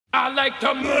I like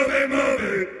to move it, move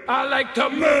it. I like to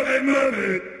move it, move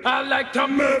it. I like to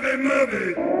move it, move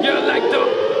it. You like to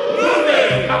move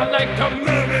it. I like to move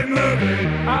it, move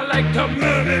it. I like to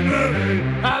move it, move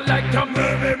it. I like to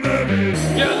move it, move it.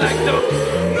 You like to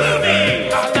move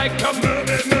it. I like to move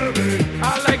it, move it.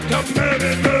 I like to move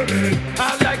it, move it.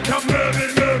 I like to move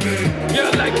it, move it.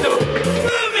 You like to move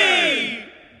it.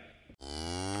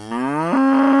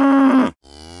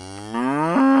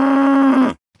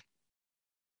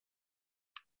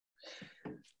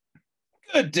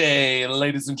 Good day,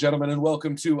 ladies and gentlemen, and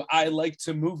welcome to I Like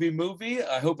to Movie.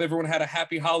 I hope everyone had a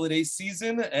happy holiday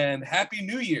season and happy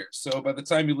new year. So by the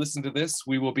time you listen to this,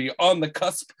 we will be on the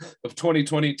cusp of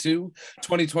 2022.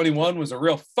 2021 was a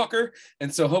real fucker.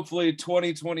 And so hopefully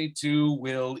 2022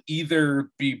 will either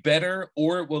be better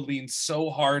or it will lean so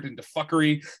hard into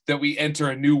fuckery that we enter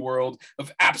a new world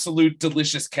of absolute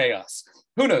delicious chaos.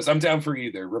 Who knows? I'm down for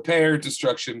either. Repair,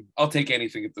 destruction. I'll take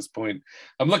anything at this point.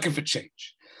 I'm looking for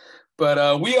change.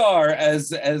 But we are,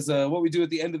 as what we do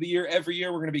at the end of the year, every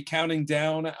year, we're going to be counting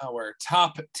down our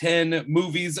top 10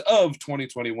 movies of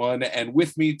 2021. And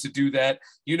with me to do that,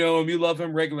 you know him, you love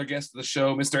him, regular guest of the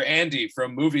show, Mr. Andy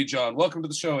from Movie John. Welcome to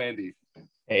the show, Andy.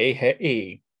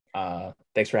 Hey.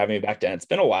 Thanks for having me back, Dan. It's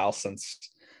been a while since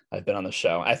I've been on the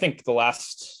show. I think the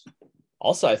last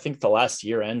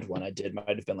year end one I did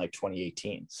might have been like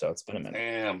 2018. So it's been a minute.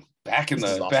 Damn, back in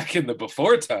the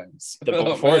before times. The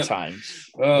before times.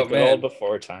 Oh, the old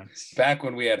before times. Back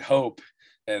when we had hope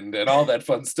and all that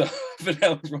fun stuff, and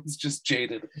now everyone's just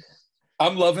jaded.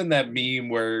 I'm loving that meme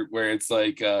where it's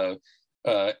like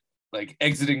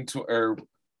exiting to or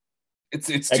it's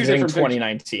exiting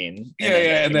 2019.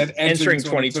 And then entering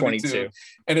 2022.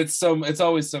 And it's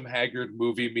always some haggard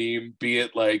movie meme, be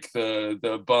it like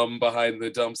the bum behind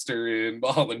the dumpster in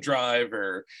Mulholland Drive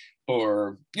or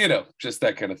you know, just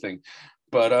that kind of thing.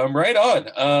 But right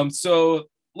on. So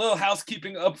little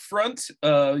housekeeping up front.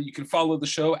 You can follow the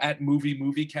show at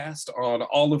Moviecast on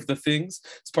all of the things.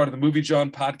 It's part of the Movie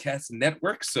John podcast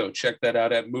network, so check that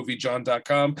out at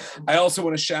moviejohn.com. I also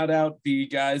want to shout out the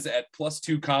guys at Plus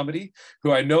Two Comedy,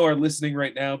 who I know are listening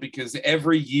right now, because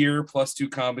every year Plus Two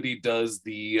Comedy does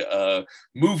the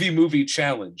movie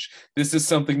challenge. This is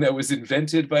something that was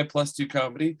invented by Plus Two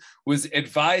Comedy, was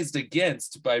advised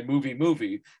against by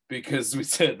Movie, because we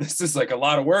said, this is like a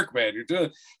lot of work, man, you're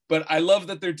doing. But I love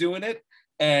that they're doing it.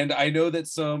 And I know that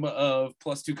some of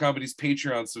Plus Two Comedy's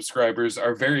Patreon subscribers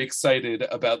are very excited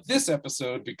about this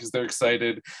episode, because they're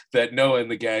excited that Noah and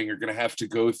the gang are going to have to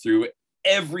go through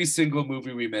every single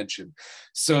movie we mention.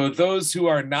 So those who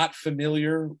are not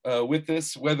familiar with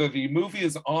this, whether the movie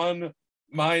is on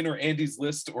mine or Andy's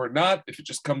list or not, if it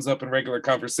just comes up in regular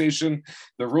conversation,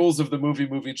 the rules of the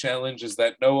movie challenge is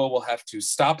that Noah will have to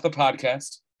stop the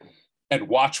podcast and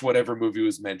watch whatever movie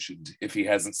was mentioned if he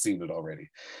hasn't seen it already.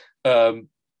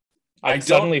 I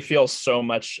suddenly feel so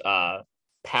much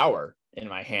power in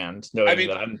my hand, knowing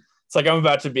that it's like I'm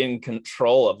about to be in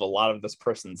control of a lot of this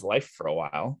person's life for a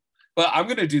while. Well, I'm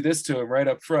going to do this to him right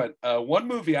up front. One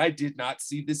movie I did not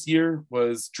see this year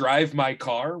was Drive My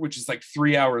Car, which is like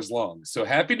 3 hours long. So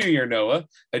Happy New Year, Noah.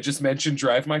 I just mentioned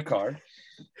Drive My Car.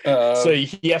 So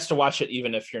he has to watch it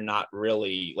even if you're not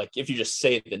really, like, if you just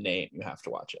say the name, you have to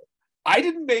watch it. I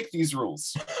didn't make these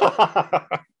rules.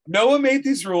 Noah made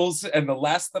these rules, and the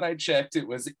last that I checked, it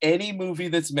was any movie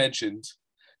that's mentioned,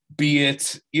 be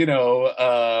it, you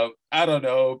know, I don't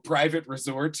know, Private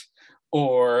Resort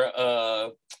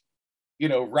or you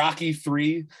know, Rocky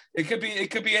 3. It could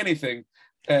be anything.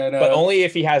 And but only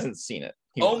if he hasn't seen it.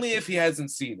 Only if he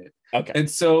hasn't seen it. Okay. And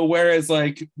so whereas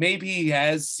like maybe he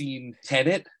has seen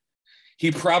Tenet,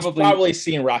 he's probably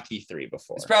seen Rocky 3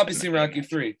 before. He's probably seen Rocky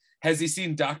 3. Has he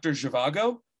seen Dr.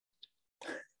 Zhivago?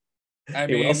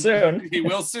 He will soon. He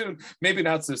will soon. Maybe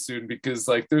not so soon, because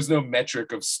like there's no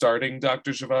metric of starting Dr.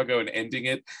 Zhivago and ending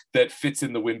it that fits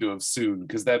in the window of soon,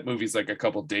 because that movie's like a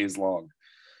couple days long.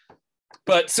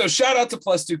 But so shout out to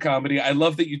Plus Two Comedy. I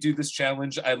love that you do this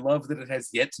challenge. I love that it has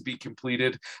yet to be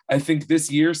completed. I think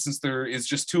this year, since there is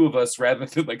just two of us rather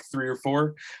than like 3 or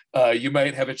 4, you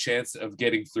might have a chance of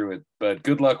getting through it. But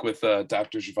good luck with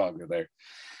Dr. Zhivago there.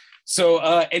 So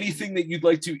anything that you'd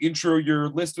like to intro your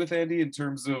list with, Andy, in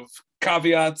terms of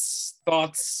caveats,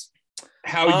 thoughts,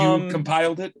 how you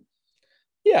compiled it?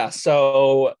 Yeah,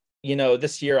 so, you know,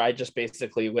 this year I just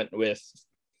basically went with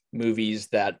movies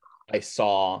that I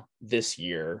saw this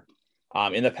year.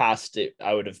 In the past,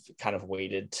 I would have kind of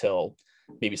waited till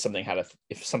maybe if something had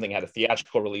a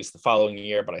theatrical release the following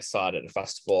year, but I saw it at a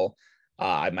festival,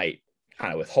 I might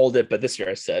kind of withhold it. But this year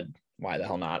I said, why the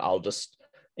hell not? I'll just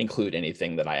include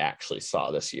anything that I actually saw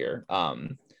this year.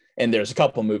 And there's a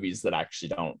couple movies that actually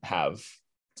don't have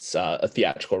a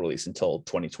theatrical release until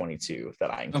 2022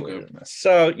 that I included Okay. in this.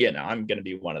 So, I'm going to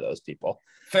be one of those people.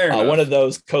 Fair enough. One of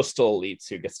those coastal elites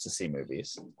who gets to see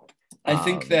movies. I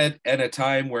think that at a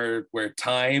time where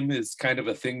time is kind of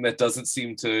a thing that doesn't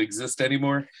seem to exist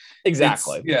anymore.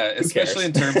 Exactly. Especially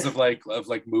in terms of like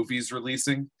movies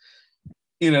releasing.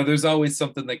 There's always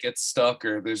something that gets stuck,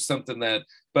 or there's something that,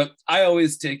 but I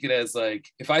always take it as like,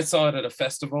 if I saw it at a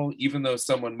festival, even though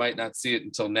someone might not see it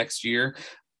until next year,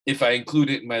 if I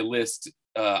include it in my list,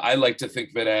 I like to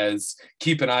think of it as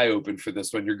keep an eye open for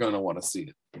this one. You're going to want to see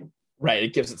it. Right.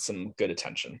 It gives it some good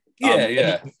attention.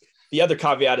 Yeah. The other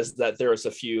caveat is that there was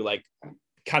a few like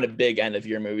kind of big end of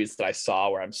year movies that I saw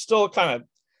where I'm still kind of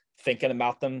thinking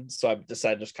about them. So I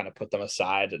decided to just kind of put them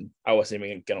aside, and I wasn't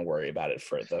even going to worry about it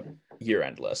for the year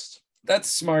end list. That's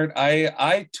smart.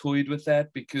 I toyed with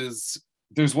that because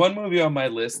there's one movie on my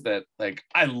list that like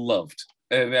I loved,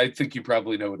 and I think you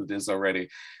probably know what it is already.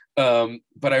 But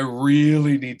I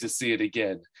really need to see it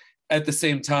again. At the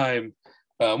same time,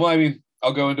 I'll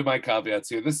go into my caveats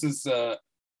here. This is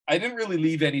I didn't really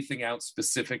leave anything out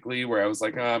specifically where I was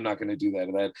like, I'm not going to do that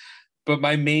or that. But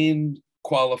my main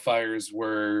qualifiers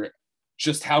were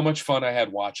just how much fun I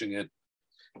had watching it,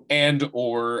 and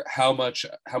or how much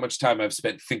time I've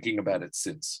spent thinking about it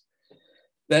since.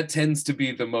 That tends to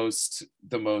be the most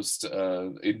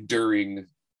enduring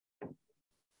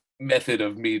method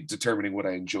of me determining what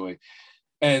I enjoy.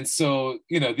 And so,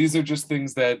 these are just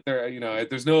things that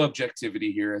there's no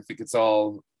objectivity here. I think it's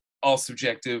all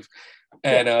subjective.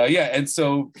 And and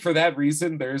so for that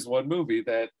reason, there's one movie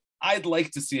that I'd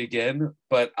like to see again,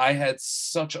 but I had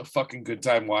such a fucking good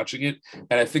time watching it.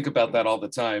 And I think about that all the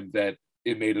time that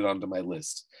it made it onto my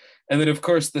list. And then, of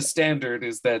course, the standard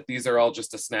is that these are all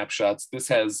just a snapshots.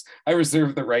 I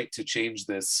reserve the right to change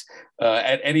this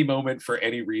at any moment for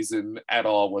any reason at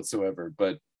all whatsoever,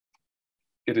 but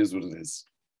it is what it is.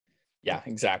 Yeah,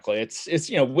 exactly. It's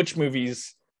which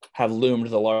movies have loomed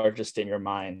the largest in your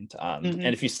mind. And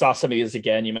if you saw some of these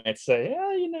again, you might say,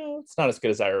 it's not as good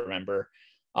as I remember.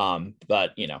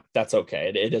 But that's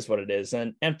okay. It is what it is.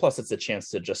 And plus it's a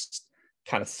chance to just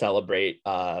kind of celebrate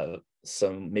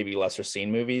some maybe lesser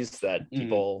seen movies that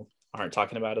people aren't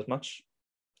talking about as much.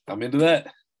 I'm into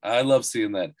that. I love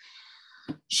seeing that.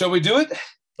 Shall we do it?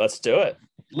 Let's do it.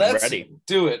 Let's ready.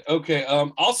 Do it. Okay.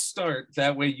 I'll start.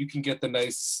 That way you can get the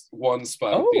nice one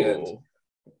spot at the end.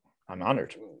 I'm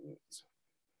honored.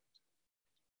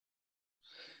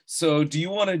 So do you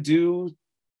want to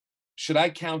should I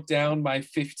count down my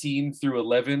 15 through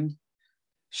 11?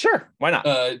 Sure. Why not?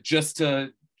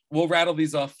 We'll rattle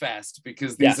these off fast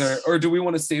because these or do we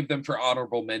want to save them for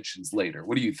honorable mentions later?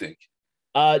 What do you think?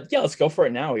 Let's go for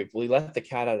it now. We let the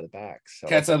cat out of the bag. So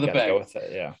cat's out of the bag. Go with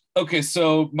it. Yeah. Okay.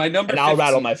 So my number, and I'll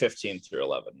rattle my 15 through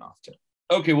 11 off too.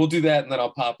 Okay. We'll do that. And then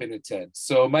I'll pop in at 10.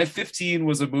 So my 15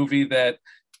 was a movie that,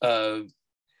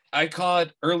 I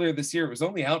caught earlier this year. It was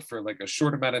only out for like a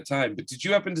short amount of time, but did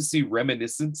you happen to see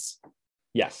Reminiscence?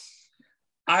 Yes.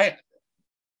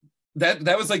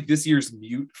 That was like this year's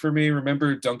Mute for me.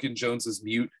 Remember Duncan Jones's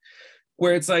Mute,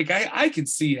 where it's like, I can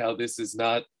see how this is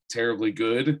not terribly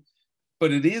good,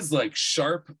 but it is like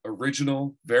sharp,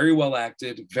 original, very well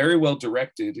acted, very well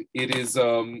directed. It is,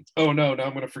 now I'm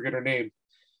going to forget her name.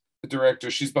 The director,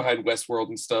 she's behind Westworld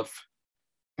and stuff.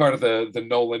 Part of the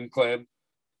Nolan clan.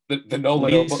 The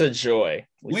Nolan Lisa Joy.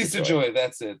 Lisa Joy,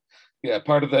 that's it. Yeah,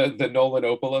 part of the Nolan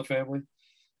Oppola family.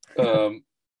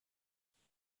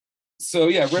 So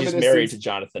yeah, she's married to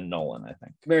Jonathan Nolan, I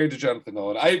think. Married to Jonathan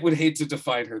Nolan. I would hate to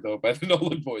define her though by the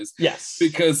Nolan boys. Yes,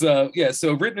 because so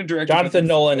written and directed. Jonathan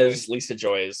Nolan is Lisa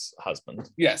Joy's husband.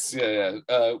 Yes, yeah.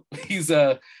 He's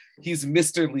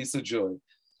Mr. Lisa Joy.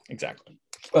 Exactly.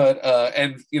 But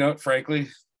and frankly,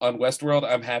 on Westworld,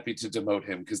 I'm happy to demote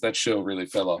him because that show really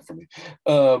fell off for me.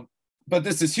 But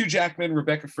this is Hugh Jackman,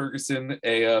 Rebecca Ferguson,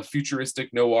 a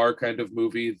futuristic noir kind of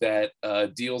movie that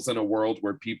deals in a world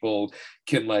where people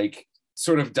can like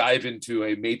sort of dive into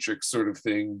a Matrix sort of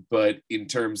thing, but in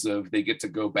terms of they get to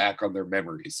go back on their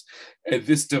memories. And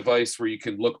this device where you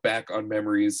can look back on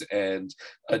memories, and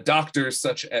a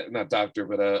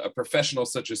professional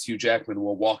such as Hugh Jackman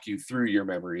will walk you through your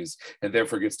memories and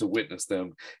therefore gets to witness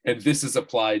them. And this is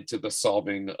applied to the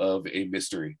solving of a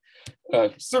mystery.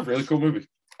 It's a really cool movie.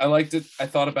 I liked it. I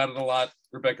thought about it a lot.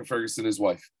 Rebecca Ferguson, his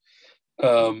wife.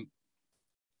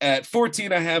 At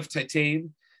 14, I have Titane.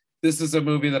 This is a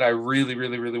movie that I really,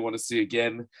 really, really want to see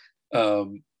again.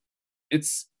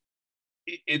 It's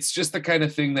just the kind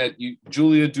of thing that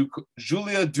Julia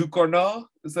Ducournau,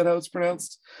 is that how it's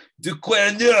pronounced?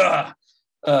 Ducournau.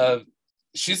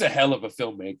 she's a hell of a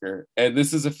filmmaker, and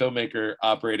this is a filmmaker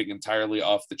operating entirely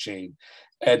off the chain.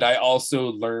 And I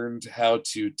also learned how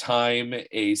to time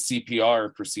a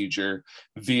CPR procedure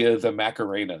via the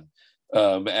Macarena,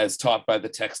 as taught by the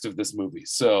text of this movie.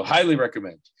 So highly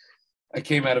recommend. I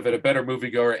came out of it a better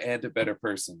moviegoer and a better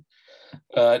person.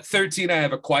 At 13, I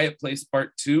have A Quiet Place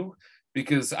Part 2,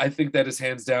 because I think that is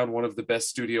hands down one of the best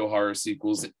studio horror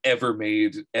sequels ever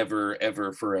made, ever,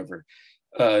 forever.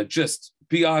 Just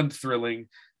beyond thrilling.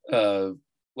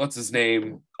 What's his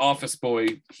name? Office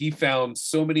Boy. He found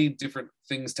so many different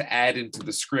things to add into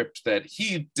the script that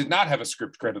he did not have a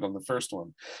script credit on the first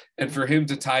one. And for him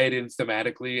to tie it in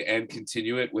thematically and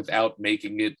continue it without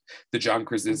making it the John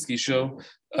Krasinski show,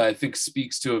 I think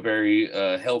speaks to a very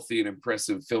healthy and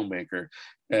impressive filmmaker.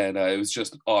 And it was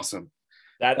just awesome.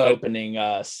 That opening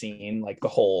scene, like the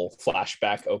whole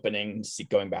flashback opening,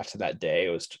 going back to that day, it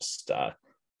was just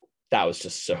that was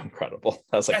just so incredible.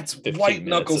 That was like that's white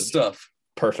knuckle stuff.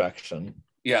 Perfection.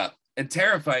 Yeah, and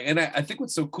terrifying. And I think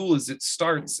what's so cool is it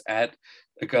starts at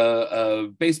like a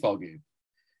baseball game.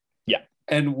 Yeah,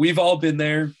 and we've all been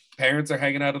there. Parents are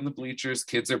hanging out on the bleachers,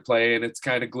 kids are playing, it's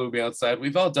kind of gloomy outside.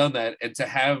 We've all done that. And to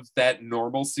have that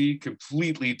normalcy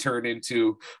completely turn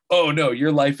into, oh no,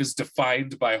 your life is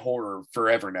defined by horror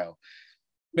forever now.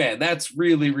 Man, that's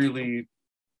really, really,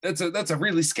 that's a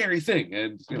really scary thing.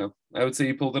 And, you know, I would say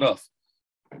you pulled it off.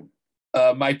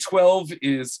 My 12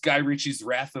 is Guy Ritchie's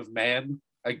Wrath of Man.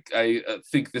 I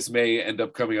think this may end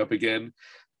up coming up again.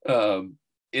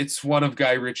 It's one of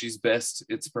Guy Ritchie's best.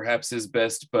 It's perhaps his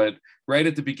best, but right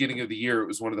at the beginning of the year, it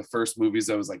was one of the first movies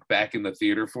I was like back in the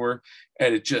theater for,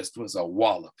 and it just was a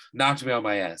wallop. Knocked me on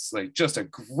my ass. Like just a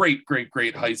great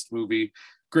heist movie.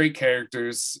 Great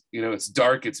characters. You know, it's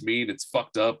dark, it's mean, it's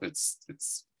fucked up, it's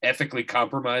ethically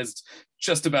compromised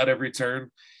just about every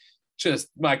turn. Just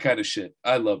my kind of shit.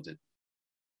 I loved it.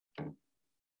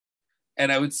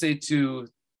 And I would say too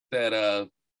that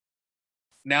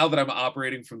now that I'm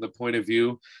operating from the point of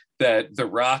view that The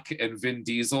Rock and Vin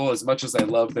Diesel, as much as I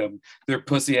love them, they're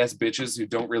pussy ass bitches who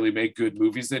don't really make good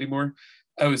movies anymore.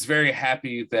 I was very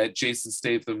happy that Jason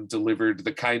Statham delivered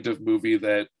the kind of movie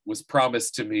that was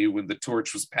promised to me when the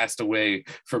torch was passed away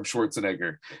from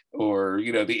Schwarzenegger, or,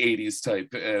 you know, the 80s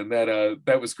type. And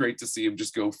that was great to see him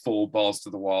just go full balls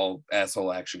to the wall,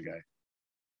 asshole action guy.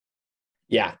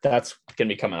 Yeah, that's going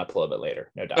to be coming up a little bit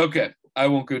later, no doubt. Okay, I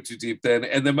won't go too deep then.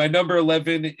 And then my number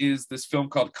 11 is this film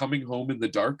called Coming Home in the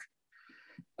Dark.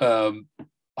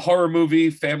 Horror movie,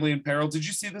 family in peril. Did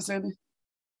you see this, Andy?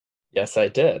 Yes, I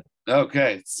did.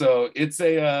 Okay, so it's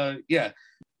they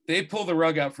pull the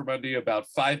rug out from under you about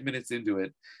 5 minutes into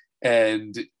it,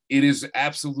 and it is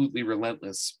absolutely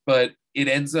relentless, but it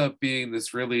ends up being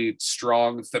this really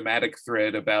strong thematic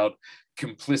thread about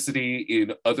complicity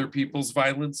in other people's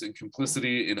violence and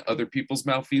complicity in other people's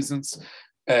malfeasance.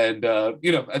 And,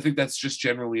 you know, I think that's just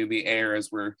generally in the air as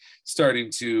we're starting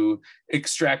to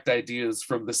extract ideas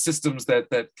from the systems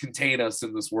that contain us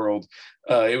in this world.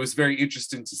 It was very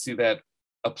interesting to see that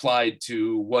applied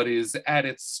to what is at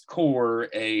its core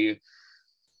a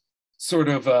sort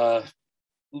of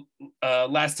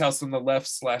Last House on the Left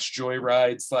 /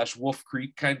 Joyride / Wolf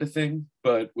Creek kind of thing,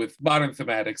 but with modern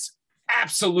thematics.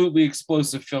 Absolutely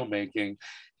explosive filmmaking.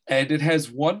 And it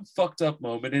has one fucked up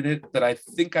moment in it that I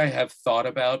think I have thought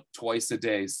about twice a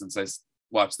day since I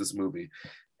watched this movie.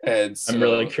 And so, I'm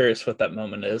really curious what that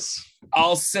moment is.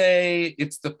 I'll say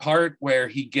it's the part where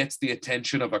he gets the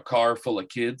attention of a car full of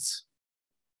kids.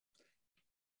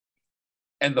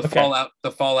 And the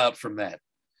fallout from that.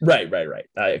 Right.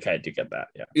 I do get that.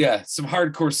 Yeah, some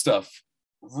hardcore stuff.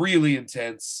 Really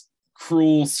intense,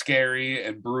 cruel, scary,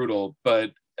 and brutal.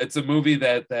 But it's a movie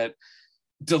that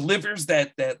delivers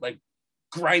that like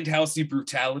grindhousey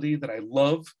brutality that I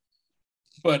love,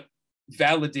 but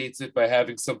validates it by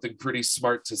having something pretty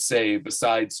smart to say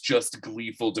besides just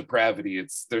gleeful depravity.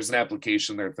 There's an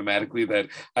application there thematically that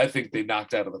I think they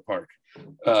knocked out of the park.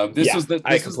 This was the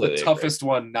toughest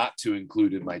one not to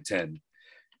include in my 10.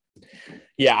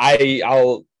 Yeah,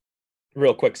 I'll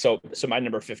real quick. So my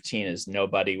number 15 is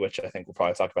Nobody, which I think we'll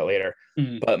probably talk about later.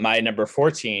 Mm-hmm. But my number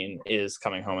 14 is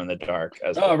Coming Home in the Dark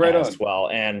as well.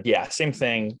 And yeah, same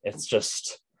thing.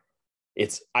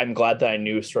 I'm glad that I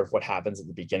knew sort of what happens at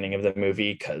the beginning of the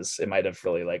movie, because it might have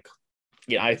really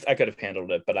I could have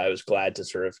handled it, but I was glad to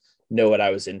sort of know what I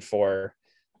was in for.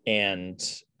 And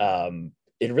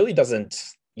it really doesn't,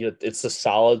 it's a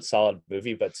solid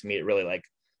movie, but to me, it really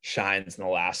shines in the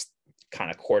last kind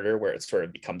of quarter where it sort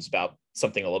of becomes about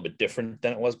something a little bit different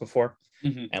than it was before.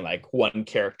 Mm-hmm. And one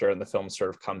character in the film sort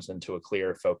of comes into a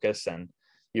clear focus, and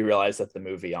you realize that the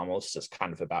movie almost is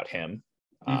kind of about him,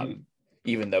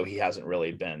 even though he hasn't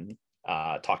really been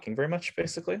talking very much,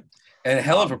 basically. And a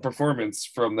hell of a performance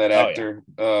from that actor.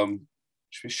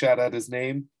 Should we shout out his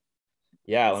name?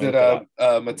 Yeah. Is it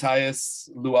Matthias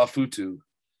Luafutu?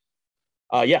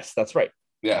 Yes, that's right.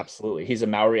 Yeah, absolutely. He's a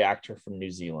Maori actor from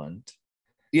New Zealand.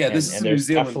 Yeah, this is a New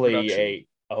Zealand definitely production.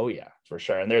 Oh yeah, for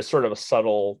sure. And there's sort of a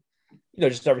subtle,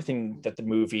 just everything that the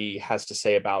movie has to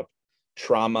say about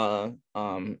trauma,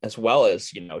 as well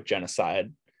as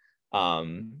genocide,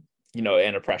 and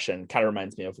oppression. Kind of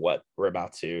reminds me of what we're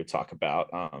about to talk about.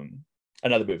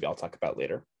 Another movie I'll talk about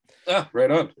later. Ah,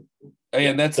 right on.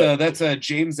 And that's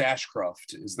James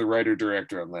Ashcroft is the writer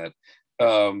director on that.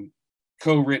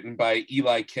 Co-written by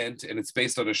Eli Kent, and it's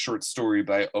based on a short story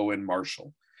by Owen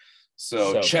Marshall.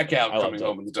 So check out Coming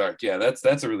Home in the Dark. Yeah,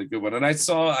 that's a really good one. And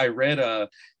I read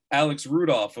Alex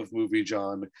Rudolph of Movie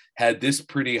John had this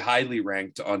pretty highly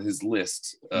ranked on his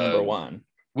list. Number one.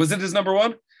 Was it his number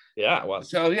one? Yeah, it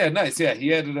was. Oh yeah, nice. Yeah, he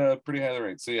had it pretty highly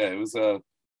ranked. So yeah, it was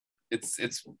it's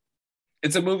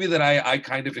a movie that I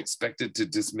kind of expected to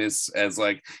dismiss as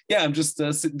like, yeah, I'm just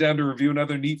sitting down to review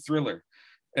another neat thriller.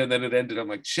 And then it ended. I'm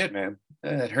like, shit, man,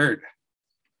 it hurt.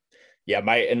 Yeah,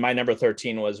 my number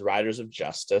 13 was Riders of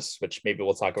Justice, which maybe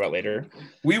we'll talk about later.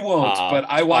 We won't, but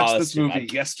I watched this movie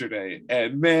yesterday,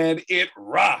 and man, it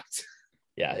rocked.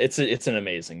 Yeah, it's an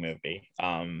amazing movie.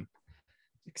 Mads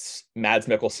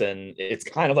Mikkelsen. It's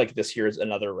kind of like this year's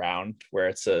Another Round, where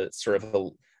it's a sort of a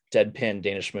deadpan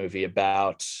Danish movie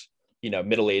about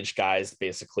middle-aged guys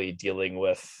basically dealing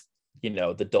with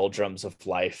the doldrums of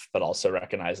life, but also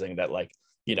recognizing that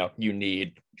you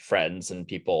need friends and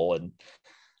people and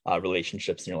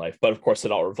relationships in your life. But of course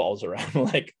it all revolves around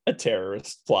like a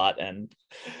terrorist plot and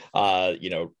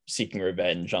seeking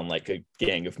revenge on like a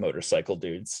gang of motorcycle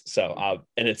dudes. So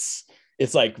and it's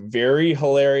like very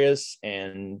hilarious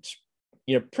and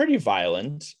pretty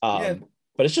violent, but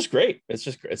it's just great.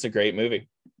 It's a great movie.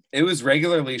 It was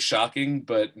regularly shocking,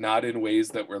 but not in ways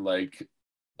that were like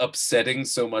upsetting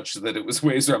so much that it was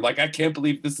ways where I'm like, I can't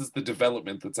believe this is the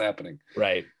development that's happening.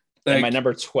 Right. Like, and my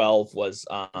number 12 was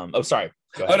sorry.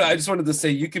 Go ahead. Oh no, I just wanted to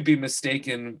say you could be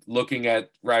mistaken looking at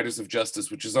Riders of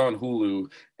Justice, which is on Hulu,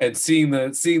 and seeing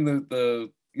the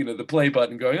the play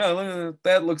button going, oh,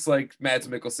 that looks like Mads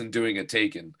Mikkelsen doing a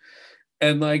Taken.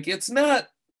 And like it's not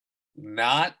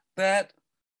that,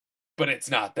 but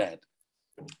it's not that.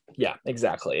 Yeah,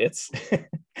 exactly. It's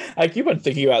I keep on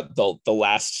thinking about the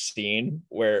last scene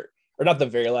or not the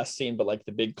very last scene, but like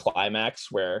the big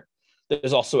climax where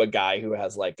there's also a guy who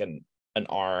has like an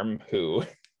arm who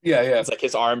it's like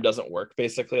his arm doesn't work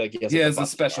basically, like he has a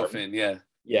special fin.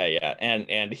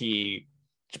 And he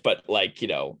but like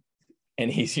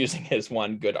and he's using his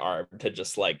one good arm to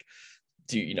just like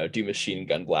do machine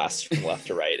gun blasts from left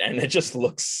to right, and it just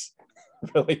looks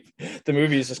really, the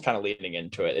movie is just kind of leaning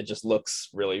into it. It just looks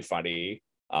really funny,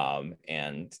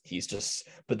 and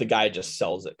but the guy just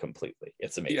sells it completely.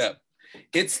 It's amazing. Yeah,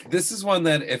 this is one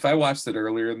that if I watched it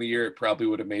earlier in the year, it probably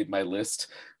would have made my list.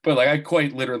 But like I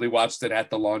quite literally watched it at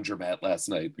the laundromat last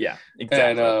night. Yeah,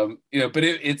 exactly. And but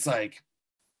it's like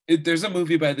there's a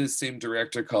movie by this same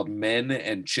director called Men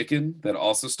and Chicken that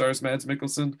also stars Mads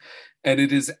Mikkelsen, and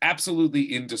it is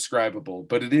absolutely indescribable.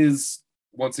 But it is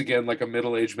once again like a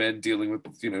middle-aged man dealing with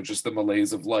just the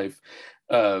malaise of life,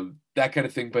 that kind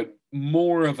of thing, but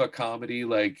more of a comedy,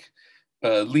 like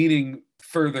leaning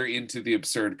further into the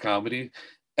absurd comedy.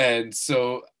 And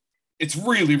so it's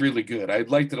really, really good. I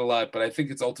liked it a lot, but I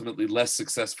think it's ultimately less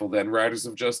successful than Riders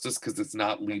of Justice because it's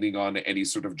not leaning on any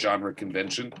sort of genre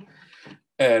convention.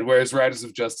 And whereas Riders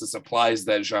of Justice applies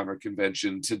that genre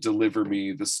convention to deliver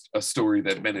me a story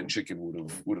that Men and Chicken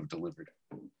would have delivered.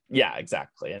 Yeah,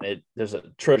 exactly. And there's a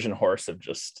Trojan horse of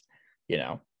just,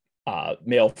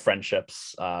 male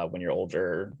friendships when you're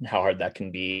older, how hard that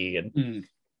can be. And,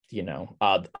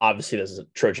 obviously there's a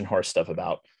Trojan horse stuff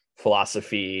about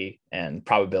philosophy and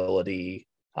probability,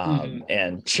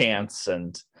 and chance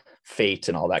and fate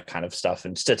and all that kind of stuff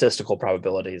and statistical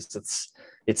probabilities.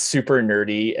 It's super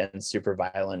nerdy and super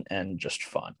violent and just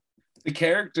fun. The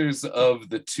characters of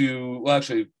the two, well,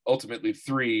 actually, ultimately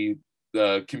three,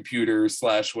 the computer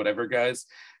 / whatever guys,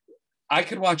 I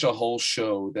could watch a whole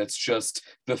show that's just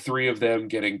the three of them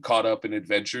getting caught up in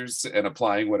adventures and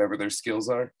applying whatever their skills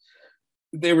are.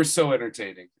 They were so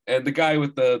entertaining. And the guy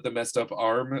with the messed up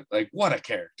arm, like what a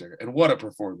character and what a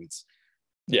performance.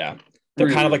 Yeah. They're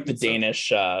really kind of like the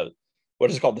Danish, what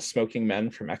is it called? The Smoking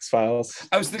Men from X-Files?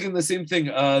 I was thinking the same thing.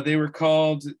 They were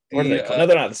called... What are they called? No,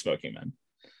 they're not the Smoking Men.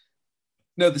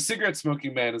 No, the cigarette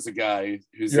smoking man is a guy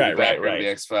who's in the background of the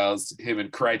X-Files. Him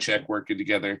and Krychek working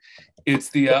together. It's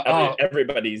the...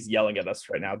 everybody's yelling at us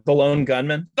right now. The Lone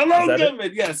Gunman? The Lone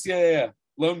Gunman, yes. Yeah.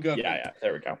 Lone Gunman. Yeah,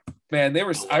 there we go. Man, I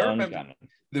Lone remember Gunman.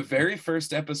 the very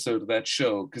first episode of that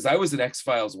show, because I was an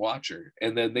X-Files watcher,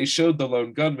 and then they showed the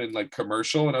Lone Gunman like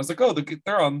commercial, and I was like, oh,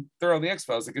 they're on the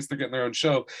X-Files. I guess they're getting their own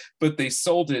show. But they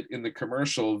sold it in the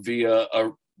commercial via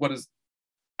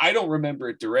I don't remember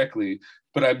it directly,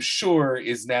 but I'm sure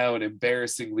is now an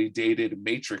embarrassingly dated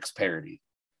Matrix parody.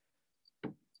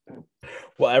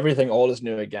 Well, everything old is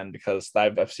new again, because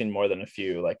I've seen more than a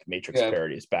few like Matrix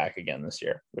parodies back again this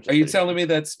year. Are you telling me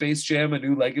that Space Jam: A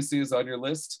New Legacy is on your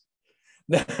list?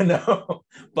 No,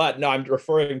 but no, I'm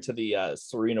referring to the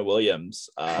Serena Williams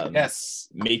yes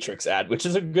Matrix ad, which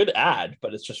is a good ad,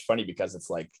 but it's just funny because it's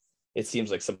like it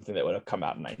seems like something that would have come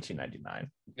out in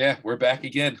 1999. Yeah, we're back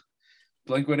again.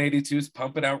 Blink-182 is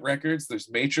pumping out records. There's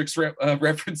Matrix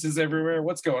references everywhere.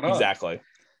 What's going on? Exactly.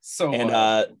 So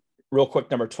and real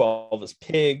quick, number 12 is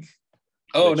Pig.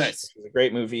 Oh, nice. It's a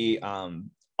great movie.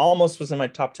 Almost was in my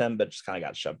top 10, but just kind of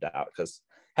got shoved out because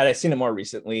had I seen it more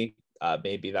recently,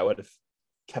 maybe that would have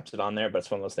kept it on there. But it's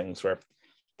one of those things where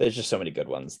there's just so many good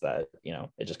ones that, you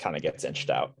know, it just kind of gets inched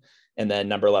out. And then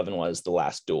number 11 was The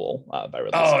Last Duel by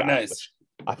Ridley Scott, nice. which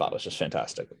I thought was just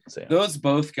fantastic. So, yeah. Those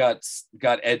both got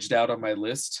edged out on my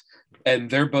list, and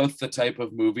they're both the type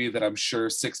of movie that I'm sure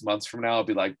 6 months from now I'll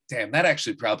be like, damn, that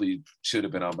actually probably should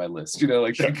have been on my list, you know,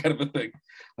 like Sure. that kind of a thing.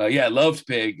 Yeah, loved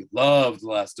Pig, loved The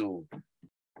Last Duel.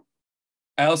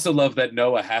 I also love that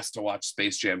Noah has to watch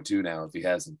Space Jam 2 now if he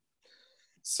hasn't,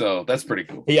 so that's pretty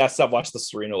cool. He has to watch the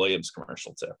Serena Williams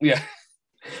commercial too. Yeah,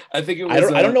 I think it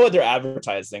was. I don't know what they're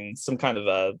advertising. Some kind of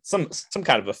a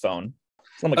phone.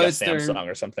 Something like a Samsung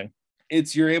or something.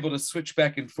 It's you're able to switch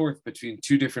back and forth between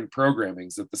two different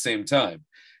programmings at the same time.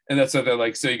 And that's how they're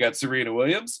like, so you got Serena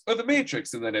Williams or The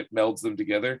Matrix, and then it melds them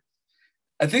together.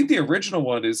 I think the original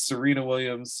one is Serena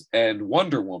Williams and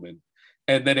Wonder Woman.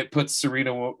 And then it puts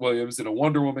Serena Williams in a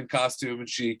Wonder Woman costume and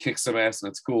she kicks some ass and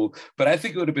it's cool. But I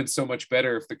think it would have been so much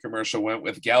better if the commercial went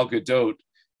with Gal Gadot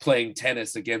playing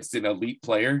tennis against an elite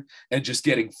player and just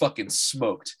getting fucking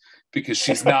smoked because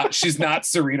she's not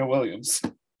Serena Williams.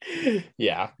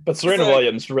 Yeah, but Serena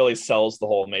Williams really sells the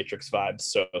whole Matrix vibe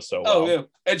so well. Oh yeah,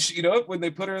 and she, you know what? When they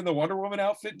put her in the Wonder Woman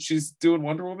outfit, and she's doing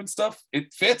Wonder Woman stuff.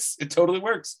 It fits. It totally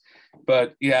works.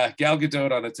 But yeah, Gal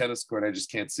Gadot on a tennis court, I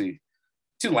just can't see.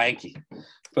 Too lanky.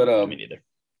 But me neither.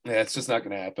 Yeah, it's just not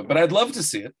going to happen. But I'd love to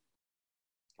see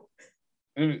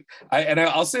it.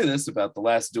 I'll say this about The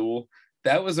Last Duel.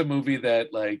 That was a movie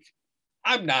that, like,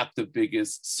 I'm not the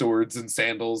biggest swords and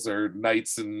sandals or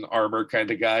knights and armor kind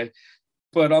of guy,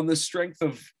 but on the strength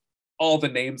of all the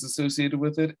names associated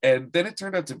with it, and then it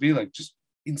turned out to be like just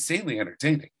insanely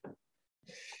entertaining.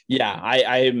 Yeah,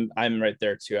 I'm right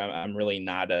there too. I'm really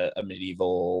not a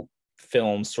medieval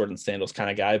film sword and sandals kind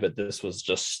of guy, but this was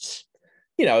just,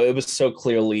 you know, it was so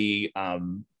clearly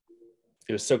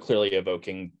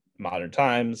evoking modern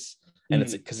times. And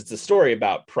it's because it's a story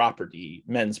about property,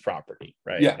 men's property,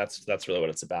 right? Yeah, that's really what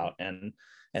it's about, and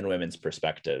women's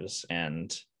perspectives,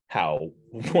 and how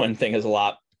one thing is a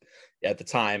lot at the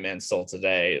time and still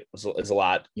today is a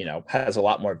lot, you know, has a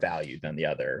lot more value than the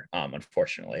other,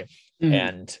 unfortunately.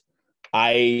 And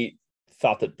I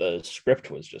thought that the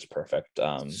script was just perfect.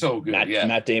 So good.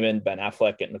 Matt Damon, Ben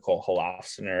Affleck, and Nicole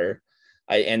Holofcener.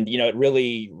 And you know, it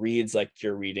really reads like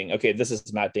you're reading, okay, this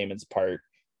is Matt Damon's part.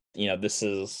 You know, this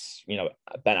is, you know,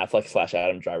 Ben Affleck /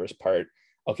 Adam Driver's part.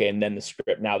 Okay, and then the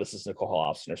script, now this is Nicole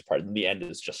Holofcener's part. And the end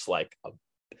is just like a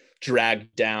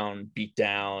dragged down, beat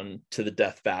down to the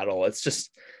death battle. It's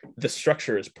just, the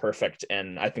structure is perfect.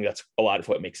 And I think that's a lot of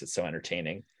what makes it so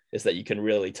entertaining, is that you can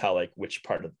really tell like which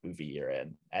part of the movie you're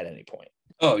in at any point.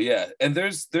 Oh yeah. And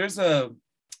there's a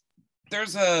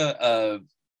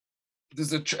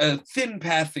thin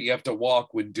path that you have to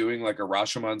walk when doing like a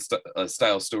Rashomon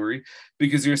style story,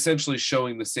 because you're essentially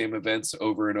showing the same events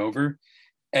over and over.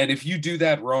 And if you do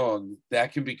that wrong,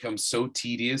 that can become so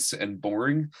tedious and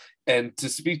boring. And to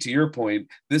speak to your point,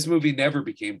 this movie never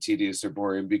became tedious or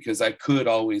boring because I could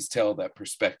always tell that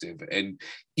perspective. And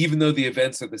even though the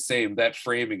events are the same, that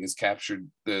framing is captured,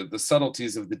 the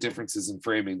subtleties of the differences in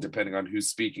framing, depending on who's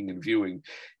speaking and viewing,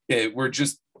 were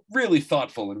just really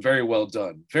thoughtful and very well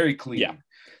done, very clean. Yeah.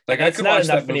 Like I could watch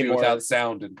that movie without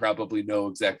sound and probably know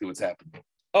exactly what's happening.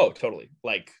 Oh, totally.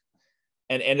 Like,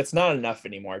 and it's not enough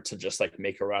anymore to just like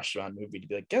make a Rashomon movie to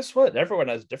be like, guess what? Everyone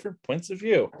has different points of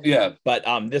view. Yeah. But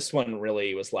this one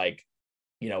really was like,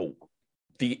 you know,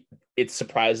 it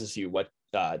surprises you what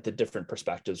the different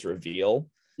perspectives reveal,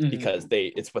 because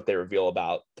it's what they reveal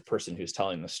about the person who's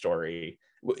telling the story.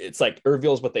 It's like it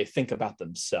reveals what they think about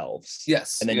themselves.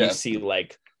 Yes. And then you see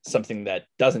like something that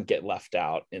doesn't get left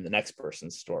out in the next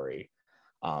person's story.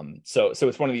 So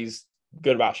it's one of these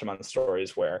good Rashomon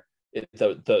stories where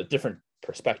the different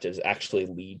perspectives actually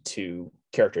lead to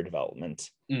character development,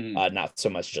 not so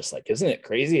much just like, isn't it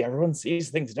crazy? Everyone sees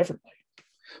things differently.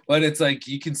 But it's like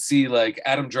you can see like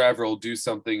Adam Driver will do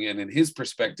something, and in his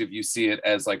perspective, you see it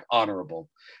as like honorable.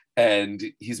 And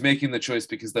he's making the choice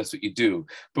because that's what you do.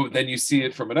 But then you see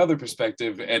it from another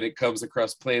perspective, and it comes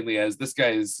across plainly as this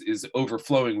guy is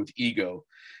overflowing with ego,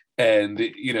 and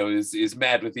is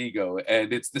mad with ego.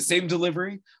 And it's the same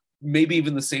delivery, maybe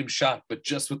even the same shot, but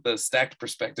just with the stacked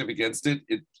perspective against it,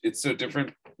 it's so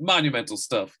different. Monumental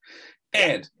stuff.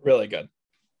 And really good.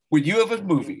 When you have a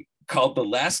movie called The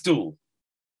Last Duel,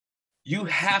 you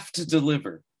have to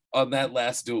deliver on that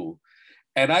last duel.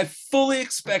 And I fully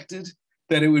expected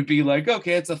that it would be like,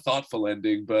 okay, it's a thoughtful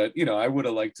ending, but I would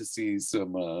have liked to see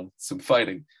some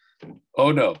fighting.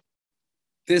 Oh no.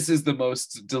 This is the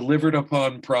most delivered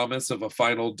upon promise of a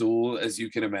final duel as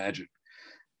you can imagine.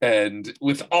 And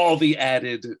with all the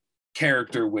added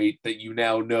character weight that you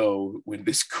now know when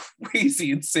this crazy,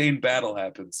 insane battle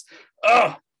happens.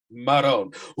 Oh,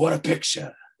 Maron, what a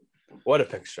picture. What a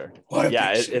picture.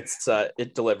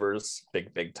 It delivers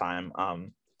big time.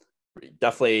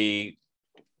 Definitely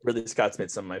Ridley Scott's made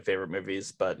some of my favorite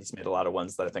movies, but he's made a lot of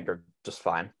ones that I think are just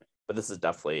fine. But this is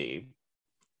definitely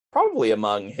probably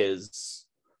among his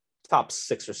top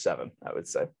 6 or 7, I would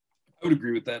say. I would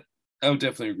agree with that. I would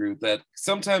definitely agree with that.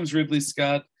 Sometimes Ridley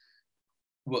Scott,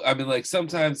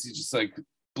 sometimes he just like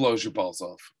blows your balls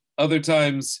off. Other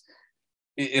times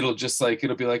it'll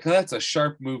be like, oh, that's a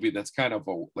sharp movie that's kind of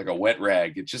like a wet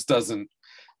rag. It just doesn't,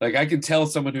 like, I can tell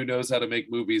someone who knows how to make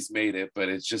movies made it, but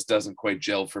it just doesn't quite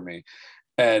gel for me.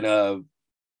 And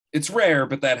it's rare,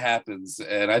 but that happens.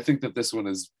 And I think that this one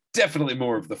is definitely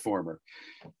more of the former.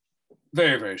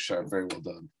 Very, very sharp. Very well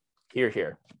done. Here,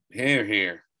 here. Here,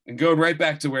 here. And going right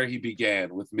back to where he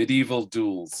began with medieval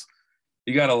duels.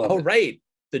 You gotta love it. Oh, right.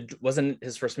 Wasn't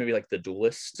his first movie like The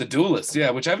Duelist? The Duelist, yeah,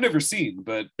 which I've never seen,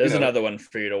 but there's another one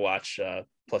for you to watch,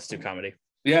 +2 comedy.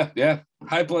 Yeah.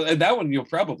 And that one you'll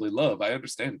probably love. I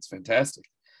understand it's fantastic.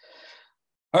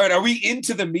 All right, are we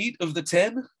into the meat of the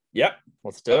 10? Yep,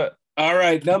 let's do it. All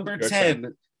right, number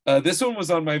 10. This one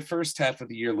was on my first half of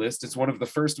the year list. It's one of the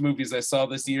first movies I saw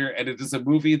this year, and it is a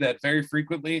movie that very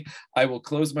frequently I will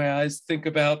close my eyes, think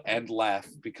about, and laugh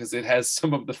because it has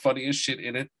some of the funniest shit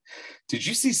in it. Did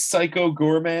you see Psycho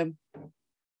Goreman?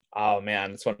 Oh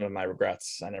man, it's one of my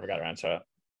regrets. I never got around to it.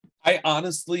 I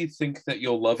honestly think that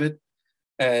you'll love it,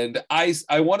 and I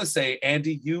want to say,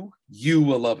 Andy, you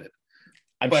will love it.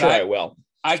 I'm sure I will.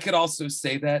 I could also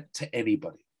say that to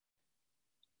anybody.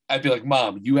 I'd be like,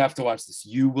 Mom, you have to watch this.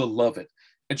 You will love it.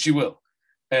 And she will.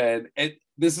 And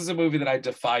this is a movie that I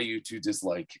defy you to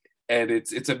dislike. And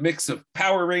it's a mix of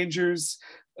Power Rangers,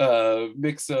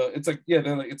 it's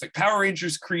like Power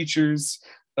Rangers creatures,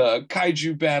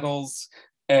 kaiju battles,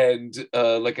 and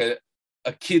like a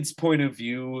kid's point of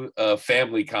view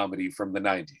family comedy from the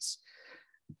 90s.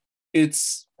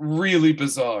 It's really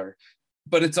bizarre.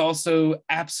 But it's also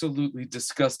absolutely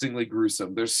disgustingly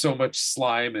gruesome. There's so much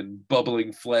slime and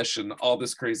bubbling flesh and all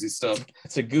this crazy stuff.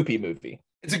 It's a goopy movie.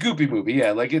 It's a goopy movie,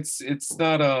 yeah. Like it's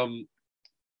not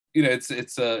it's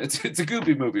a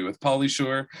goopy movie with Pauly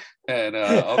Shore and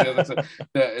all the other stuff.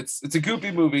 Yeah, it's a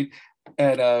goopy movie,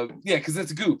 and because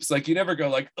it's goops. Like you never go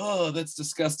like, oh, that's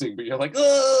disgusting, but you're like,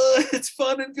 oh, it's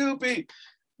fun and goopy.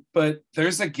 But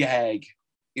there's a gag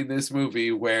in this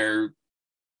movie where.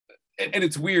 And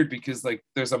it's weird because like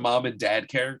there's a mom and dad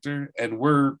character and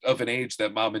we're of an age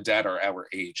that mom and dad are our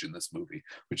age in this movie,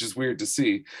 which is weird to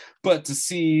see. But to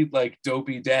see like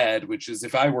dopey dad, which is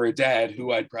if I were a dad,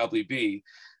 who I'd probably be,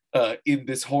 in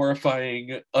this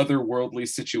horrifying otherworldly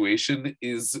situation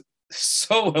is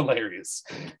so hilarious.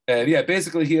 And yeah,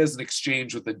 basically he has an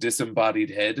exchange with a disembodied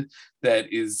head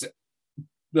that is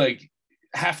like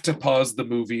have to pause the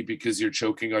movie because you're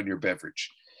choking on your beverage.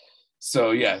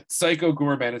 So yeah, Psycho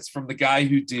Goreman. It's from the guy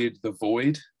who did The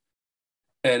Void,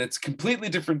 and it's a completely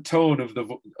different tone of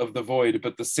the Void,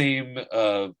 but the same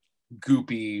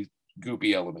goopy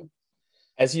element.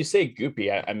 As you say,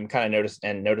 goopy, I'm kind of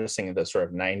noticing the sort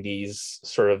of 90s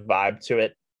sort of vibe to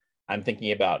it. I'm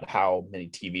thinking about how many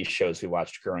TV shows we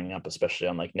watched growing up, especially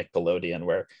on like Nickelodeon,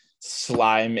 where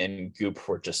slime and goop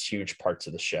were just huge parts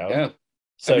of the show. Yeah.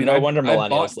 So no wonder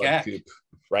millennials love goop.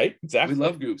 Right? Exactly. We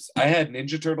love Goops. I had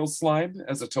Ninja Turtles slime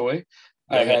as a toy.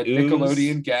 I had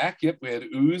Nickelodeon Gak. Yep, we had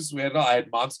Ooze. I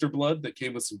had Monster Blood that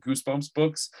came with some Goosebumps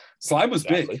books. Slime was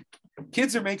big.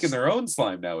 Kids are making their own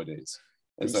slime nowadays.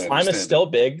 Slime is still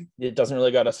big. It doesn't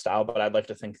really go to style, but I'd like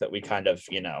to think that we kind of,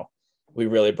 we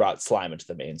really brought slime into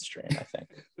the mainstream, I think.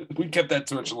 We kept that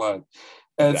torch alive.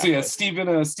 And exactly. So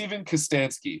yeah, Steven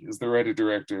Kostanski is the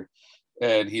writer-director.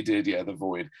 And he did, The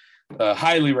Void.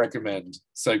 Highly recommend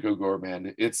Psycho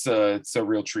Goreman. It's a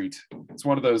real treat. It's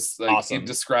one of those like Awesome.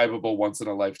 indescribable once in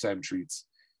a lifetime treats.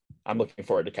 I'm looking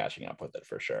forward to catching up with it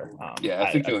for sure. Yeah,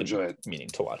 I think you'll I've been enjoy it. meaning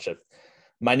to watch it.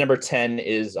 My number 10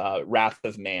 is Wrath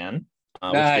of Man,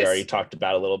 which Nice. we already talked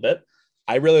about a little bit.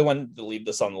 I really wanted to leave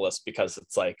this on the list because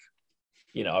it's like,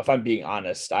 you know, if I'm being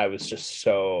honest, I was just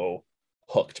so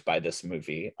hooked by this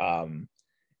movie.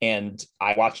 And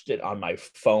I watched it on my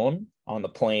phone on the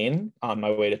plane on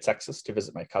my way to Texas to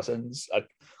visit my cousins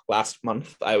last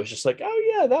month. I was just like,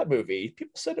 oh yeah, that movie.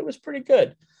 People said it was pretty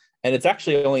good. And it's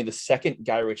actually only the second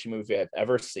Guy Ritchie movie I've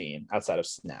ever seen outside of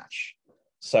Snatch.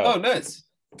 So Oh, nice.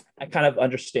 I kind of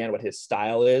understand what his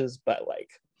style is, but like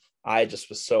I just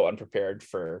was so unprepared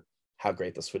for how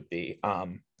great this would be.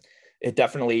 It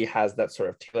definitely has that sort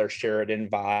of Taylor Sheridan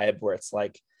vibe where it's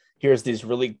like, here's these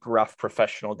really gruff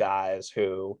professional guys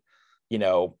who, you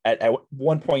know, at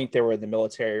one point they were in the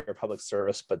military or public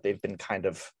service, but they've been kind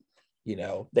of, you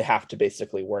know, they have to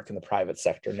basically work in the private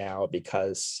sector now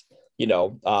because, you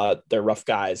know, they're rough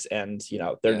guys and, you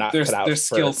know, they're not cut out. Their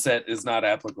skill set is not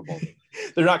applicable.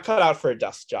 They're not cut out for a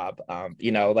desk job.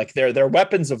 You know, like they're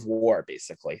weapons of war,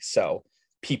 basically. So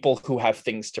people who have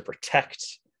things to protect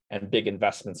and big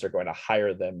investments are going to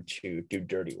hire them to do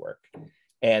dirty work.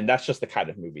 And that's just the kind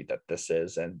of movie that this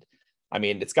is. And I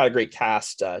mean, it's got a great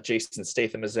cast. Jason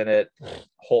Statham is in it.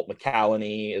 Holt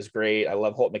McCallany is great. I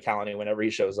love Holt McCallany whenever he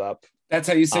shows up. That's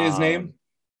how you say his name?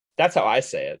 That's how I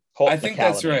say it. Holt I think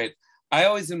that's right. I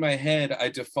always, in my head, I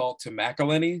default to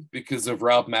McElhenney because of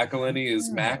Rob McElhenney is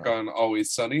Mac on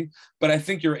Always Sunny. But I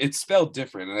think it's spelled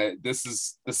different. And this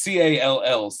is the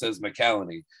CALL says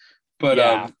McCallany. But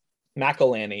yeah,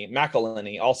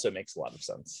 McElhenney also makes a lot of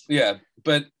sense. Yeah,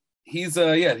 but he's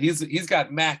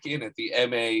got Mac in it, the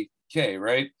MAK,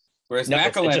 right? Whereas no,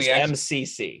 McElhenney it's just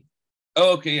MCC.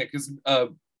 Oh, okay, yeah, because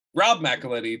Rob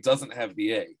McElhenney doesn't have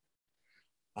the A.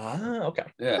 Ah, okay.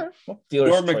 Yeah. Well,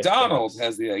 or McDonald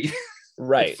has the A.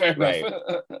 Right, Fair right.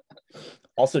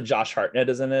 Also, Josh Hartnett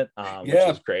is in it, which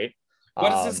is great.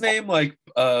 What is his name? Like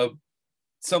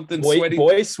something Sweaty?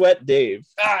 Boy Sweat Dave.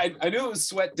 I knew it was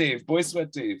Sweat Dave. Boy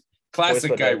Sweat Dave. Classic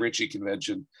Sweat Guy Dave. Ritchie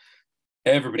convention.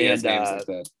 Everybody has names like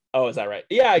that. Oh, is that right?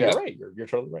 Yeah, you're right. You're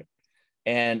totally right.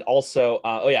 And also,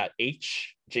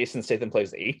 H. Jason Statham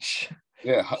plays H.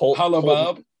 Yeah, Holt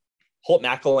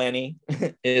McElhenney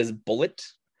is Bullet.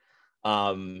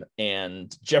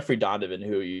 And Jeffrey Donovan,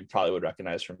 who you probably would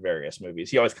recognize from various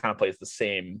movies. He always kind of plays the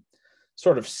same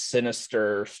sort of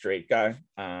sinister straight guy.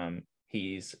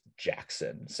 He's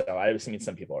Jackson. So I've seen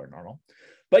some people are normal.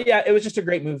 But yeah, it was just a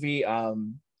great movie. I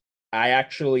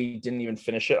actually didn't even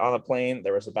finish it on the plane.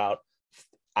 There was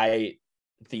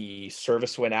the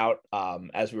service went out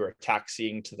as we were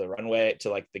taxiing to the runway to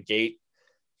like the gate,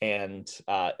 and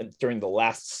during the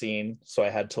last scene, so I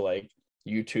had to like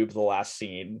YouTube the last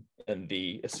scene and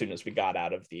as soon as we got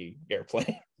out of the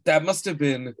airplane. That must have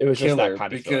been it was killer, just that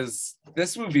kind because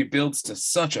this movie builds to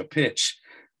such a pitch.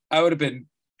 I would have been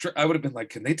like,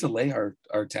 can they delay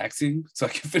our taxiing so I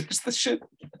can finish this shit?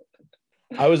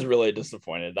 I was really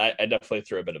disappointed. I definitely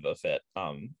threw a bit of a fit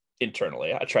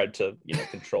internally. I tried to,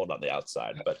 control it on the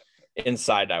outside, but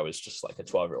inside I was just like a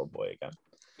 12-year-old boy again.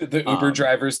 The Uber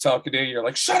driver's talking to you. You're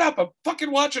like, shut up. I'm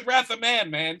fucking watching Wrath of Man,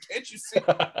 man. Can't you see?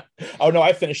 Oh, no,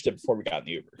 I finished it before we got in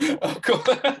the Uber. So. Oh, cool.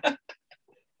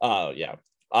 Yeah.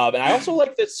 And I also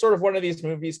like this sort of one of these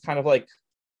movies, kind of like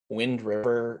Wind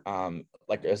River,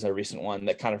 like as a recent one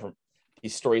that kind of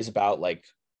these stories about like,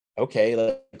 okay,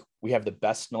 like, we have the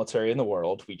best military in the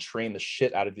world. We train the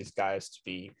shit out of these guys to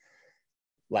be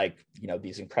like,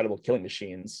 these incredible killing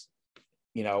machines,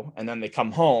 and then they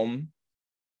come home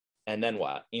and then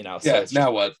what, So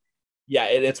now what? Yeah.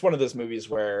 It's one of those movies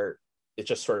where it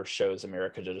just sort of shows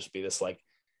America to just be this like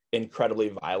incredibly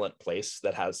violent place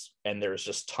and there's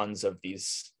just tons of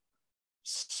these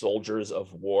soldiers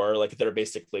of war, like they're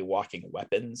basically walking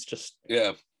weapons, just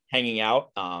hanging out.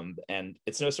 And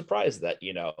it's no surprise that,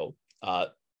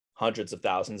 hundreds of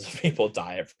thousands of people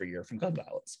die every year from gun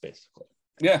violence, basically.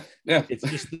 Yeah. It's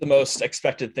just the most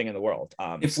expected thing in the world.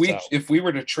 If we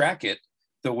were to track it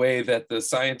the way that the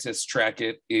scientists track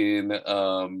it in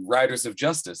Riders of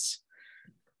Justice,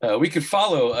 we could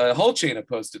follow a whole chain of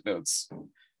Post-it notes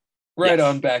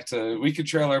on back to, we could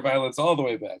trail our violence all the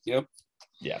way back. Yep.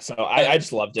 Yeah. So I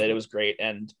just loved it. It was great.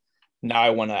 And now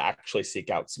I want to actually seek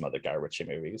out some other Guy Ritchie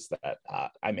movies that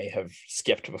I may have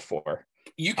skipped before.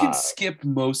 You can skip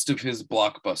most of his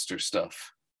blockbuster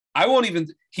stuff.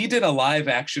 He did a live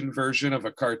action version of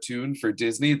a cartoon for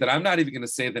Disney that I'm not even going to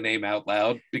say the name out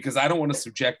loud because I don't want to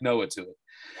subject Noah to it.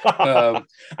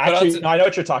 Actually, no, I know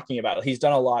what you're talking about. He's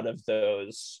done a lot of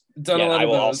those. I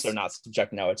will also not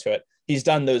subject Noah to it. He's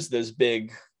done those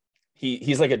big.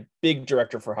 He's like a big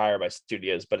director for hire by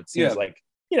studios, but it seems like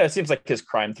it seems like his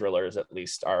crime thrillers at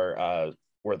least are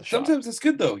worth a shot. Sometimes it's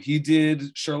good though. He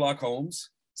did Sherlock Holmes,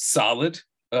 solid.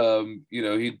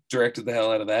 He directed the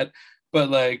hell out of that. But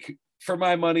like for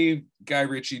my money, Guy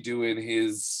Ritchie doing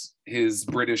his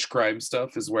British crime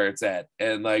stuff is where it's at.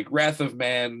 And like Wrath of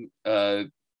Man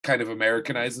kind of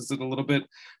Americanizes it a little bit,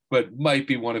 but might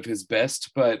be one of his best.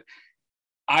 But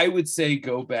I would say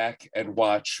go back and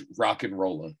watch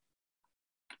RocknRolla.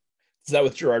 Is that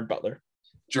with Gerard Butler?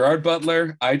 Gerard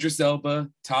Butler, Idris Elba,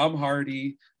 Tom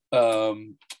Hardy. Oh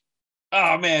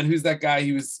man, who's that guy?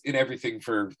 He was in everything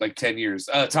for like 10 years.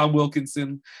 Tom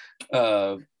Wilkinson.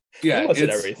 He was in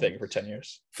everything for 10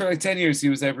 years. For like 10 years, he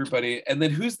was everybody. And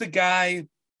then who's the guy?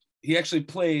 He actually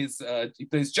plays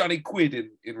Johnny Quid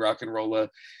in RocknRolla.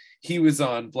 He was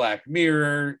on Black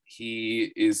Mirror.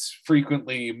 He is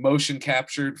frequently motion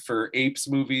captured for Apes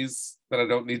movies that I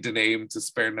don't need to name to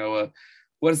spare Noah.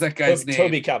 What is that guy's name?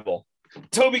 Toby Kebbell.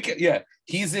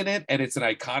 He's in it, and it's an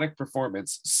iconic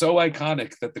performance. So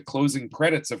iconic that the closing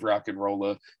credits of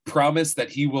RocknRolla promise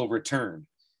that he will return.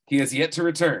 He has yet to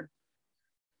return.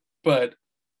 But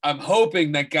I'm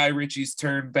hoping that Guy Ritchie's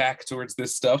turn back towards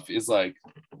this stuff is like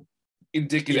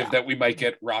indicative that we might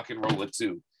get RocknRolla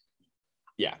too.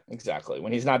 Yeah, exactly.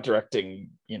 When he's not directing,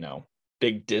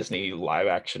 big Disney live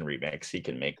action remakes, he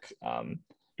can make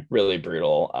really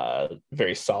brutal,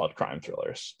 very solid crime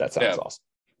thrillers. That sounds awesome.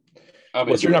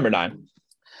 What's your number 9?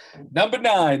 Number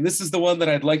 9, this is the one that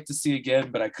I'd like to see again,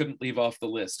 but I couldn't leave off the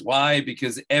list. Why?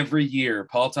 Because every year,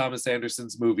 Paul Thomas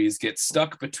Anderson's movies get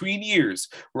stuck between years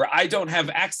where I don't have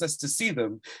access to see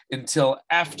them until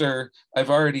after I've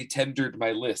already tendered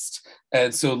my list.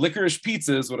 And so Licorice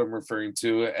Pizza is what I'm referring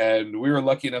to. And we were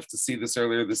lucky enough to see this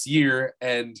earlier this year.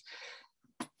 And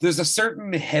there's a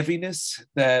certain heaviness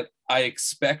that I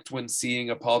expect when seeing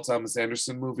a Paul Thomas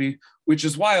Anderson movie, which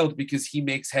is wild because he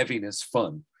makes heaviness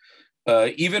fun.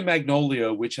 Even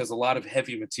Magnolia, which has a lot of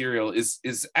heavy material,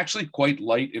 is actually quite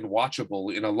light and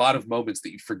watchable in a lot of moments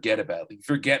that you forget about. You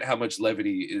forget how much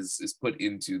levity is put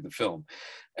into the film.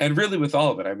 And really with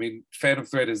all of it, I mean, Phantom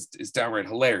Thread is downright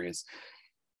hilarious.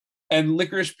 And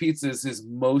Licorice Pizza is his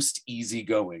most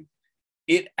easygoing.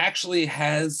 It actually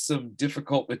has some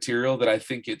difficult material that I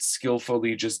think it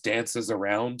skillfully just dances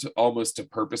around almost to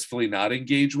purposefully not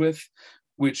engage with,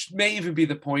 which may even be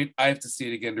the point. I have to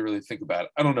see it again to really think about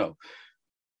it. I don't know.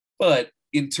 But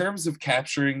in terms of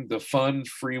capturing the fun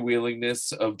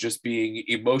freewheelingness of just being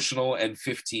emotional and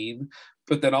 15,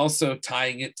 but then also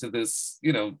tying it to this,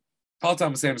 Paul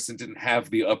Thomas Anderson didn't have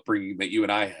the upbringing that you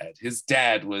and I had. His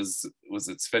dad was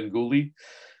it Svengoolie?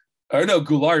 Or no,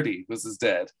 Ghoulardi was his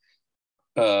dad.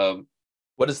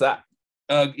 What is that?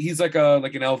 He's like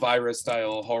an Elvira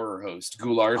style horror host,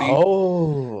 Ghoulardi.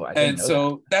 Oh, and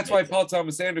so that's why Paul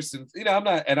Thomas Anderson, I'm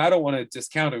not, and I don't want to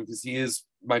discount him because he is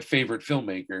my favorite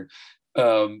filmmaker.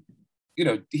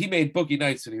 He made Boogie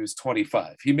Nights when he was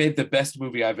 25. He made the best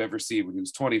movie I've ever seen when he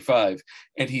was 25.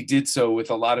 And he did so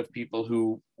with a lot of people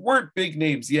who weren't big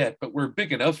names yet, but were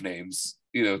big enough names,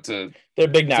 they're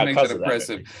big now because of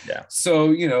impressive. Yeah.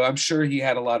 So, I'm sure he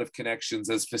had a lot of connections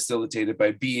as facilitated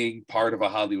by being part of a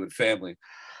Hollywood family.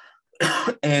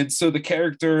 And so the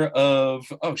character of,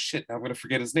 now I'm going to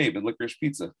forget his name in Licorice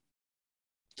Pizza.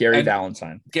 Gary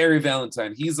Valentine.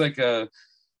 He's like a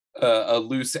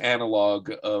loose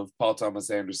analog of Paul Thomas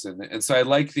Anderson. And so I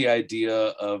like the idea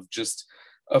of just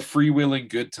a freewheeling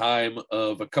good time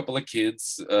of a couple of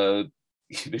kids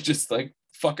just like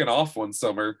fucking off one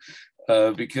summer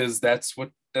because that's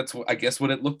what I guess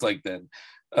what it looked like then.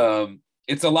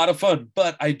 It's a lot of fun,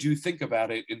 but I do think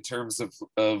about it in terms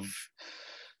of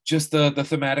just the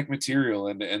thematic material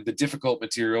and the difficult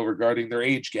material regarding their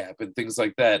age gap and things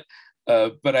like that.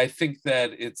 But I think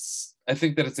that it's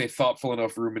a thoughtful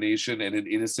enough rumination and an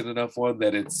innocent enough one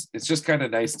that it's just kind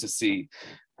of nice to see.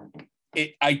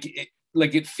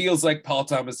 It feels like Paul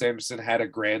Thomas Anderson had a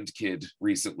grandkid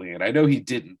recently, and I know he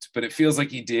didn't, but it feels like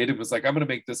he did. It was like, I'm going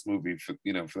to make this movie for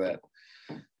that.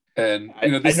 And I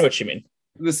know what you mean.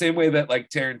 The same way that like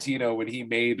Tarantino, when he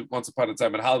made Once Upon a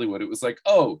Time in Hollywood, it was like,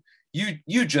 oh,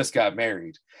 you just got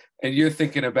married, and you're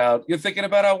thinking about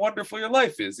how wonderful your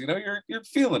life is. You're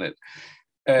feeling it.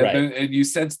 And you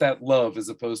sense that love as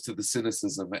opposed to the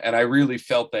cynicism. And I really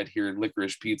felt that here in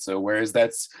Licorice Pizza, whereas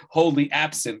that's wholly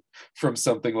absent from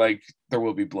something like There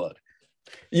Will Be Blood.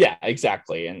 Yeah,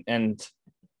 exactly. And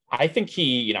I think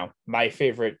my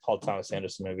favorite Paul Thomas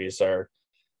Anderson movies are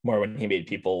more when he made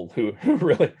people who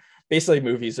really basically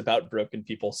movies about broken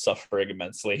people suffering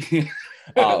immensely.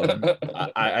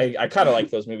 I kind of like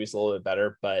those movies a little bit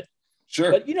better, but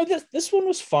Sure. But this one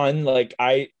was fun. Like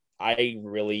I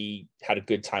really had a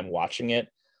good time watching it.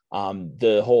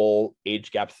 The whole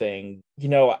age gap thing,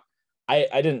 I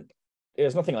didn't.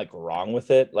 There's nothing like wrong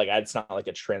with it. Like it's not like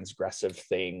a transgressive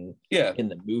thing in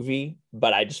the movie,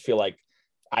 but I just feel like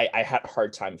I had a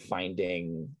hard time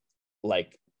finding,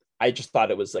 like, I just thought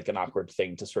it was like an awkward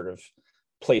thing to sort of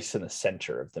place in the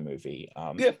center of the movie.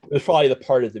 It was probably the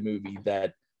part of the movie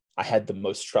that I had the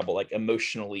most trouble, like,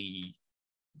 emotionally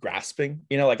grasping.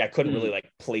 Like I couldn't really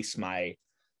like place my,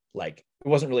 like, it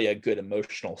wasn't really a good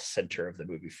emotional center of the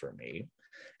movie for me.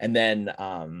 And then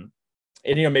and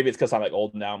maybe it's because I'm like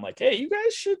old now. I'm like, hey, you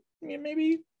guys should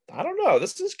maybe, I don't know,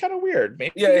 this is kind of weird.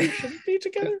 Maybe we shouldn't be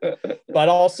together. But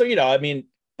also, hey,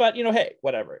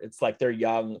 whatever. It's like they're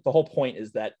young. The whole point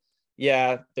is that,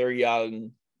 they're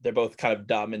young. They're both kind of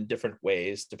dumb in different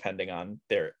ways, depending on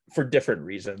for different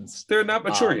reasons. They're not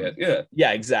mature yet.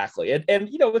 Yeah, exactly. And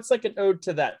it's like an ode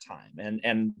to that time,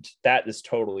 and that is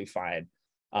totally fine.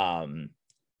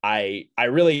 I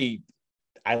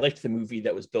liked the movie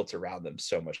that was built around them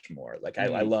so much more. Like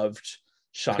I loved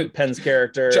Sean Penn's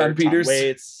character, John Peters. Tom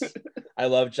Waits. I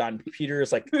love John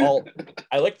Peters. Like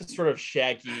I like the sort of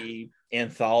Shaggy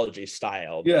anthology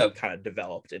style that kind of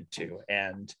developed into,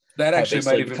 and that actually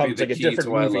might even becomes be like a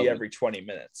different movie every 20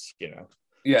 minutes.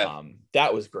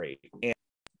 That was great.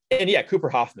 And Cooper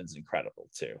Hoffman's incredible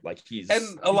too. Like he's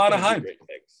a lot of hype.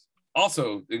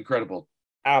 Also incredible.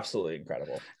 Absolutely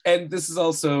incredible. And this is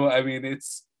also, I mean,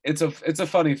 it's a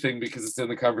funny thing because it's in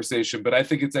the conversation, but I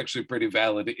think it's actually pretty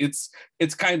valid. It's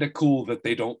kind of cool that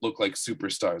they don't look like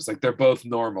superstars. Like they're both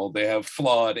normal. They have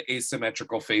flawed,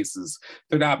 asymmetrical faces.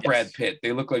 They're not Brad Pitt.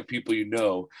 They look like people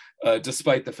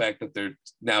despite the fact that they're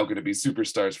now going to be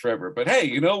superstars forever. But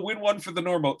hey, win one for the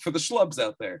schlubs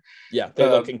out there. Yeah, they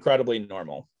look incredibly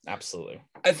normal. Absolutely.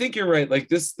 I think you're right. Like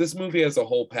this movie as a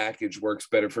whole package works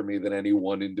better for me than any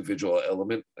one individual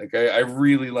element. Like I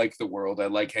really like the world. I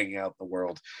like hanging out in the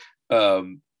world.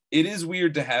 It is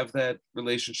weird to have that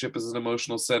relationship as an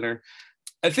emotional center.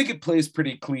 I think it plays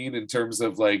pretty clean in terms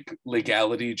of like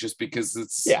legality, just because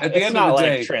it's at the end of the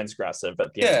day, like transgressive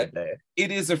at the end of the day.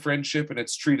 It is a friendship and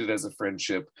it's treated as a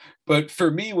friendship. But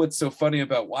for me, what's so funny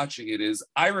about watching it is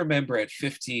I remember at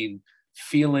 15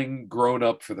 feeling grown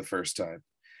up for the first time.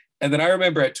 And then I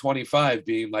remember at 25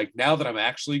 being like, now that I'm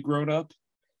actually grown up.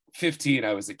 15,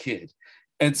 I was a kid.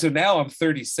 And so now I'm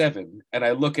 37 and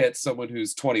I look at someone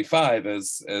who's 25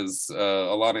 as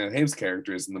Alana Haim's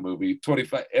character is in the movie,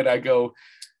 25, and I go,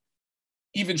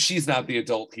 even she's not the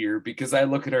adult here, because I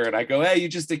look at her and I go, hey, you're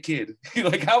just a kid.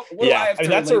 Like what do I have to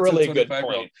that's a really good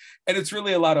point. And it's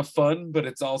really a lot of fun, but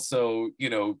it's also,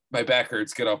 my back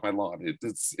hurts, get off my lawn.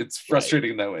 It's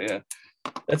frustrating that way. Yeah.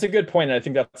 That's a good point. And I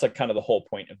think that's like kind of the whole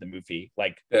point of the movie.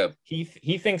 Like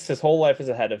he thinks his whole life is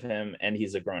ahead of him and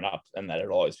he's a grown up and that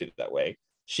it'll always be that way.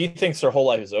 She thinks her whole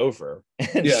life is over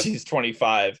and she's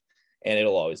 25 and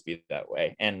it'll always be that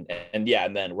way. And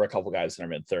then we're a couple guys in our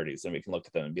mid-30s and we can look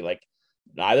at them and be like,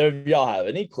 neither of y'all have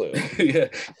any clue.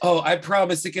 Oh, I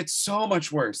promise it gets so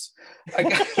much worse.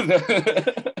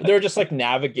 They're just like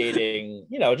navigating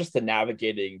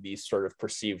these sort of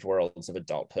perceived worlds of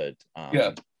adulthood.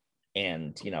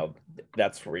 And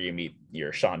that's where you meet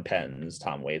your Sean Penns,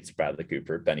 Tom Waits, Bradley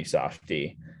Cooper, Benny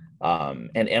Safdie.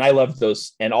 And I love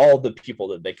those, and all the people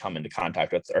that they come into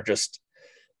contact with are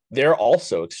they're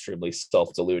also extremely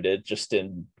self-deluded, just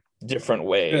in different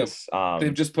ways.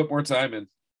 They've just put more time in.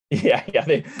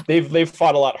 They've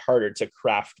fought a lot harder to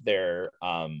craft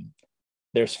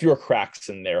there's fewer cracks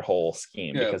in their whole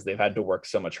scheme because they've had to work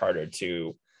so much harder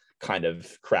to kind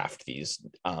of craft these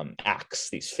acts,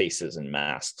 these faces and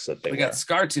masks that they got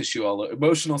scar tissue,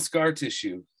 emotional scar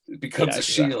tissue. It becomes a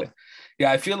shield.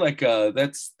 I feel like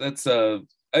that's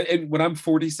and when I'm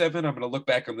 47, I'm going to look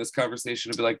back on this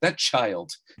conversation and be like, that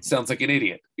child sounds like an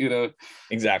idiot,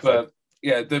 Exactly. But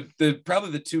the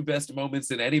probably the two best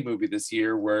moments in any movie this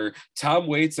year were Tom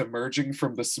Waits emerging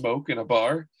from the smoke in a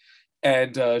bar,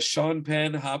 and Sean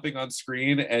Penn hopping on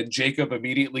screen, and Jacob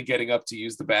immediately getting up to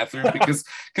use the bathroom because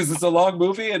it's a long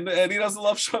movie and he doesn't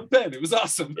love Sean Penn. It was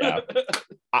awesome.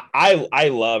 I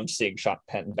loved seeing Sean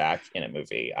Penn back in a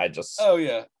movie.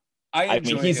 I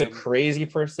mean, he's a crazy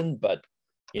person, but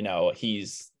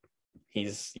he's been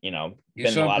in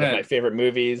a lot of my favorite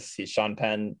movies. He's Sean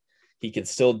Penn. He can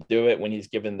still do it when he's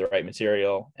given the right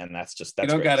material, and that's you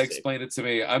don't gotta explain it to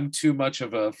me. I'm too much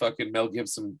of a fucking Mel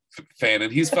Gibson fan,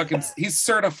 and he's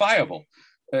certifiable.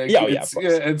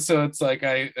 And so it's like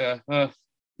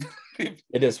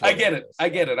It is. I get it. I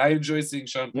get it. I enjoy seeing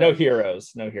Sean Penn. No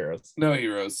heroes. No heroes. No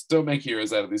heroes. Don't make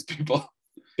heroes out of these people.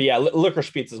 But yeah,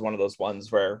 Licorice Pizza is one of those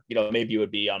ones where, you know, maybe it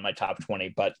would be on my top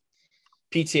 20, but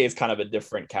PTA is kind of a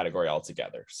different category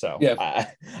altogether. So yeah,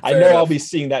 I know enough. I'll be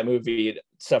seeing that movie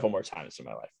several more times in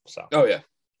my life. So oh yeah.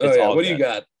 What do you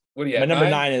got? What do you got? My number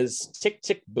 9 is Tick,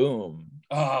 Tick, Boom.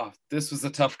 Oh, this was a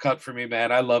tough cut for me,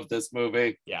 man. I love this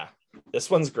movie. Yeah, this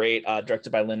one's great.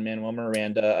 Directed by Lin-Manuel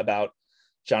Miranda, about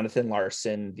Jonathan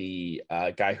Larson, the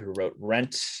guy who wrote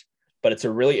Rent. But it's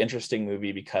a really interesting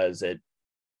movie because it,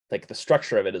 like, the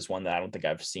structure of it is one that I don't think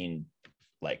I've seen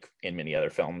like in many other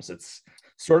films. It's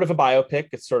sort of a biopic.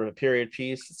 It's sort of a period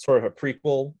piece. It's sort of a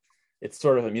prequel. It's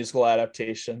sort of a musical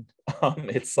adaptation.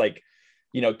 It's like,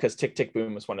 you know, because Tick, Tick,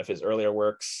 Boom was one of his earlier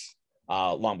works,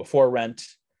 long before Rent.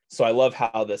 So I love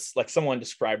how this, like, someone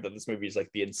described that this movie is like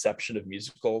the inception of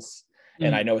musicals.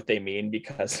 And I know what they mean,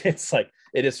 because it's like,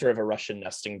 it is sort of a Russian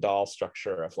nesting doll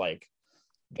structure of like,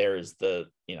 there's the,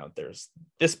 you know, there's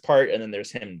this part, and then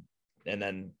there's him, and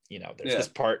then, you know, there's this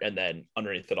part, and then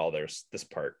underneath it all, there's this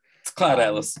part. It's Cloud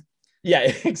Atlas.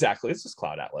 Yeah, exactly. It's just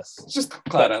Cloud Atlas. It's just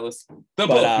Cloud Atlas. The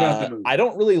book, not the movie. I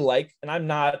don't really like, and I'm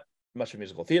not much of a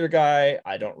musical theater guy.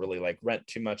 I don't really like Rent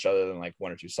too much, other than like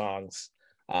 1 or 2 songs.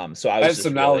 So I have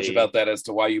some knowledge about that as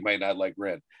to why you might not like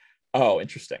Rent. Oh,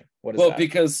 interesting. What is that?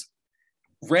 Because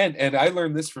Rent, and I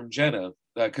learned this from Jenna,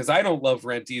 because I don't love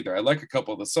Rent either. I like a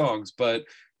couple of the songs, but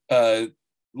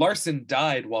Larson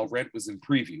died while Rent was in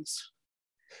previews.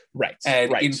 Right.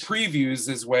 And in previews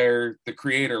is where the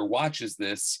creator watches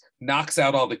this, knocks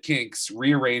out all the kinks,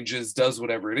 rearranges, does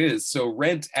whatever it is. So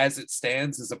Rent, as it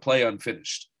stands, is a play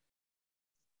unfinished.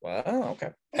 Wow,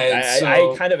 okay. And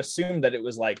I kind of assumed that it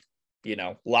was like, you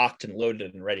know, locked and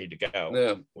loaded and ready to go.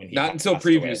 No, not until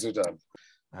previews are done.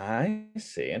 I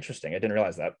see. Interesting. I didn't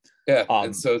realize that. Yeah,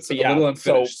 and so it's a little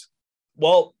unfinished. So,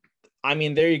 well, I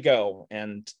mean, there you go.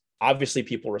 And obviously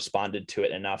people responded to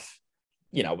it enough.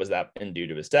 You know, was that due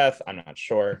to his death? I'm not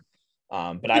sure. But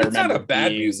I remember it's not a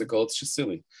bad musical. It's just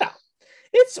silly. Yeah.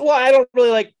 I don't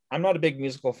really like, I'm not a big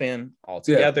musical fan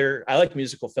altogether. Yeah. I like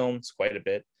musical films quite a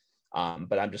bit.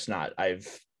 But I'm just not,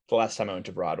 the last time I went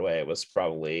to Broadway, it was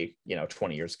probably,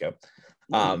 20 years ago.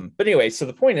 But anyway, so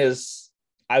the point is,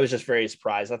 I was just very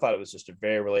surprised. I thought it was just a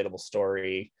very relatable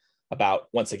story about,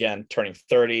 once again, turning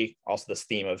 30, also this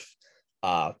theme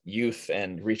of youth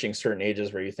and reaching certain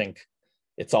ages where you think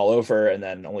it's all over, and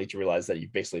then only to realize that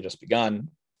you've basically just begun.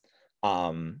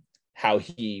 How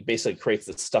he basically creates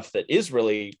this stuff that is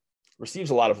really receives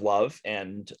a lot of love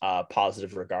and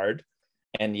positive regard,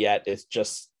 and yet it's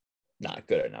just not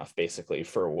good enough, basically,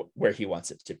 for where he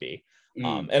wants it to be.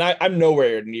 And I'm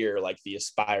nowhere near like the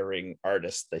aspiring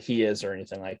artist that he is or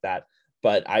anything like that,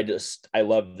 but I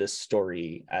love this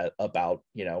story about,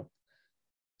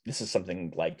 this is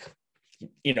something like,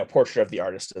 portrait of the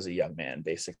artist as a young man,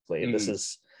 basically. And this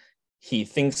is, he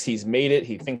thinks he's made it,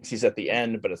 he thinks he's at the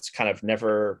end, but it's kind of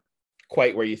never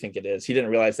quite where you think it is. He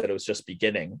didn't realize that it was just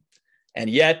beginning. And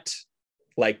yet,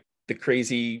 like, the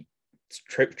crazy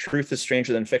truth is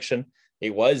stranger than fiction,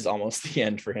 it was almost the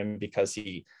end for him because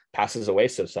he passes away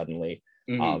so suddenly.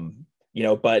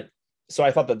 But so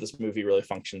I thought that this movie really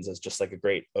functions as just like a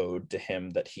great ode to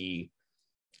him, that he,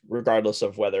 regardless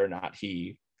of whether or not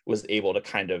he was able to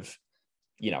kind of,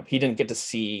 he didn't get to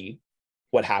see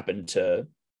what happened to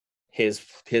his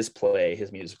play,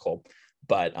 his musical,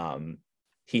 but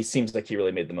he seems like he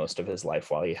really made the most of his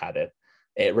life while he had it,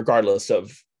 regardless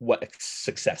of what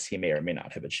success he may or may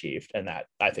not have achieved. And that,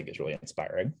 I think, is really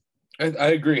inspiring. I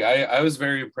agree. I was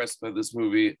very impressed by this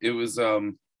movie. It was,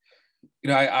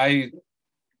 I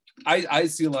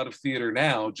see a lot of theater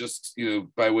now, just,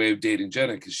 by way of dating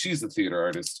Jenna, because she's a theater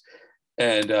artist.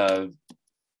 And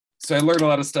so I learned a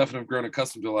lot of stuff, and I've grown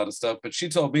accustomed to a lot of stuff. But she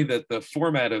told me that the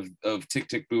format of Tick,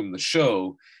 Tick, Boom, the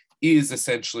show, is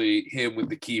essentially him with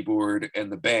the keyboard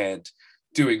and the band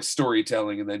doing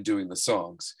storytelling and then doing the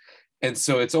songs. And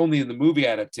so it's only in the movie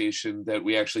adaptation that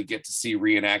we actually get to see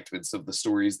reenactments of the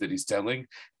stories that he's telling,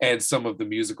 and some of the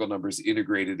musical numbers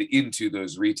integrated into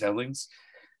those retellings.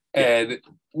 And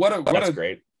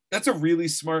that's a really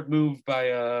smart move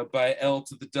by L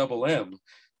to the double M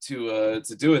to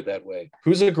do it that way.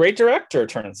 Who's a great director,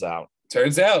 turns out.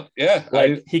 Yeah.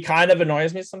 Like, he kind of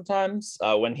annoys me sometimes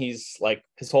when he's like,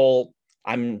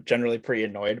 I'm generally pretty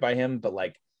annoyed by him, but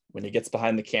like when he gets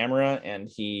behind the camera and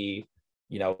he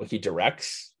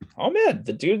directs, oh man,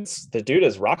 the dude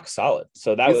is rock solid.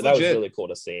 So that was really cool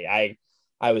to see. I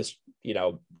was,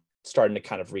 starting to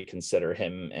kind of reconsider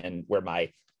him, and where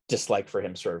my dislike for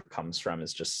him sort of comes from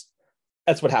is just,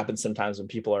 that's what happens sometimes when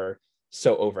people are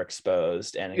so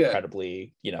overexposed and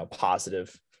incredibly,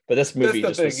 positive. But this movie the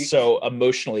just thing. was so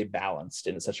emotionally balanced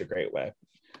in such a great way.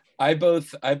 I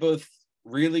both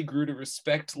really grew to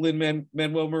respect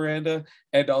Lin-Manuel Miranda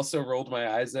and also rolled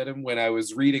my eyes at him when I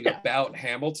was reading about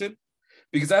Hamilton,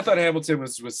 because I thought Hamilton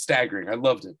was staggering. I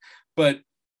loved it. But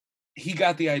he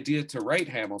got the idea to write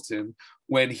Hamilton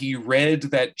when he read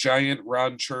that giant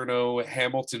Ron Chernow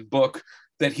Hamilton book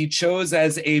that he chose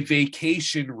as a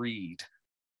vacation read.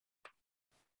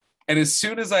 And as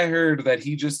soon as I heard that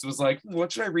he just was like,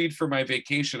 what should I read for my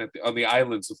vacation on the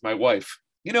islands with my wife?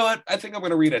 You know what? I think I'm going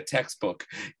to read a textbook.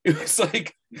 It was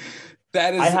like,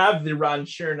 that is. I have the Ron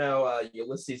Chernow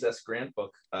Ulysses S. Grant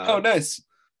book. Oh, nice.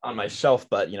 On my shelf,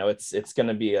 but it's going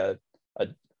to be a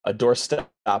doorstep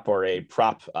or a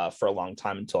prop for a long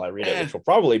time until I read it, which will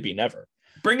probably be never.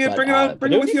 Bring it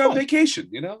with you on vacation.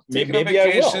 Take maybe it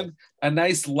on vacation. A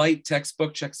nice light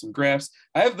textbook. Check some graphs.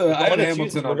 I have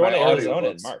Hamilton on my Arizona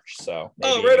in March, so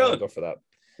maybe right on. I'll go for that.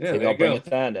 Yeah, maybe I'll bring it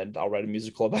then, and I'll write a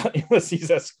musical about Ulysses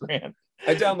S. Grant.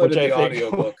 I downloaded the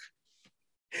audiobook.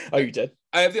 Oh, you did?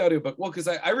 I have the audiobook. Well, because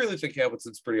I really think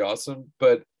Hamilton's pretty awesome,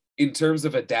 but in terms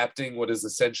of adapting what is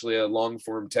essentially a long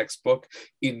form textbook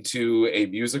into a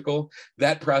musical,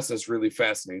 that process really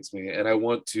fascinates me. And I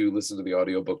want to listen to the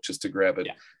audiobook just to grab it.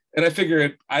 Yeah. And I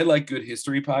figure I like good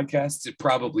history podcasts. It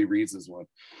probably reads as one.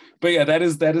 But yeah, that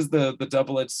is the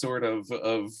double-edged sword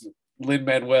of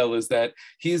Lin-Manuel, is that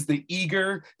he's the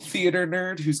eager theater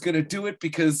nerd who's going to do it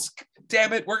because,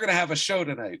 damn it, we're going to have a show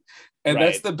tonight. And right.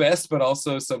 That's the best, but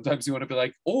also sometimes you want to be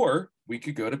like, or we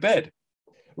could go to bed.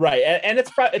 Right, and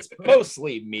it's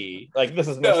mostly me. Like, this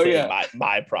is mostly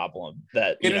my problem.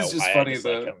 That it is just funny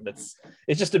though.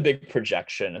 It's just a big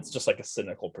projection. It's just like a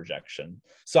cynical projection.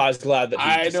 So I was glad that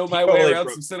I know my way around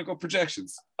some cynical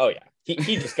projections. Oh yeah,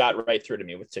 he just got right through to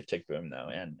me with Tick Tick Boom though,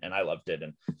 and I loved it.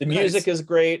 And the music is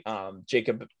great.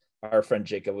 Jacob, our friend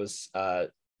Jacob, was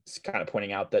kind of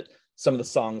pointing out that some of the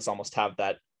songs almost have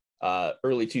that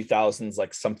early 2000s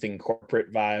like something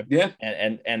corporate vibe. Yeah,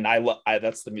 and I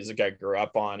that's the music I grew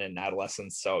up on in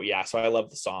adolescence. So I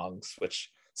love the songs, which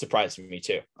surprised me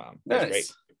too. Nice.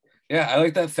 Great. Yeah, I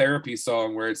like that therapy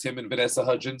song where it's him and Vanessa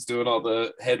Hudgens doing all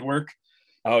the head work.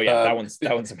 Oh yeah,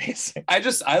 that one's amazing.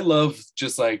 I love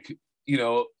just like,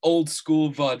 old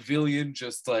school vaudevillian,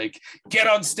 just like get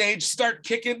on stage, start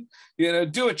kicking,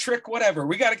 do a trick, whatever.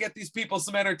 We got to get these people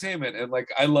some entertainment. And like,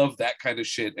 I love that kind of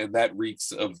shit. And that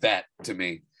reeks of that to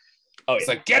me. Oh, it's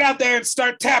like, get out there and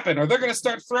start tapping, or they're going to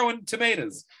start throwing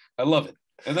tomatoes. I love it.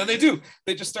 And then they do.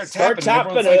 They just start tapping,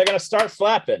 or like, they're going to start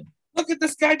flapping. Look at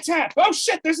this guy tap. Oh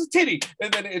shit, there's a titty.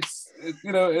 And then it's,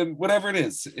 and whatever it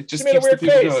is, it just made keeps a weird the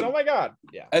people face. going. Oh my God.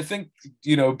 Yeah. I think,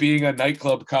 being a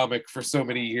nightclub comic for so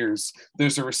many years,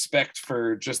 there's a respect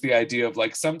for just the idea of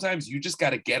like, sometimes you just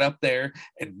got to get up there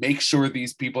and make sure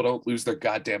these people don't lose their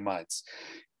goddamn minds.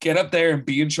 Get up there and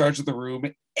be in charge of the room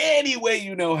any way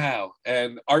you know how.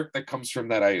 And art that comes from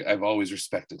that, I've always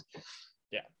respected.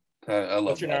 Yeah. I love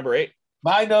What's your that. number 8?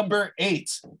 My number 8.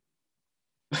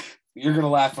 You're going to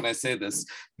laugh when I say this.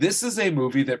 This is a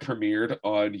movie that premiered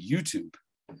on YouTube.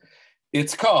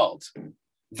 It's called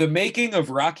The Making of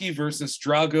Rocky vs.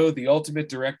 Drago, The Ultimate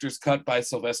Director's Cut by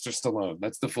Sylvester Stallone.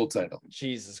 That's the full title.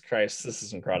 Jesus Christ, this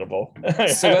is incredible. I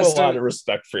have a lot of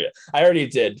respect for you. I already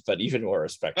did, but even more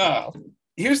respect.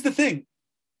 Here's the thing.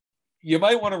 You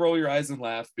might want to roll your eyes and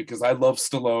laugh because I love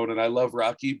Stallone and I love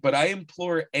Rocky, but I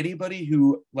implore anybody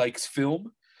who likes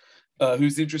film,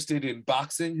 who's interested in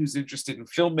boxing, who's interested in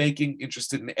filmmaking,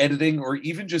 interested in editing, or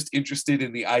even just interested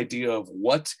in the idea of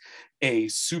what a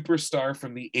superstar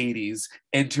from the 80s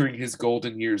entering his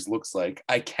golden years looks like.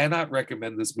 I cannot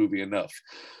recommend this movie enough.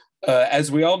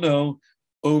 As we all know,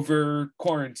 over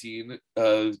quarantine,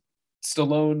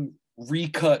 Stallone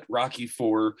recut Rocky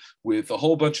IV with a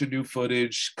whole bunch of new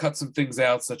footage, cut some things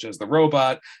out, such as the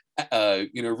robot,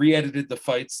 re-edited the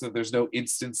fights so there's no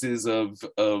instances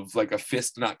of like a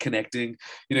fist not connecting.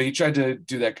 He tried to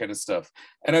do that kind of stuff.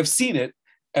 And I've seen it,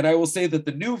 and I will say that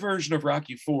the new version of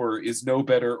Rocky IV is no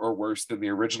better or worse than the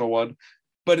original one,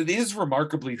 but it is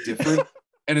remarkably different.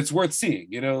 And it's worth seeing,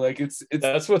 like it's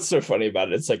that's what's so funny about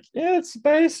it. It's like, yeah, it's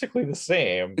basically the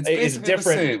same. It's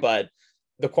different, but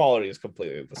the quality is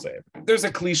completely the same. There's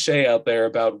a cliche out there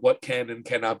about what can and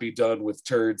cannot be done with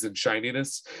turds and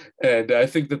shininess. And I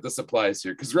think that this applies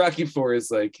here because Rocky IV is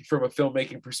like, from a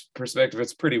filmmaking perspective,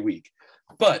 it's pretty weak.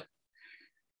 But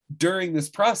during this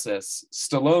process,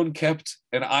 Stallone kept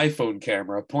an iPhone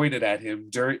camera pointed at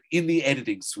him in the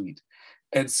editing suite.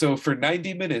 And so for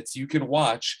 90 minutes, you can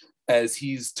watch as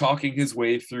he's talking his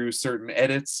way through certain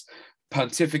edits,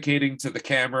 pontificating to the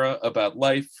camera about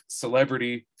life,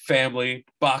 celebrity, family,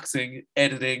 boxing,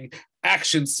 editing,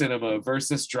 action cinema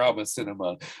versus drama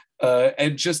cinema,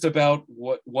 and just about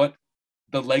what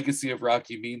the legacy of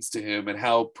Rocky means to him and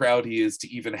how proud he is to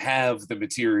even have the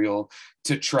material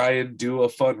to try and do a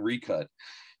fun recut.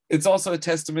 It's also a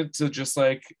testament to just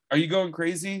like, are you going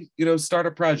crazy? You know, start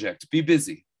a project, be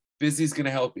busy. Busy's going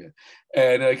to help you.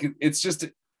 And like, it's just,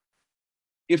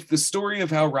 if the story of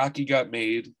how Rocky got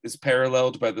made is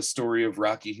paralleled by the story of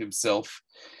Rocky himself,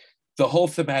 the whole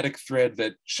thematic thread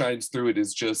that shines through it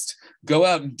is just go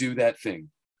out and do that thing.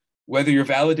 Whether you're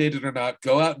validated or not,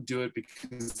 go out and do it,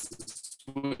 because it's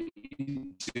what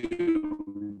you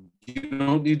do. You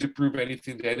don't need to prove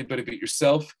anything to anybody but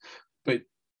yourself, but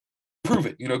prove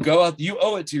it. You know, go out, you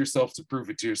owe it to yourself to prove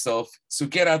it to yourself. So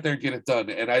get out there and get it done.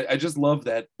 And I just love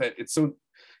that it's so,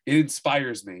 it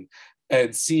inspires me.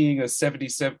 And seeing a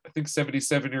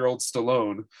 77-year-old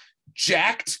Stallone,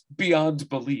 jacked beyond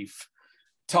belief,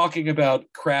 talking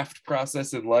about craft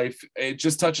process in life, it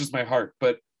just touches my heart.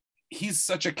 But he's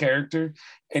such a character,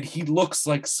 and he looks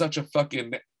like such a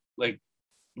fucking like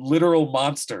literal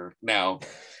monster now,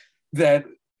 that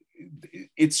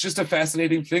it's just a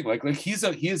fascinating thing. Like he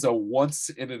is a once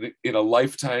in a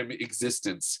lifetime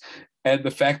existence, and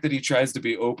the fact that he tries to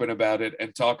be open about it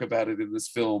and talk about it in this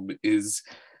film is,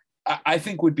 I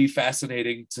think, would be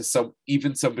fascinating to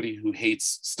somebody who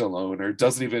hates Stallone or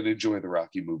doesn't even enjoy the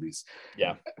Rocky movies.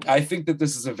 Yeah, I think that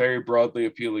this is a very broadly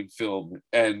appealing film,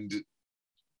 and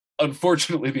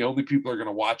unfortunately, the only people who are going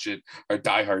to watch it are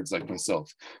diehards like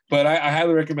myself. But I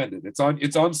highly recommend it. It's on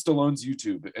Stallone's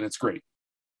YouTube, and it's great.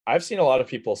 I've seen a lot of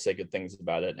people say good things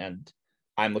about it, and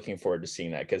I'm looking forward to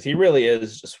seeing that, because he really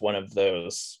is just one of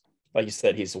those, like you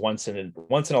said, he's once in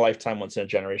a lifetime, once in a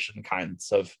generation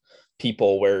kinds of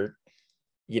people where,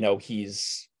 you know,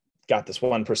 he's got this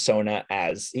one persona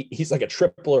as he's like a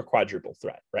triple or quadruple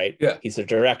threat, right? Yeah. He's a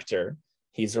director,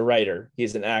 he's a writer,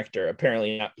 he's an actor,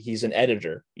 apparently not, he's an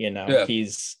editor, you know. Yeah.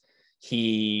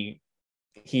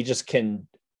 He just can,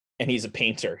 and he's a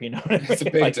painter, you know what I mean? He's a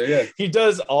painter, like, yeah. He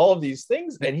does all of these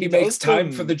things, and he makes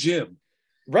time for the gym.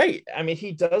 Right. I mean,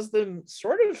 he does them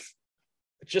sort of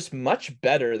just much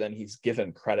better than he's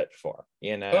given credit for,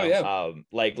 you know. Oh, yeah.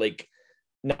 Like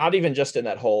not even just in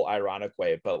that whole ironic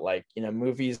way, but like, you know,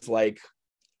 movies like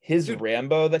his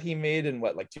Rambo that he made in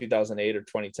like 2008 or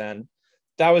 2010,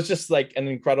 that was just like an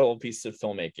incredible piece of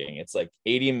filmmaking. It's like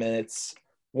 80 minutes,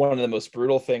 one of the most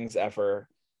brutal things ever.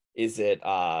 Is it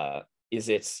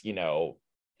you know,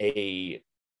 is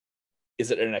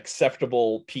it an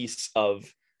acceptable piece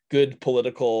of good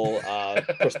political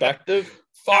perspective?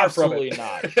 Far Absolutely from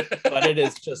it. not. But it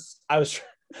is just, I was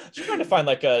trying to find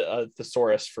like a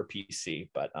thesaurus for PC,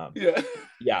 but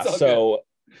yeah. So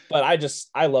good. But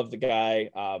I love the guy.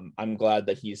 I'm glad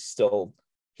that he's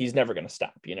never going to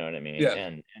stop, you know what I mean? Yeah.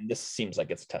 And this seems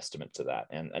like it's a testament to that,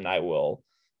 and I will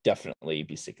definitely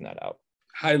be seeking that out.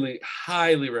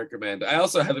 Highly recommend. I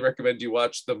also highly recommend you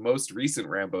watch the most recent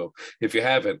Rambo if you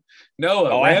haven't.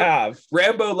 Noah, I have.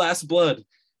 Rambo Last Blood.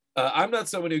 I'm not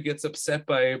someone who gets upset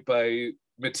by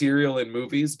material in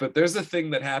movies, but there's a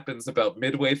thing that happens about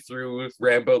midway through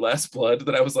Rambo Last Blood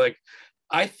that I was like,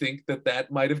 I think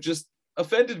that might have just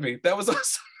offended me. That was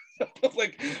awesome.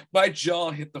 Like my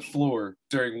jaw hit the floor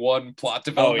during one plot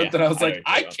development that I was like,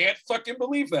 I can't fucking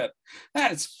believe that.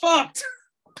 That is fucked.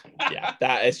 Yeah,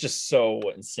 that is just so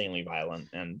insanely violent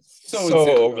and so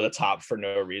over the top for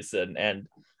no reason. And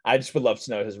I just would love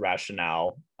to know his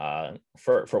rationale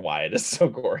for why it is so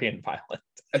gory and violent.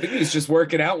 I think he was just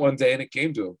working out one day and it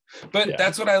came to him. But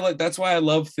that's what I like. That's why I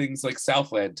love things like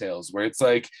Southland Tales, where it's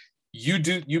like you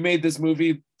made this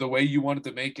movie the way you wanted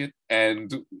to make it,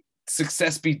 and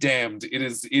success be damned. It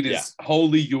is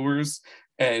wholly yours,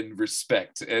 and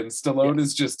respect. And Stallone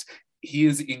is just, he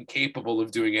is incapable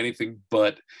of doing anything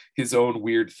but his own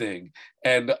weird thing.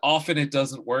 And often it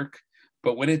doesn't work,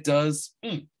 but when it does,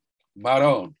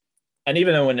 maron. And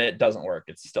even when it doesn't work,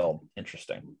 it's still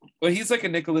interesting. Well, he's like a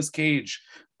Nicolas Cage,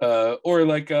 or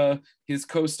like his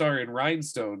co-star in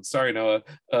Rhinestone. Sorry, Noah,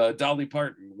 Dolly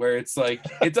Parton, where it's like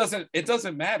it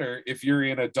doesn't matter if you're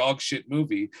in a dog shit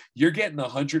movie, you're getting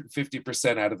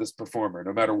 150% out of this performer,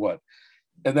 no matter what.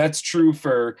 And that's true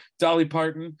for Dolly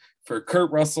Parton, for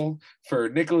Kurt Russell, for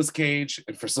Nicolas Cage,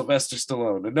 and for Sylvester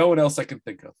Stallone, and no one else I can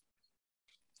think of.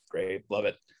 Great, love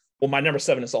it. Well, my number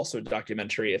 7 is also a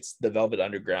documentary. It's The Velvet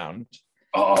Underground.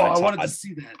 Oh, I wanted to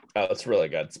see that. Oh, it's really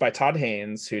good. It's by Todd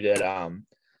Haynes, who did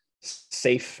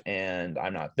Safe and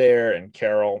I'm Not There and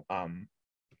Carol.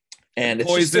 And it's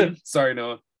Poison. Sorry,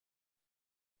 Noah.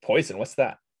 Poison. What's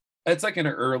that? It's like an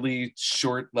early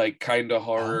short, like kind of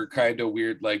horror, kind of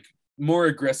weird, like more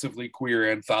aggressively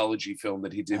queer anthology film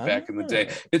that he did back in the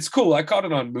day. It's cool. I caught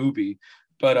it on Mubi,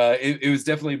 but it was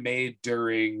definitely made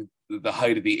during the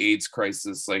height of the AIDS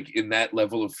crisis, like in that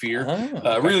level of fear.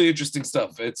 Okay. Really interesting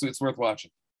stuff. It's worth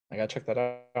watching. I gotta check that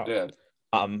out. Yeah.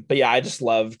 But yeah, I just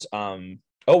loved.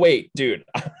 Oh wait, dude,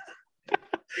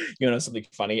 you know something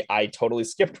funny? I totally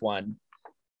skipped one.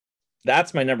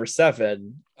 That's my number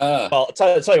 7. Well,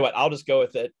 tell you what, I'll just go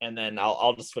with it, and then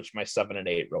I'll just switch my 7 and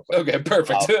 8 real quick. Okay,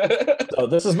 perfect. So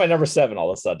this is my number 7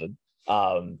 all of a sudden.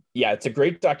 Yeah, it's a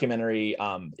great documentary.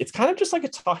 It's kind of just like a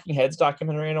Talking Heads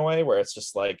documentary in a way, where it's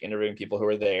just like interviewing people who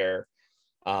are there.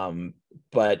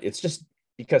 But it's just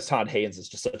because Todd Haynes is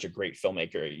just such a great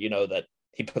filmmaker, you know, that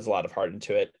he puts a lot of heart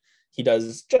into it. He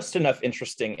does just enough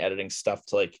interesting editing stuff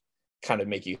to like kind of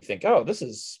make you think, oh, this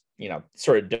is, you know,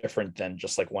 sort of different than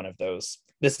just like one of those.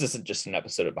 This isn't just an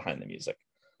episode of Behind the Music.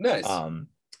 Nice.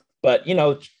 But you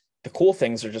know, the cool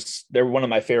things are just, they're one of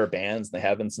my favorite bands, and they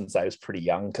have been since I was pretty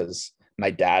young, because my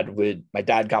dad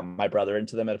got my brother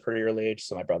into them at a pretty early age,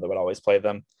 so my brother would always play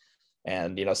them.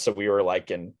 And you know, so we were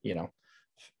like in, you know,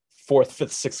 4th,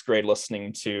 5th, 6th grade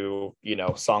listening to, you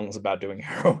know, songs about doing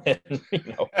heroin, you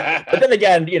know. But then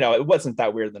again, you know, it wasn't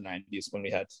that weird in the 90s when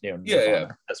we had, you know,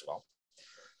 Nirvana as well.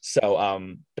 So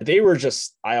but they were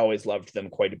just, I always loved them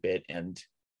quite a bit, and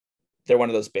they're one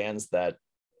of those bands that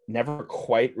never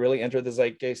quite really entered the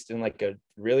zeitgeist in like a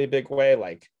really big way.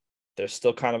 Like they're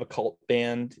still kind of a cult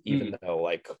band, even though,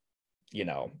 like, you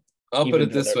know, I'll put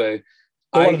it this way,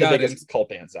 they're one of the biggest cult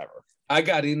bands ever. I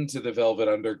got into the Velvet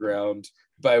Underground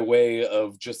by way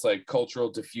of just like cultural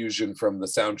diffusion from the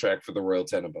soundtrack for the Royal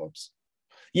Tenenbaums.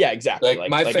 Yeah, exactly. Like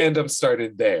my fandom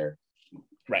started there.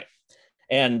 Right.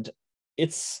 And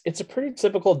it's a pretty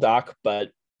typical doc,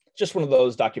 but just one of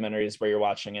those documentaries where you're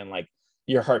watching and like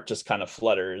your heart just kind of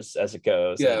flutters as it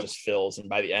goes. And it just fills. And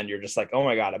by the end, you're just like, oh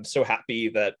my God, I'm so happy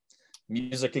that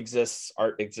music exists,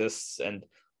 art exists, and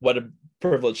what a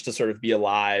privilege to sort of be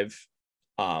alive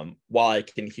while I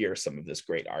can hear some of this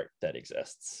great art that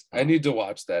exists. I need to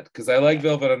watch that because I like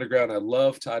Velvet Underground. I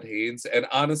love Todd Haynes. And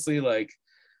honestly, like,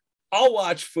 I'll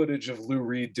watch footage of Lou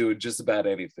Reed doing just about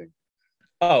anything.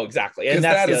 Oh, exactly. And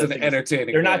that is an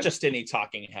entertaining. They're not just any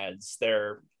talking heads.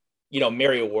 They're, you know,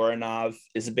 Mary Woronov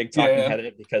is a big talking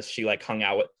head because she like hung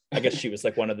out with, I guess she was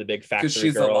like one of the big factory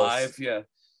she's girls. Alive, yeah.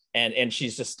 And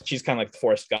she's kind of like the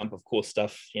Forrest Gump of cool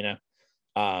stuff, you know.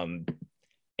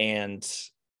 And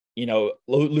you know,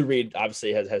 Lou Reed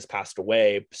obviously has passed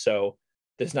away, so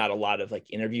there's not a lot of like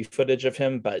interview footage of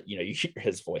him, but you know, you hear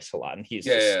his voice a lot, and he's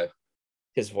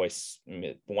his voice,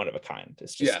 one of a kind.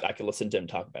 It's just I could listen to him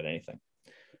talk about anything.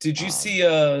 Did you see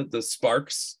the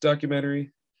Sparks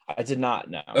documentary? I did not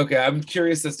know. Okay, I'm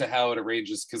curious as to how it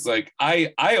arranges because like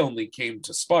I only came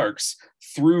to Sparks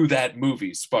through that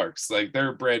movie Sparks. Like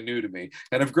they're brand new to me,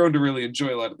 and I've grown to really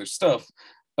enjoy a lot of their stuff.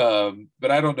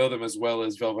 But I don't know them as well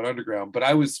as Velvet Underground. But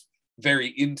I was very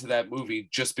into that movie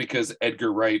just because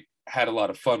Edgar Wright had a lot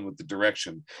of fun with the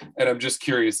direction, and I'm just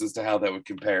curious as to how that would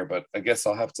compare. But I guess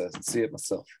I'll have to see it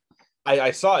myself.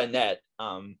 I saw Annette.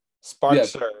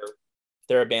 Sparks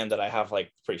they're a band that I have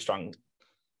like pretty strong.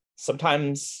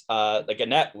 Sometimes like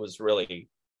Annette was really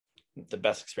the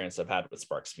best experience I've had with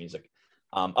Sparks music.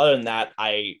 Other than that,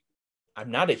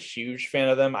 I'm not a huge fan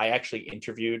of them. I actually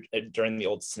interviewed during the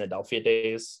old Cynadelphia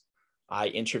days. I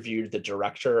interviewed the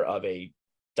director of a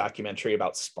documentary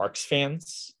about Sparks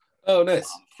fans. Oh,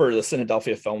 nice. For the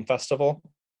Cynadelphia Film Festival.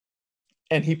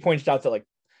 And he pointed out that like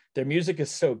their music is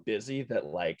so busy that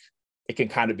like it can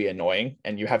kind of be annoying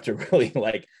and you have to really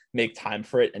like make time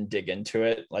for it and dig into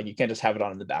it. Like you can't just have it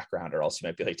on in the background or else you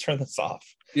might be like, turn this off.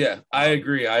 Yeah, I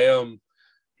agree.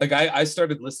 I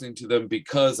started listening to them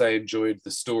because I enjoyed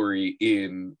the story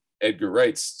in Edgar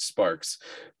Wright's Sparks,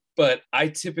 but I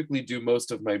typically do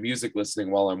most of my music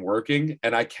listening while I'm working,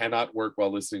 and I cannot work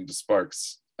while listening to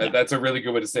Sparks. Yeah. That's a really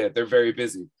good way to say it. They're very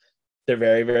busy. They're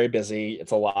very, very busy.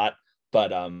 It's a lot,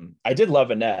 but I did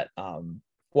love Annette.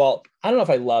 Well, I don't know if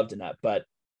I loved Annette, but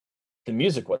the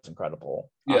music was incredible.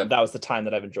 That was the time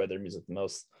that I've enjoyed their music the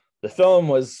most. The film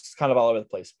was kind of all over the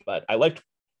place, but I liked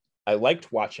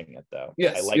watching it though.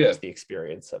 Yes, I liked the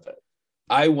experience of it.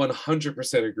 I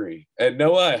 100% agree. And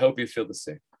Noah, I hope you feel the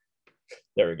same.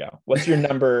 There we go. What's your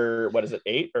number? What is it?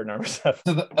 8 or number 7?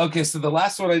 So the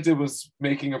last one I did was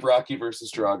Making of Rocky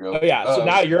versus Drago. Oh yeah. So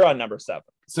now you're on number 7.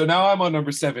 So now I'm on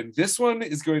number 7. This one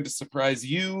is going to surprise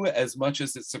you as much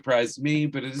as it surprised me,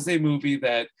 but it is a movie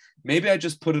that maybe I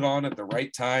just put it on at the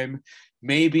right time.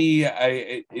 Maybe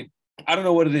I don't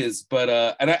know what it is, but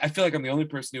and I feel like I'm the only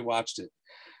person who watched it.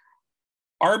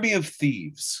 Army of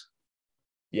Thieves.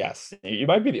 Yes, you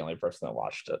might be the only person that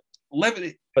watched it.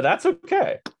 But that's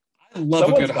okay. I love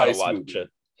a good heist movie.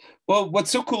 Well,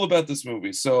 what's so cool about this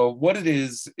movie? So what it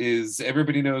is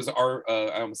everybody knows I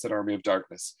almost said Army of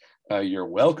Darkness. You're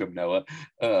welcome, Noah.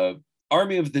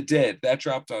 Army of the Dead that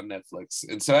dropped on Netflix,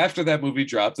 and so after that movie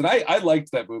dropped, and I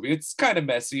liked that movie. It's kind of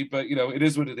messy, but it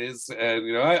is what it is,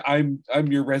 and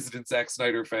I'm your resident Zack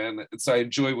Snyder fan, and so I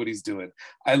enjoy what he's doing.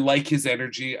 I like his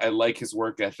energy. I like his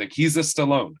work ethic. He's a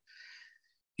Stallone.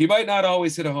 He might not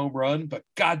always hit a home run, but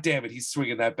god damn it, he's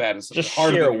swinging that bat as Just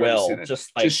harder sheer than you've ever will, seen it.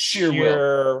 just sheer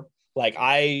will. Like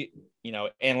a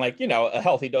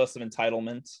healthy dose of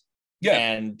entitlement. Yeah.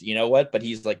 And you know what? But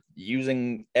he's like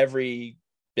using every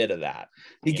bit of that.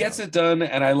 He gets it done,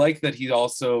 and I like that he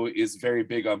also is very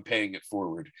big on paying it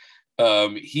forward.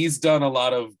 He's done a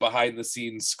lot of behind the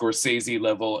scenes Scorsese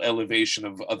level elevation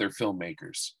of other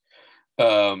filmmakers.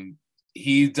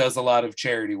 He does a lot of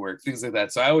charity work, things like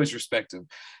that. So I always respect him.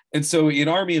 And so in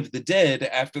Army of the Dead,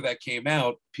 after that came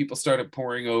out, people started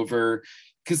pouring over,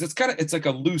 because it's like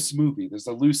a loose movie. There's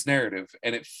a loose narrative,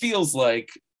 and it feels like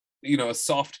a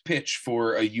soft pitch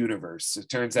for a universe. It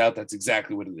turns out that's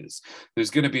exactly what it is. There's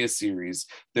going to be a series.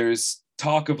 There's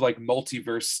talk of like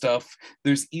multiverse stuff.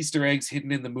 There's Easter eggs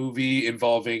hidden in the movie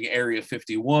involving Area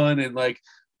 51, and like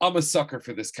I'm a sucker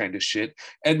for this kind of shit.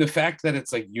 And the fact that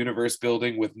it's like universe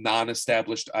building with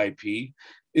non-established IP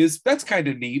that's kind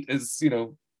of neat.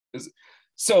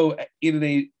 So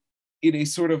in a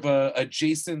sort of a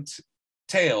adjacent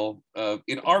tale,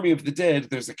 in Army of the Dead,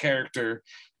 there's a character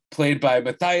played by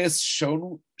Matthias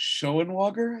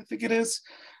Schoenwager, I think it is.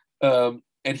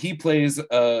 And he plays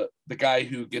the guy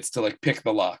who gets to like pick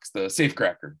the locks, the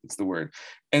safecracker, it's the word.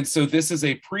 And so this is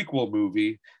a prequel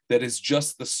movie that is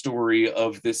just the story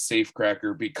of this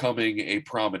safecracker becoming a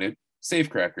prominent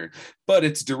safecracker, but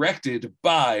it's directed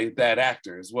by that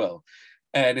actor as well.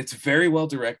 And it's very well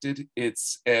directed.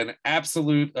 It's an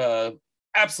absolute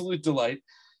delight.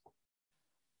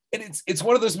 And it's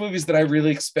one of those movies that I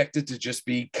really expected to just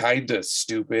be kind of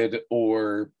stupid,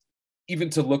 or even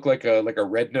to look like a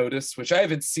Red Notice, which I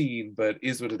haven't seen, but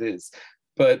is what it is.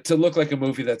 But to look like a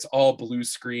movie that's all blue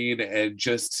screen and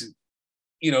just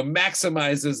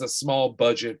maximizes a small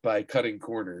budget by cutting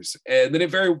corners. And then it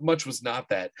very much was not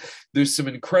that. There's some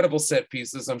incredible set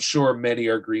pieces. I'm sure many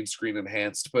are green screen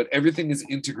enhanced, but everything is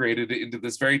integrated into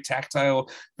this very tactile,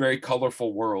 very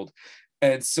colorful world.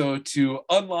 And so to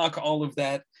unlock all of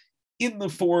that in the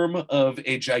form of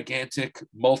a gigantic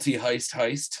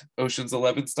multi-heist, Ocean's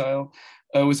 11 style,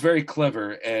 was very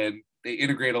clever, and they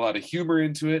integrate a lot of humor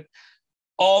into it,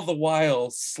 all the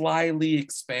while slyly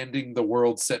expanding the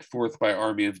world set forth by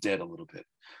Army of Dead a little bit.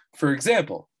 For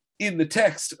example, in the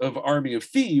text of Army of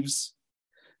Thieves,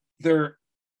 there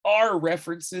are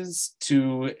references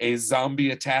to a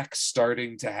zombie attack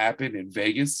starting to happen in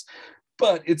Vegas,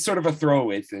 but it's sort of a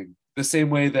throwaway thing. The same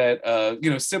way that,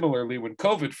 similarly, when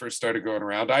COVID first started going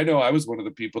around, I know I was one of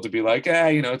the people to be like,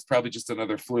 it's probably just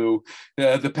another flu.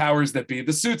 The powers that be,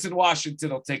 the suits in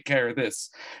Washington will take care of this.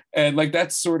 And like,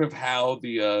 that's sort of how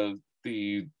the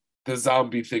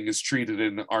zombie thing is treated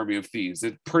in Army of Thieves.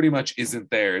 It pretty much isn't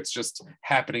there. It's just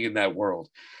happening in that world.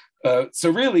 So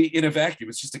really, in a vacuum,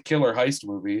 it's just a killer heist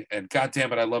movie. And God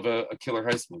damn it, I love a killer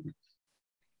heist movie.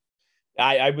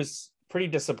 I was pretty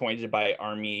disappointed by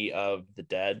Army of the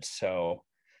Dead, so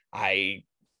I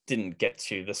didn't get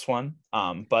to this one.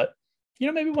 But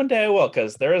maybe one day I will,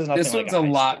 because there is nothing. This one's a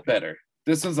lot better.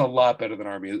 This one's a lot better than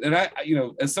Army. And I,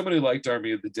 as somebody who liked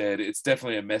Army of the Dead, it's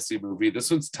definitely a messy movie.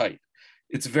 This one's tight.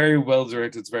 It's very well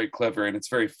directed. It's very clever, and it's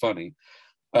very funny.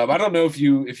 I don't know if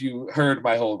you heard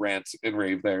my whole rant and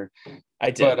rave there.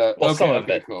 I did. But, okay, some of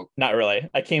it. Cool. Not really.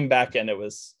 I came back and it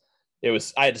was.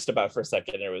 I just about for a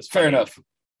second. It was fair funny. Enough.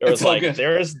 It was like,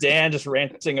 there's Dan just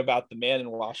ranting about the man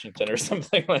in Washington or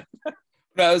something like that.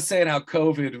 But I was saying how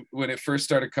COVID, when it first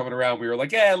started coming around, we were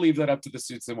like, leave that up to the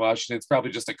suits in Washington. It's probably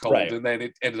just a cold. Right. And then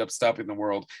it ended up stopping the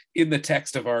world. In the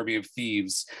text of Army of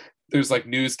Thieves, there's like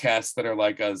newscasts that are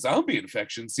like, a zombie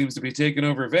infection seems to be taking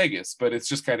over Vegas, but it's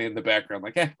just kind of in the background,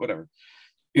 like, whatever.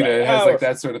 It has like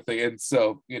that sort of thing. And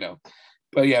so,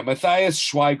 but yeah, Matthias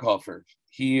Schweighöfer,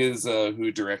 he is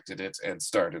who directed it and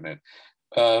starred in it.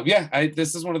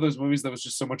 This is one of those movies that was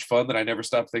just so much fun that I never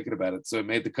stopped thinking about it, so it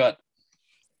made the cut.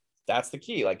 That's the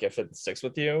key. Like, if it sticks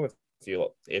with you,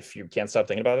 if you can't stop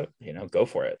thinking about it, go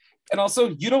for it. And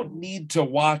also, you don't need to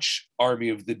watch Army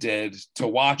of the Dead to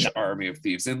watch Army of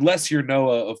Thieves, unless you're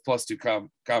Noah of Plus Two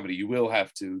Comedy. You will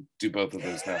have to do both of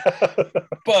those now.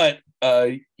 But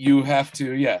you have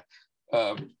to,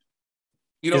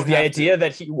 the idea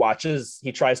that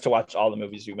he tries to watch all the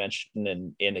movies you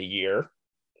mentioned in a year.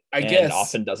 I and guess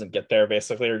often doesn't get there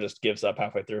basically, or just gives up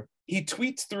halfway through. he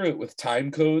tweets through it with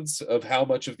time codes of how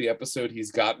much of the episode he's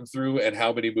gotten through and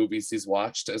how many movies he's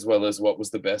watched, as well as what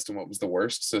was the best and what was the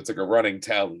worst. So it's like a running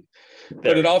tally.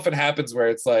 But it often happens where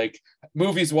it's like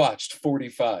movies watched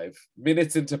 45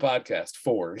 minutes into podcast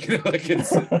 4. Like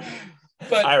it's.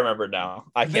 But I remember now.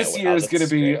 This year is going to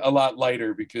be a lot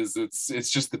lighter because it's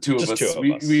just the two of us.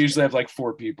 We usually have like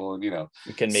 4 people, and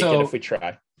we can make it if we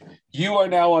try. You are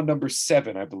now on number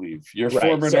 7, I believe. Your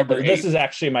former number 8. This is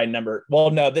actually my number.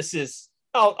 Well, no, this is.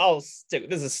 I'll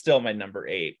stick. This is still my number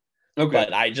 8. Okay,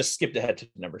 but I just skipped ahead to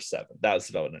number 7. That was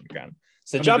Velvet Underground.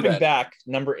 So jumping back,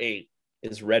 number 8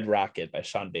 is Red Rocket by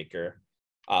Sean Baker,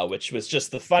 which was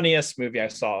just the funniest movie I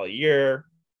saw all year.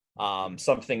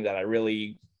 Something that I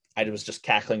was just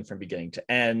cackling from beginning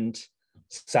to end.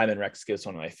 Simon Rex gives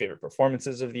one of my favorite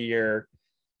performances of the year.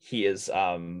 He is,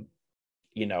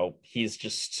 he's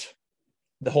just,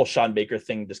 the whole Sean Baker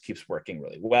thing just keeps working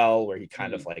really well, where he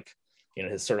kind of like,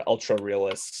 his sort of ultra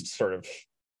realist sort of,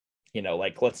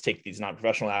 like, let's take these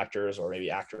non-professional actors or maybe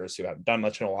actors who haven't done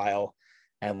much in a while,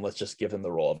 and let's just give them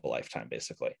the role of a lifetime,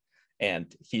 basically.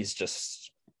 And he's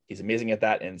amazing at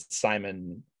that. And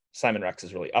Simon Rex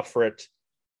is really up for it.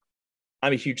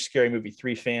 I'm a huge Scary Movie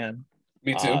 3 fan.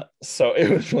 Me too. So it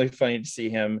was really funny to see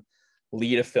him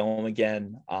lead a film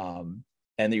again.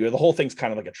 And the whole thing's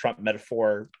kind of like a Trump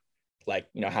metaphor, like,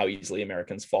 how easily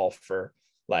Americans fall for,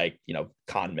 like,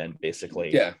 con men,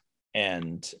 basically. Yeah.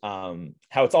 And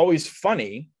how it's always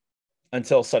funny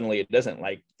until suddenly it isn't.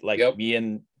 Like yep. Me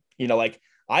and, like,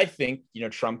 I think,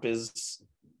 Trump is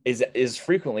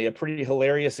frequently a pretty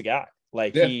hilarious guy.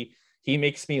 Like, yeah. He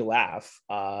makes me laugh,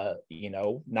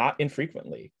 not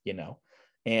infrequently,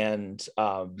 and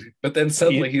but then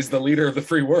suddenly he's the leader of the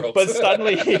free world. But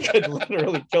suddenly he could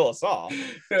literally kill us all.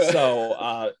 Yeah.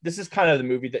 So this is kind of the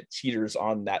movie that teeters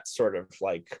on that sort of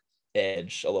like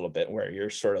edge a little bit, where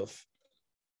you're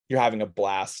having a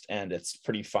blast and it's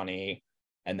pretty funny,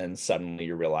 and then suddenly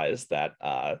you realize that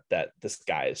that this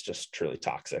guy is just truly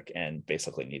toxic and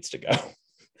basically needs to go.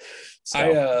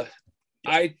 So,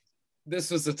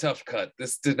 this was a tough cut.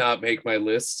 This did not make my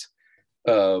list,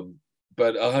 but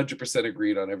 100%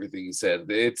 agreed on everything you said.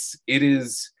 It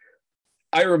is.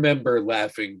 I remember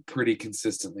laughing pretty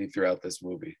consistently throughout this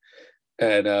movie,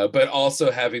 and but also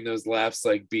having those laughs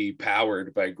like be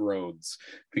powered by groans,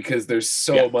 because there's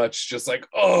so much just like,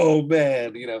 oh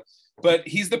man, But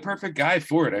he's the perfect guy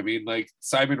for it. I mean, like,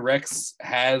 Simon Rex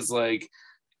has like.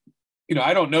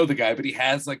 I don't know the guy, but he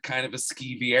has like kind of a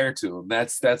skeevy air to him.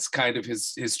 That's kind of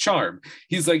his charm.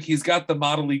 He's got the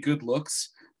modelly good looks,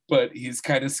 but he's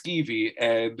kind of skeevy,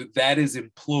 and that is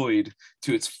employed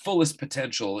to its fullest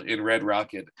potential in Red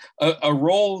Rocket. A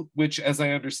role which, as I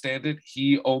understand it,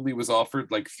 he only was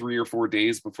offered like 3 or 4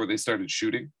 days before they started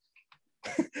shooting.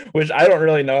 Which I don't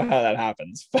really know how that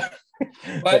happens. But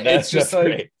it's just like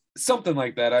great. Something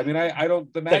like that. I mean, I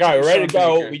don't. The magic. Like, all right, ready to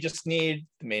go. Baker. We just need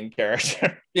the main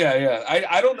character. Yeah.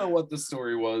 I don't know what the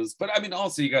story was, but I mean,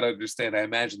 also you got to understand. I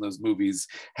imagine those movies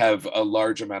have a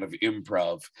large amount of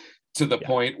improv, to the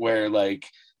point where like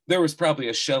there was probably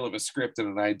a shell of a script and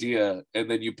an idea, and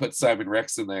then you put Simon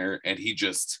Rex in there, and he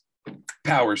just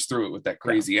powers through it with that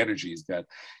crazy energy he's got.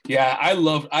 Yeah, I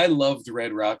loved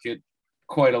Red Rocket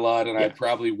quite a lot, and I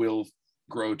probably will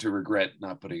grow to regret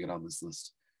not putting it on this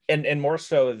list. And more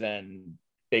so than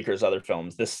Baker's other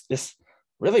films, this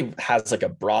really has like a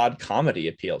broad comedy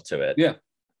appeal to it. Yeah.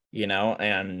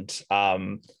 And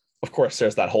of course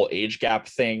there's that whole age gap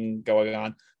thing going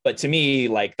on. But to me,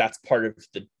 like, that's part of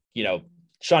the,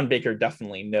 Sean Baker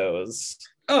definitely knows.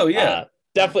 Oh yeah.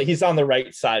 Definitely he's on the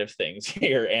right side of things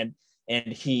here. And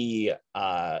he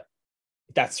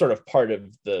that's sort of part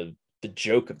of the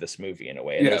joke of this movie in a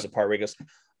way. And there's a part where he goes,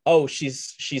 oh,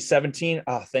 she's 17.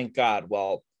 Oh, thank God.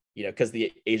 Well, because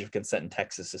the age of consent in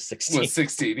Texas is 16. Well,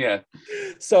 16, yeah.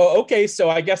 So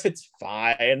I guess it's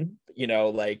fine.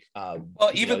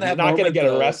 Well, even that he's not going to get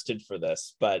arrested for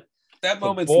this, but that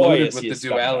moment's loaded with the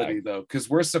duality, though, because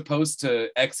we're supposed to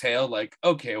exhale, like,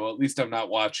 okay, well, at least I'm not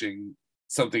watching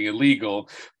something illegal.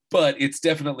 But it's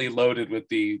definitely loaded with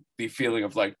the feeling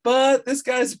of like, but this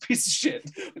guy's a piece of shit.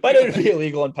 But it would be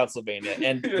illegal in Pennsylvania,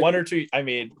 and one or two. I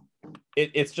mean,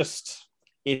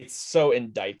 it's so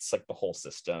indicts like the whole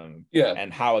system,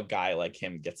 and how a guy like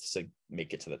him gets to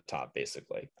make it to the top,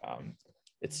 basically.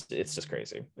 It's just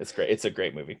crazy. It's great. It's a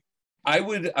great movie. I'm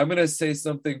gonna say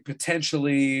something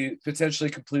potentially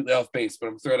completely off base, but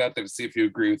I'm throwing it out there to see if you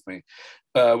agree with me.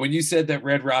 When you said that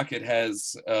Red Rocket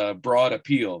has broad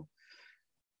appeal,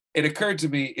 it occurred to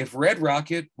me, if Red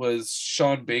Rocket was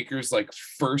Sean Baker's like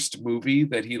first movie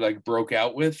that he like broke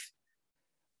out with,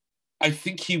 I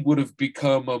think he would have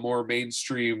become a more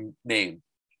mainstream name.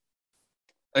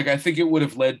 Like, I think it would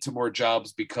have led to more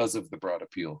jobs because of the broad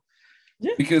appeal.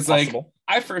 Yeah, Because like possible.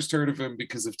 I first heard of him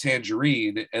because of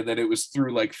Tangerine, and then it was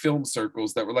through like film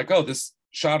circles that were like, oh, this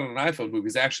shot on an iPhone movie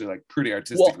is actually like pretty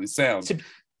artistically sound.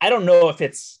 I don't know if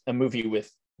it's a movie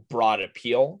with broad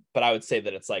appeal, but I would say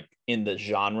that it's like in the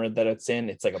genre that it's in,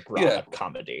 it's like a broad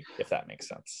comedy, if that makes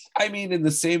sense. I mean, in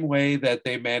the same way that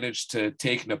they managed to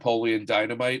take Napoleon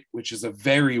Dynamite, which is a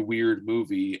very weird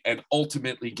movie, and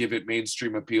ultimately give it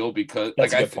mainstream appeal, because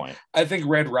That's like a good point. I think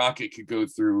Red Rocket could go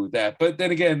through that. But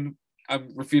then again,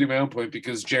 I'm refuting my own point,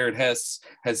 because Jared Hess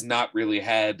has not really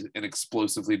had an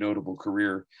explosively notable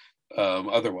career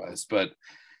otherwise. But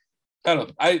I don't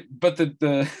know. But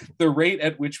the rate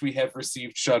at which we have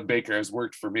received Sean Baker has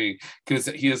worked for me, because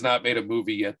he has not made a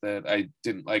movie yet that I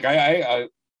didn't like. I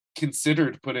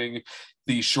considered putting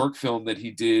the short film that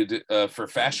he did for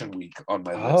Fashion Week on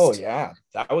my list. Oh yeah,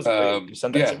 that was great. You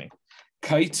sent that to me.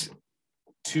 Kite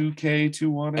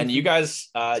 2K21. And you guys,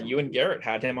 you and Garrett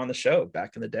had him on the show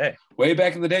back in the day. Way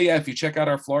back in the day, yeah. If you check out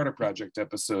our Florida Project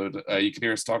episode, you can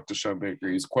hear us talk to Sean Baker.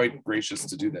 He's quite gracious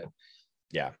to do that.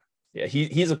 Yeah,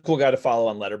 he's a cool guy to follow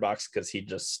on Letterboxd, because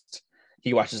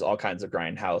he watches all kinds of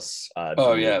Grindhouse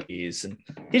movies, and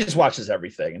he just watches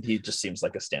everything, and he just seems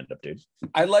like a stand-up dude.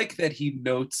 I like that he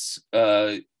notes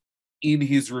in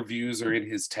his reviews or in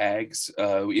his tags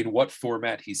in what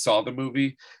format he saw the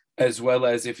movie, as well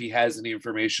as if he has any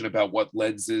information about what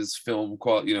lenses, film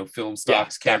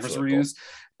stocks, cameras were used.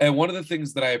 And one of the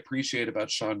things that I appreciate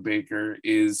about Sean Baker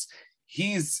is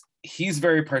he's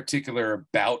very particular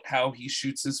about how he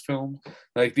shoots his film.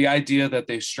 Like, the idea that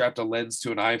they strapped a lens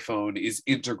to an iPhone is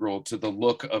integral to the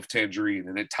look of Tangerine,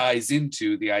 and it ties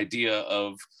into the idea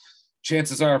of,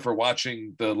 chances are, if we're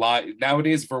watching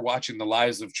nowadays, if we're watching the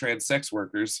lives of trans sex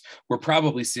workers, we're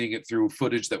probably seeing it through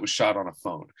footage that was shot on a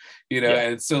phone,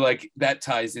 and so like that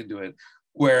ties into it.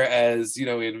 Whereas,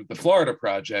 in the Florida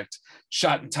Project,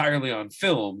 shot entirely on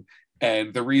film,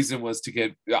 and the reason was to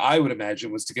get, I would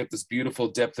imagine, was to get this beautiful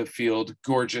depth of field,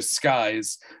 gorgeous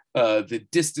skies, the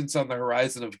distance on the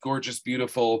horizon of gorgeous,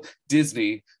 beautiful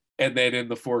Disney. And then in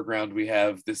the foreground, we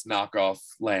have this knockoff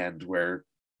land where,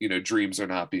 dreams are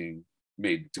not being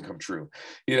made to come true.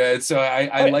 And so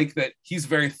I like that he's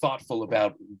very thoughtful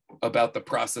about the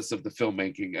process of the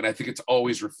filmmaking. And I think it's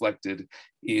always reflected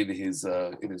in his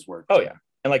work. Oh, yeah.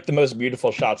 And like the most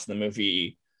beautiful shots in the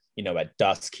movie, at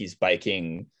dusk, he's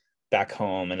biking back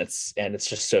home, and it's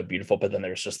just so beautiful, but then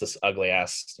there's just this ugly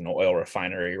ass oil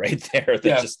refinery right there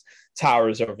that just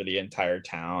towers over the entire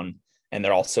town, and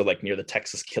they're also like near the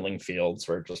Texas killing fields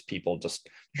where just people just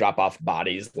drop off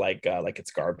bodies like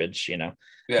it's garbage,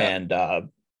 and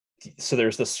so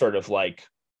there's this sort of like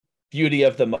beauty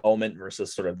of the moment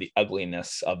versus sort of the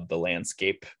ugliness of the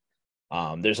landscape.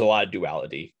 There's a lot of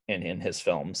duality in his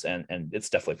films, and it's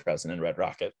definitely present in Red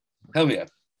Rocket. Hell yeah.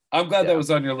 I'm glad that was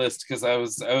on your list, because that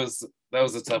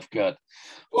was a tough cut.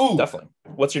 Oh, definitely.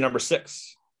 What's your number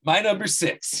 6? My number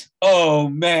 6. Oh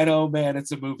man,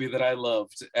 it's a movie that I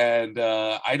loved, and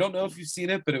I don't know if you've seen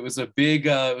it, but it was a big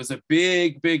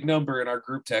number in our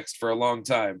group text for a long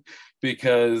time,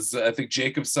 because I think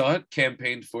Jacob saw it,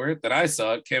 campaigned for it, then I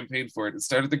saw it, campaigned for it. It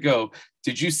started to go.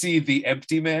 Did you see The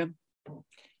Empty Man?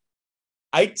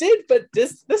 I did, but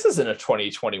this isn't a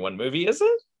 2021 movie, is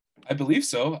it? I believe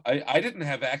so. I didn't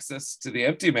have access to The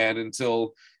Empty Man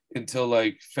until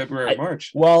like February,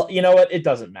 March. Well, you know what? It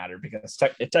doesn't matter, because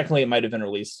technically it might have been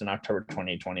released in October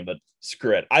 2020, but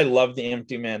screw it. I love The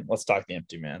Empty Man. Let's talk The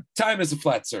Empty Man. Time is a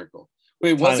flat circle.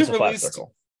 Wait, was it released?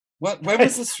 What? When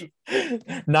was this?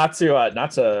 not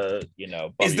to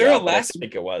Is there a last? I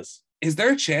think it was. Is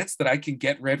there a chance that I can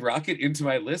get Red Rocket into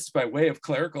my list by way of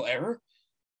clerical error?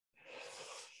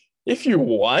 If you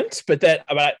want, but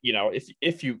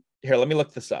if you. Here, let me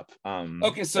look this up.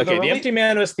 The Empty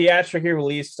Man was theatrically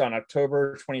released on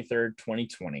October 23rd,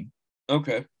 2020.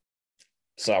 Okay.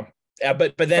 So,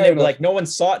 but then no one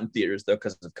saw it in theaters though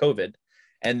because of COVID,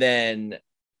 and then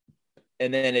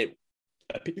it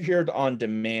appeared on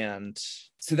demand.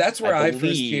 So that's where I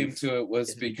first came to it,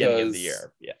 was because of the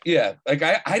year. Yeah. Like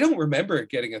I don't remember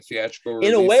it getting a theatrical release.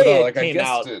 In a way, at all. it came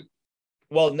out.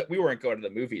 Well, we weren't going to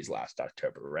the movies last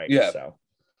October, right? Yeah. So.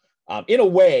 In a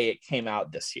way, it came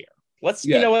out this year.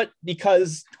 You know what?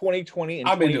 Because 2020 and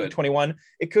 2021,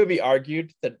 it could be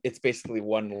argued that it's basically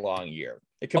one long year.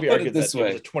 It could be argued that it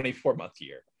was a 24-month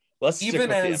year. Let's stick with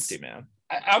The Empty Man.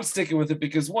 I'm sticking with it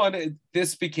because, one,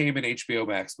 this became an HBO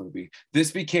Max movie.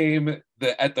 This became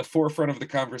at the forefront of the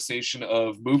conversation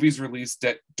of movies released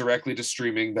directly to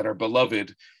streaming that are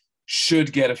beloved,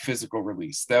 should get a physical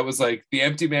release. That was like The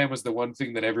Empty Man was the one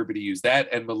thing that everybody used. That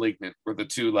and Malignant were the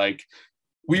two, like,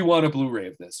 we want a Blu-ray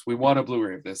of this. We want a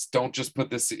Blu-ray of this. Don't just put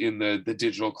this in the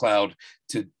digital cloud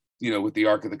to, you know, with the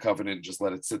Ark of the Covenant and just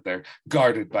let it sit there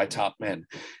guarded by top men.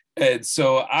 And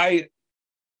so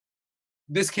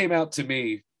this came out to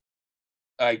me,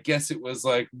 I guess it was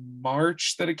like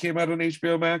March that it came out on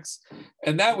HBO Max.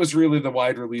 And that was really the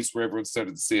wide release where everyone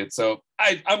started to see it. So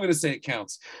I'm going to say it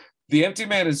counts. The Empty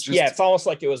Man is just... Yeah, it's almost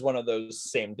like it was one of those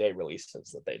same day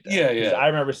releases that they did. Yeah. I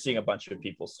remember seeing a bunch of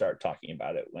people start talking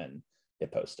about it when it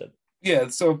posted. Yeah,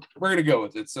 so we're going to go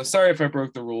with it. So sorry if I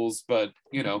broke the rules, but,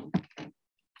 you know,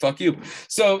 fuck you.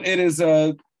 So it is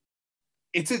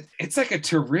it's like a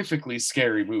terrifically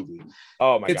scary movie.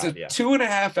 Oh my God, it's a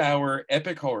 2.5 hour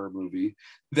epic horror movie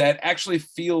that actually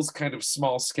feels kind of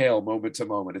small scale moment to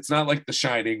moment. It's not like The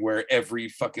Shining where every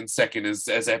fucking second is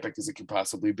as epic as it can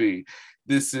possibly be.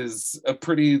 This is a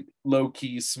pretty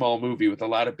low-key small movie with a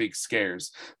lot of big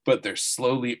scares, but they're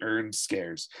slowly earned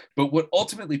scares. But what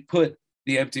ultimately put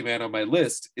The Empty Man on my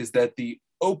list is that the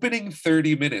opening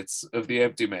 30 minutes of The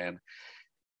Empty Man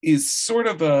is sort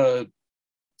of a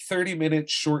 30-minute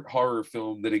short horror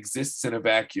film that exists in a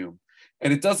vacuum,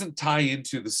 and it doesn't tie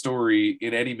into the story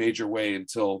in any major way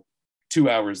until 2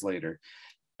 hours later.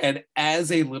 And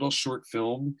as a little short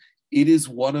film, it is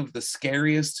one of the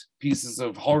scariest pieces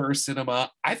of horror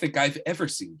cinema I think I've ever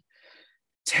seen.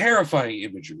 Terrifying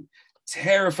imagery,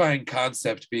 terrifying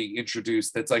concept being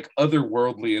introduced that's like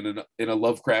otherworldly in a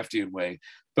Lovecraftian way,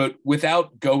 but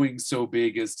without going so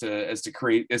big as to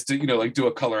create, you know, like do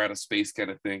a color out of space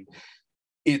kind of thing.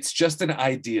 It's just an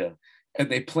idea, and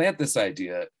they plant this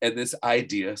idea, and this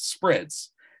idea spreads.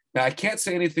 Now, I can't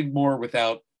say anything more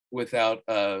without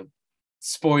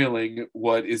spoiling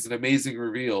what is an amazing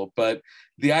reveal, but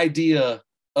the idea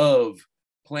of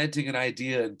planting an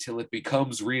idea until it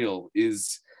becomes real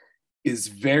is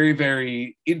very,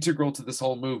 very integral to this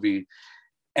whole movie.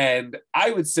 And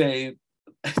I would say,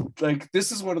 like,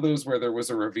 this is one of those where there was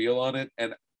a reveal on it,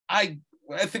 and I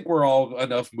think we're all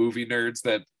enough movie nerds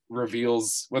that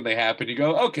reveals, when they happen, you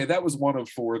go, okay, that was one of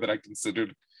 4 that I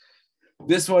considered.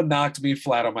 This one knocked me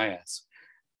flat on my ass.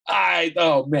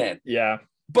 Oh man. Yeah.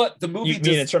 But the movie, you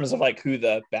mean in terms of like who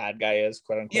the bad guy is,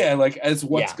 quote unquote? Yeah, like as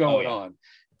what's going on,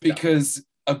 because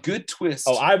a good twist.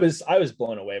 I was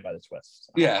blown away by the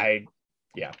twist. Yeah.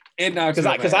 It knocks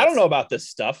because I don't know about this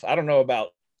stuff. I don't know about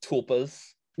tulpas.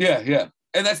 Yeah.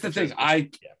 And that's the thing.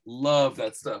 I love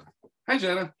that stuff. Hi,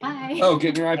 Jenna. Hi. Oh,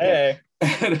 get your iPad. Hey.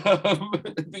 And,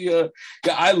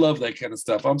 I love that kind of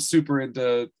stuff. I'm super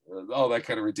into all that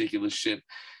kind of ridiculous shit.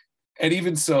 And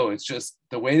even so, it's just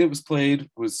the way it was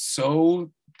played was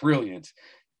so brilliant.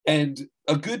 And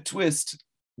a good twist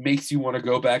makes you want to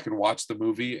go back and watch the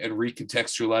movie and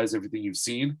recontextualize everything you've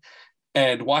seen.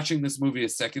 And watching this movie a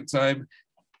second time,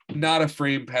 not a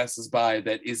frame passes by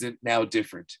that isn't now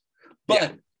different.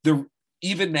 But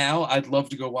even now, I'd love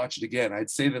to go watch it again. I'd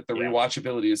say that the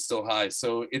rewatchability is still high.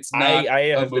 So it's not I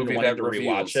have a movie been wanting that to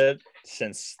reveals. rewatch it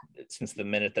since the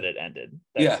minute that it ended.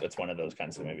 It's one of those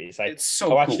kinds of movies. I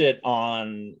watched it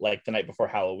on like the night before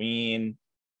Halloween,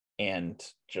 and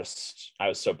just I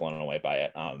was so blown away by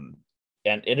it.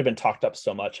 And it had been talked up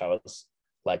so much, I was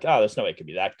like, oh, there's no way it could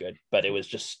be that good. But it was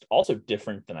just also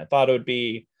different than I thought it would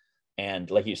be.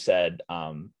 And like you said,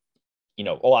 you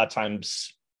know, a lot of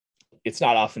times it's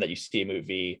not often that you see a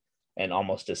movie and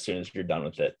almost as soon as you're done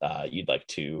with it, you'd like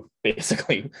to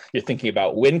basically, you're thinking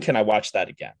about when can I watch that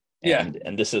again?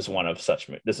 And this is one such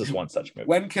movie.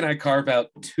 When can I carve out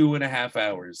 2.5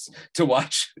 hours to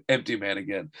watch Empty Man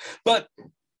again? But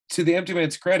to the Empty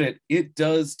Man's credit, it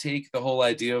does take the whole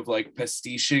idea of like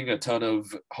pastiching a ton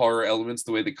of horror elements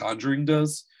the way The Conjuring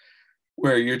does,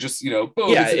 where you're just, you know,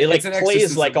 boom, it like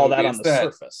plays like all that on the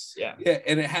surface. Yeah,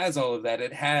 and it has all of that.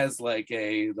 It has like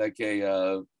a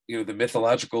you know, the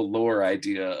mythological lore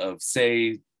idea of,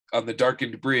 say, on the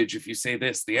darkened bridge, if you say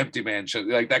this, the Empty Man show,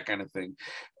 like that kind of thing.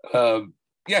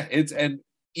 It's, and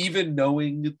even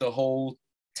knowing the whole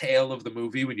tale of the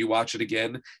movie, when you watch it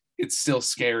again, it's still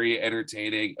scary,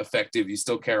 entertaining, effective. You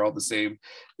still care all the same.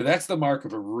 But that's the mark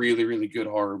of a really, really good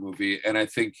horror movie. And I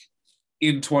think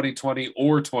in 2020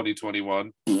 or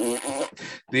 2021, The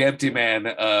Empty Man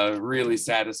really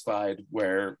satisfied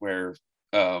where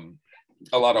a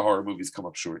lot of horror movies come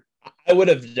up short. I would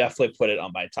have definitely put it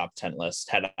on my top 10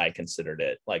 list had I considered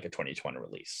it like a 2020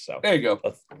 release. So there you go.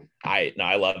 I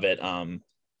love it.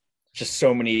 Just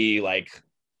so many like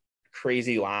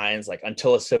crazy lines, like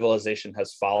until a civilization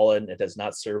has fallen, it has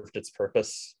not served its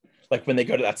purpose. Like when they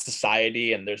go to that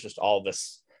society and there's just all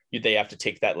this they have to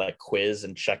take that like quiz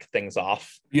and check things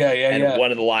off. Yeah.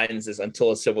 One of the lines is,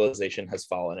 until a civilization has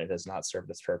fallen, it has not served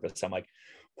its purpose. I'm like,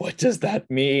 what does that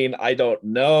mean? I don't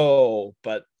know,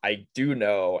 but I do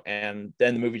know. And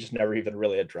then the movie just never even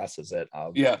really addresses it.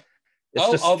 Yeah.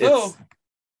 Although,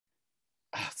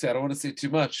 see, I don't want to say too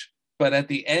much, but at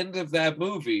the end of that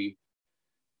movie,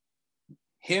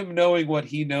 him knowing what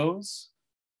he knows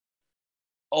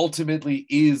ultimately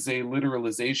is a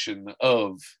literalization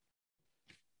of,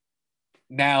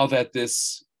 now that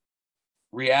this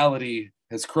reality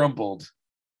has crumbled,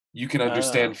 you can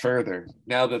understand further.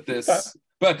 Now that this,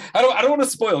 but I don't want to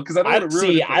spoil, because I don't want to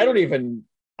ruin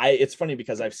it. It's funny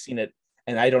because I've seen it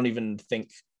and I don't even think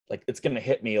like it's going to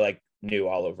hit me like new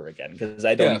all over again, because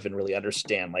I don't even really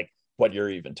understand like what you're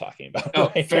even talking about.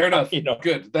 Oh, right fair enough. You know,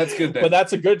 good. That's good then. But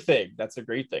that's a good thing. That's a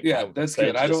great thing. Yeah, that's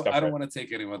good. I don't want to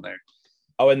take anyone there.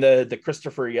 Oh, and the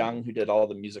Christopher Young, who did all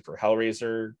the music for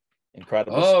Hellraiser,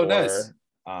 incredible score. Nice.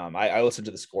 I listen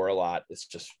to the score a lot. It's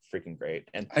just freaking great.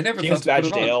 And I never James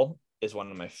Badge Dale is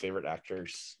one of my favorite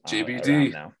actors.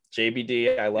 JBD now.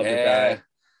 JBD, I love the guy.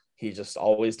 He just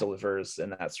always delivers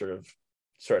in that sort of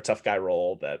tough guy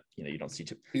role that, you know, you don't see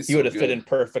too. He would have fit in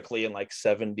perfectly in like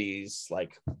 70s,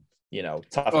 like, you know,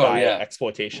 tough guy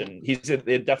exploitation. He's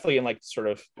definitely in like sort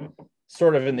of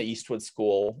in the Eastwood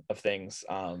school of things.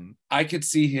 I could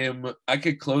see him, I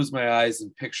could close my eyes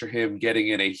and picture him getting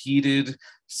in a heated,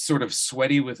 sort of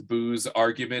sweaty with booze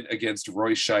argument against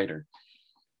Roy Scheider.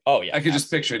 Oh yeah. I could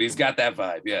just picture it. He's got that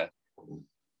vibe. Yeah.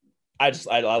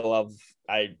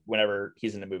 Whenever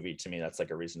he's in a movie, to me, that's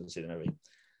like a reason to see the movie.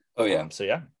 Oh yeah. So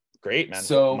yeah, great, man.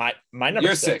 So my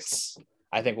number six,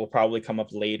 I think will probably come up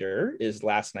later, is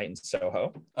Last Night in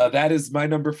Soho. That is my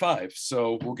number 5.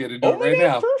 So we'll get into it right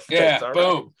now. Perfect. Yeah. All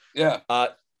boom. Right. Yeah.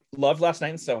 Loved Last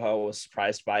Night in Soho. Was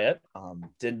surprised by it.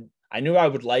 I knew I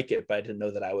would like it, but I didn't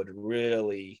know that I would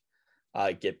really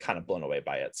get kind of blown away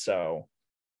by it. So,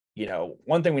 you know,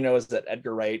 one thing we know is that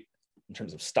Edgar Wright, in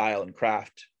terms of style and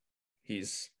craft,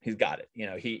 he's got it. You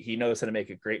know, he knows how to make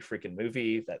a great freaking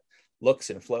movie that looks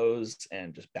and flows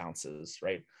and just bounces,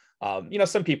 right? You know,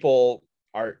 some people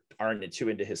aren't too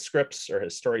into his scripts or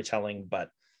his storytelling, but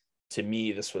to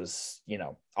me, this was, you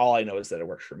know, all I know is that it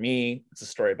worked for me. It's a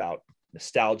story about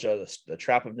nostalgia, the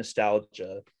trap of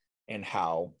nostalgia, and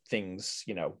how things,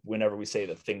 you know, whenever we say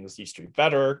that things used to be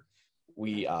better,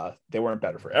 they weren't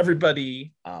better for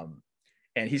everybody.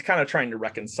 And he's kind of trying to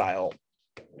reconcile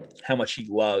how much he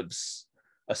loves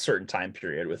a certain time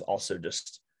period with also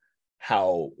just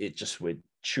how it just would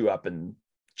chew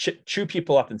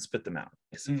people up and spit them out,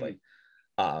 basically.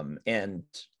 And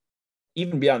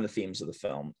even beyond the themes of the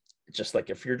film, just like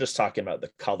if you're just talking about the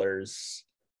colors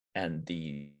and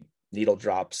the needle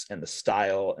drops and the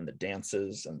style and the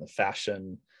dances and the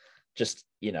fashion, just,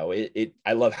 you know,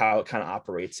 I love how it kind of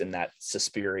operates in that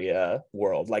Suspiria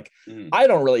world. Like, I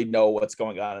don't really know what's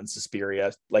going on in Suspiria,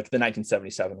 like the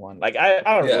 1977 one. Like, I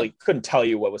don't really couldn't tell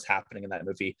you what was happening in that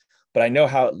movie, but I know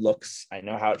how it looks. I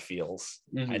know how it feels.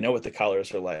 I know what the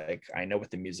colors are like. I know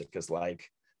what the music is like.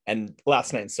 And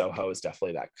Last Night in Soho is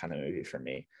definitely that kind of movie for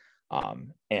me.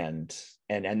 And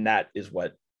that is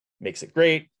what makes it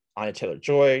great. Anya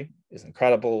Taylor-Joy is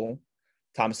incredible.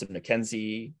 Thomasin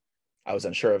McKenzie, I was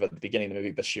unsure of at the beginning of the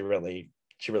movie, but she really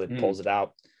pulls it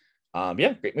out.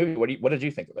 Great movie. What did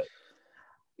you think of it?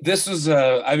 This was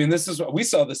we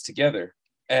saw this together,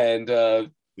 and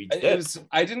we did.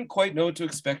 I didn't quite know what to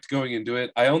expect going into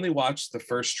it. I only watched the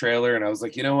first trailer, and I was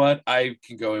like, you know what, I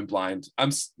can go in blind.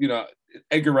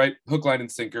 Edgar Wright, hook, line,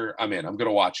 and sinker. I'm in. I'm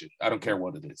gonna watch it. I don't care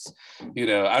what it is. You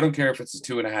know, I don't care if it's a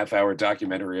 2.5-hour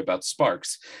documentary about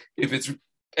Sparks. If it's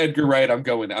Edgar Wright,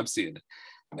 I'm seeing it.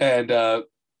 And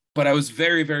but I was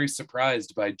very, very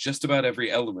surprised by just about every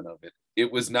element of it.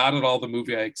 It was not at all the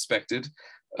movie I expected,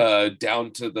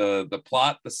 down to the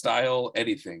plot, the style,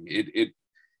 anything.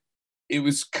 It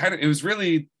was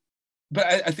really, but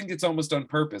I think it's almost on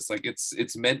purpose. Like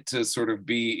it's meant to sort of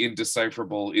be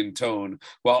indecipherable in tone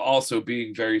while also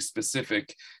being very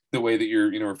specific, the way that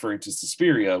you're, referring to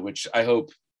Suspiria, which I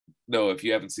hope, no, if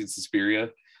you haven't seen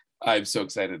Suspiria, I'm so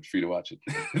excited for you to watch it.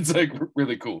 It's like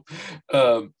really cool.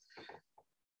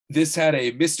 This had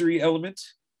a mystery element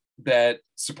that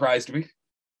surprised me.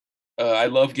 I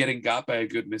love getting got by a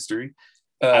good mystery.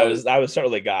 I was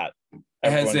totally got.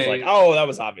 Everyone's like, oh, that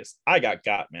was obvious. I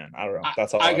got, man. I don't know.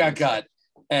 That's all. I got got.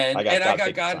 And I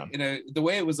got got in the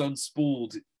way it was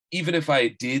unspooled. Even if I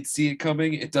did see it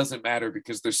coming, it doesn't matter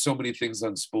because there's so many things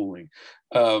unspooling.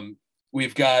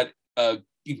 We've got a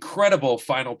incredible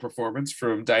final performance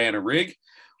from Diana Rigg.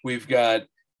 We've got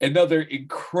another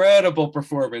incredible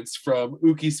performance from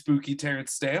Ookie Spooky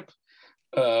Terrence Stamp.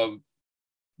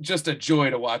 just a joy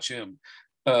to watch him.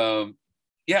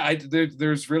 Yeah,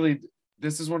 there's really,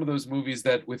 this is one of those movies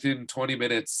that within 20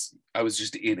 minutes I was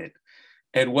just in it,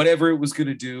 and whatever it was going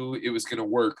to do, it was going to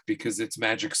work because its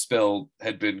magic spell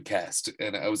had been cast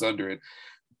and I was under it.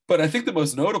 But I think the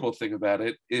most notable thing about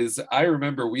it is I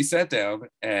remember we sat down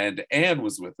and Anne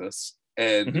was with us,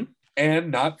 and Anne,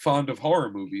 not fond of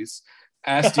horror movies,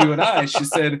 asked you and I, she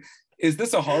said, is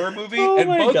this a horror movie? Oh and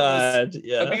my both God. of us,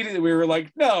 Yeah. immediately we were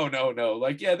like, no.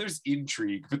 Like, yeah, there's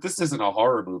intrigue, but this isn't a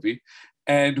horror movie.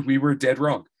 And we were dead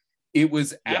wrong. It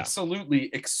was absolutely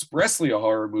expressly a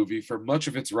horror movie for much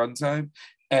of its runtime.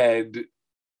 And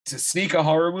to sneak a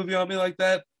horror movie on me like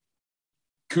that,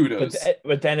 kudos.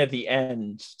 But then at the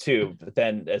end too, but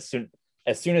then as soon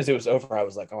as it was over, I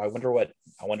was like, oh, I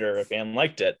wonder if Anne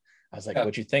liked it. I was like,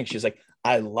 what'd you think? She's like,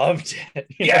 I loved it.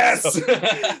 Yes.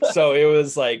 So it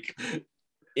was like,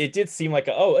 it did seem like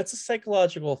it's a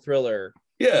psychological thriller.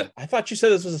 Yeah. I thought you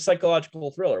said this was a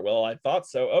psychological thriller. Well, I thought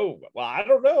so. Oh, well, I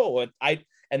don't know.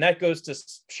 And that goes to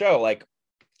show, like,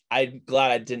 I'm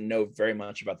glad I didn't know very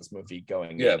much about this movie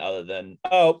going in, other than,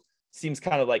 seems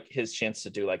kind of like his chance to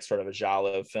do like sort of a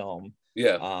giallo film.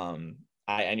 Yeah.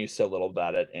 I knew so little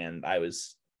about it, and I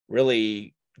was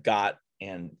really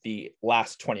and the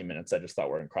last 20 minutes I just thought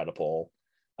were incredible.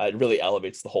 It really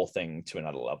elevates the whole thing to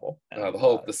another level. And,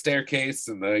 the staircase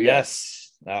and the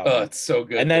yes. It's so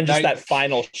good. And then just that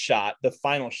final shot,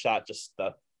 just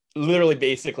literally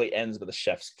basically ends with a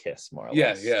chef's kiss, more or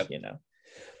less. Yeah. You know,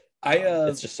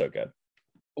 it's just so good.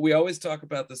 We always talk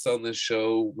about this on this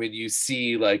show, when you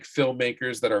see like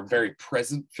filmmakers that are very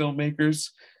present filmmakers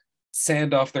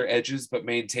sand off their edges but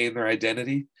maintain their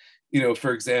identity. You know,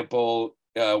 for example,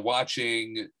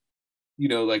 watching, you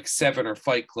know, like Seven or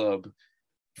Fight Club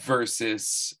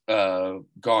versus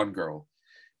Gone Girl.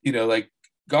 You know, like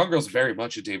Gone Girl's very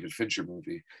much a David Fincher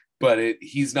movie, but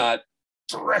he's not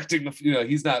directing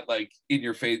he's not like in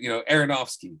your face. You know,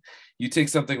 Aronofsky, you take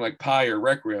something like Pi or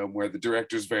Requiem where the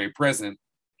director's very present.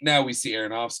 Now we see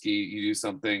Aronofsky, you do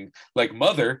something like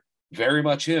Mother, very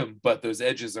much him, but those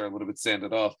edges are a little bit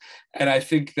sanded off. And I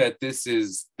think that this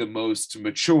is the most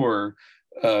mature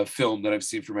film that I've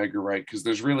seen from Edgar Wright, because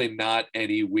there's really not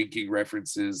any winking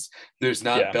references. There's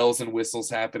not bells and whistles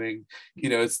happening. You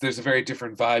know, there's a very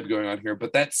different vibe going on here,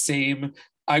 but that same,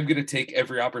 I'm going to take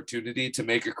every opportunity to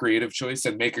make a creative choice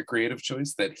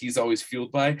that he's always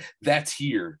fueled by, that's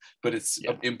here, but it's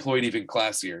employed even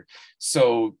classier.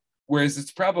 So whereas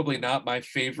it's probably not my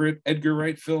favorite Edgar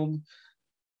Wright film,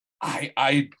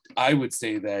 I would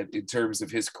say that in terms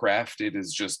of his craft,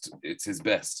 it's his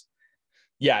best.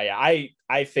 I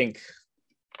think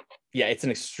it's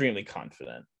an extremely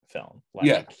confident film.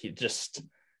 Like, he just,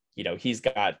 you know, he's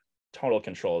got total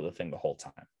control of the thing the whole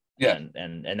time.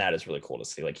 And that is really cool to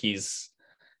see. Like, he's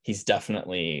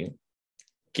definitely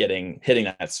hitting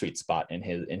that sweet spot in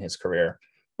his career,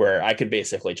 where I could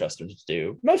basically trust him to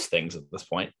do most things at this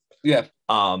point.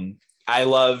 I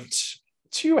loved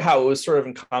too how it was sort of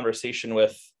in conversation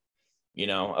with, you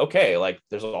know, okay, like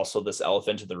there's also this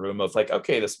elephant in the room of like,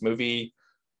 okay, this movie,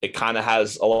 it kind of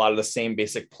has a lot of the same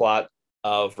basic plot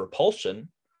of Repulsion,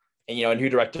 and, you know, and who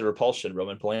directed Repulsion?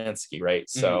 Roman Polanski, right?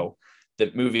 So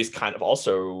the movie's kind of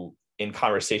also in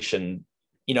conversation,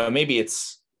 you know, maybe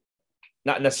it's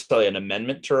not necessarily an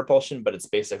amendment to Repulsion, but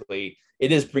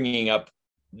it is bringing up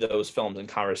those films in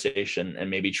conversation and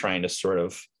maybe trying to sort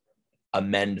of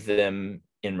amend them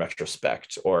in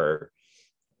retrospect. Or,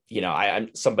 you know,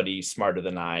 I'm somebody smarter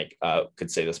than I could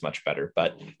say this much better,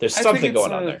 but there's something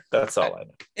going on there. That's all I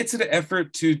know. It's an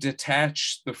effort to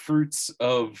detach the fruits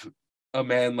of a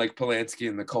man like Polanski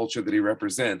and the culture that he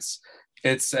represents.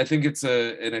 I think it's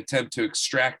an attempt to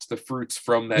extract the fruits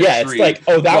from that tree. It's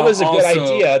like, that was a good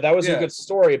idea. That was a good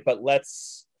story, but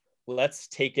let's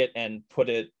take it and put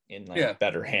it in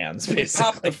better hands. Basically,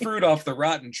 pop the fruit off the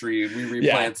rotten tree and we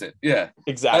replant it. Yeah,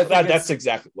 exactly. That's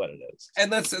exactly what it is,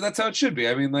 and that's how it should be.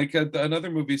 I mean, like another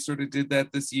movie sort of did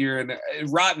that this year, and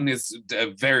rotten is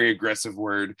a very aggressive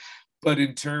word, but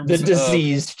in terms the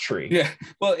diseased tree.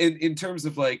 Well, in terms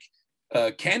of like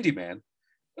Candyman,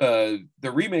 the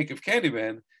remake of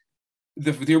Candyman,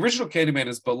 the original Candyman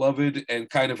is beloved and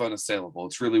kind of unassailable.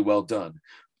 It's really well done.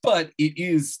 But it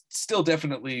is still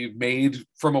definitely made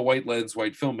from a white lens,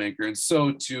 white filmmaker. And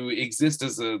so to exist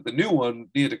as the new one,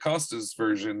 Nia DaCosta's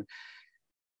version,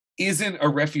 isn't a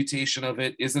refutation of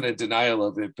it, isn't a denial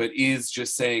of it, but is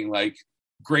just saying like,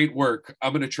 great work.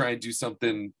 I'm going to try and do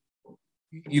something,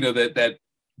 you know, that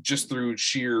just through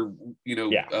sheer, you know,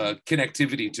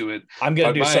 connectivity to it. I'm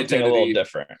going to do something identity, a little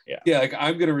different. Like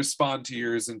I'm going to respond to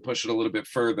yours and push it a little bit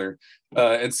further.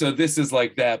 And so this is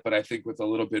like that, but I think with a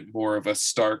little bit more of a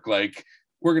stark, like,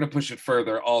 we're gonna push it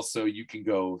further. Also, you can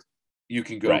go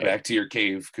Right. back to your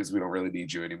cave because we don't really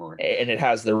need you anymore. And it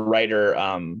has the writer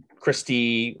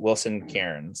Christy Wilson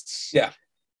Cairns, Yeah.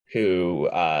 who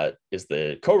is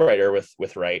the co-writer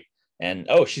with Wright. And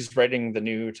she's writing the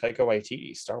new Taika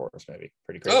Waititi Star Wars movie.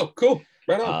 Pretty crazy. Oh, cool.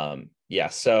 Right on. Yeah.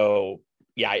 So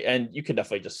yeah, and you can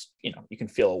definitely just, you can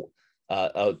feel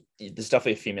there's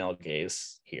definitely a female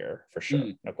gaze here for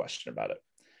sure. No question about it.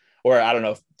 Or I don't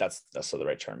know if that's the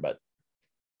right term, but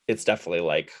it's definitely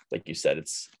like you said,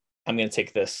 I'm going to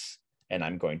take this and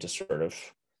I'm going to sort of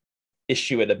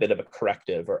issue it a bit of a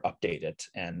corrective or update it.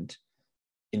 And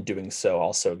in doing so,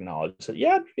 also acknowledge that,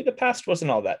 yeah, maybe the past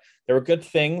wasn't all that. There were good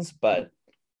things, but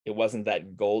it wasn't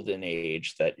that golden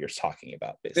age that you're talking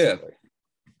about, basically.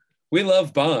 Yeah. We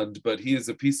love Bond, but he is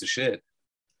a piece of shit.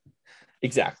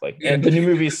 Exactly. And the new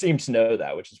movies seem to know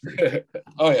that, which is pretty cool.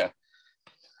 Oh, yeah.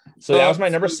 So that was my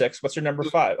number 6. What's your number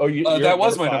 5? Oh, that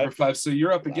was my number 5. So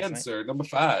you're up again, sir. Number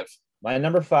 5. My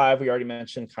number 5, we already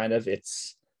mentioned kind of,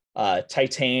 it's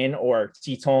Titan or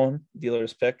Titan,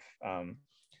 dealer's pick. Titan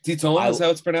is how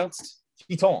it's pronounced?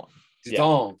 Titan.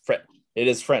 Titan. Yeah. It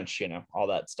is French, all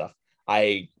that stuff.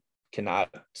 I cannot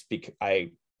speak.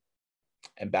 I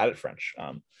am bad at French.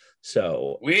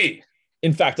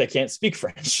 In fact, I can't speak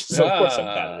French. So of course I'm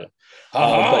bad at it.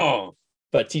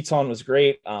 But Titan was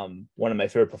great. One of my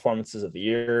favorite performances of the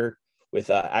year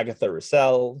with Agatha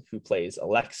Roussel, who plays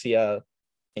Alexia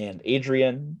and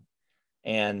Adrian.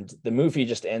 And the movie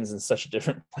just ends in such a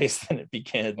different place than it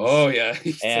begins. Oh, yeah.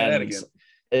 And that again.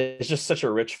 It's just such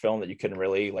a rich film that you can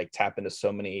really tap into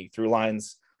so many through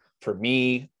lines. For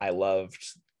me, I loved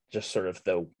just sort of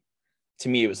to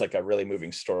me, it was like a really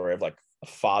moving story of a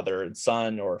father and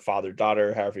son, or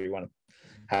father-daughter, however you want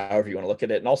to look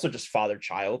at it. And also just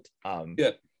father-child.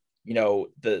 The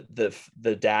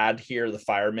dad here, the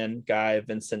fireman guy,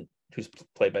 Vincent, who's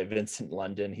played by Vincent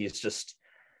London, he's just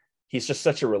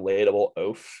such a relatable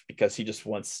oaf, because he just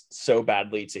wants so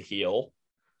badly to heal.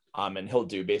 And he'll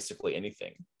do basically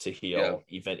anything to heal,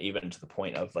 even to the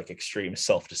point of extreme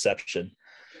self-deception.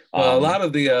 Well, a lot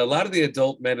of the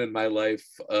adult men in my life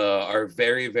are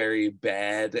very, very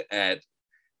bad at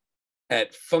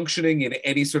functioning in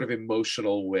any sort of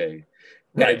emotional way.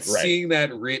 Right. Seeing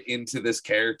that writ into this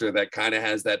character that kind of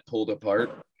has that pulled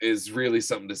apart is really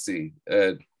something to see.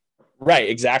 Right,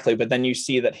 exactly. But then you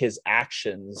see that his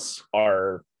actions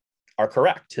are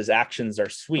correct. His actions are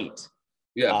sweet.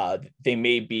 Yeah. They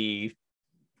may be,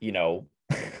 they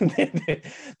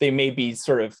may be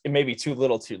it may be too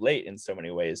little too late in so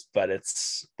many ways, but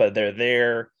they're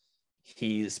there.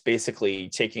 He's basically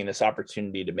taking this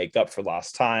opportunity to make up for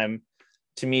lost time.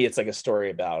 To me, it's like a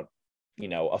story about,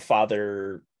 a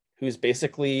father who's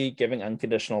basically giving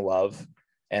unconditional love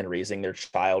and raising their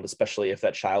child, especially if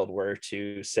that child were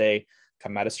to, say,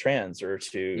 come out as trans, or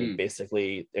to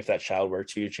basically, if that child were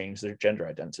to change their gender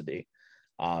identity.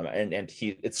 And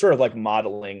it's sort of like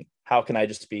modeling, how can I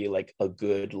just be a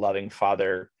good, loving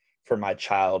father for my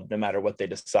child, no matter what they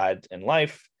decide in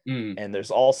life. And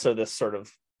there's also this sort of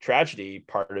tragedy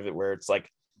part of it, where it's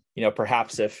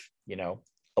perhaps if,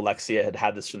 Alexia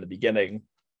had this from the beginning,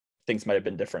 things might have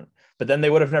been different, but then they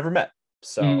would have never met.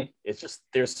 So it's just,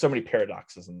 there's so many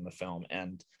paradoxes in the film.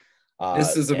 And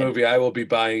this is a movie I will be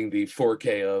buying the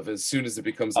 4K of as soon as it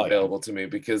becomes available to me,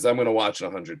 because I'm going to watch it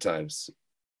 100 times.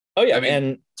 Oh yeah. I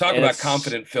mean, talk about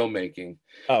confident filmmaking.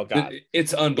 Oh God.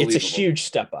 It's unbelievable. It's a huge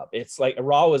step up. It's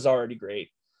Raw was already great.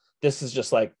 This is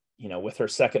just with her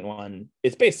second one,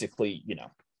 it's basically,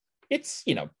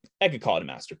 I could call it a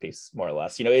masterpiece, more or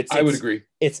less. I would agree.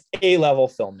 It's A-level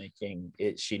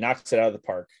filmmaking. She knocks it out of the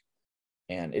park,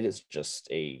 and it is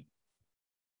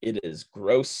it is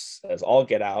gross as all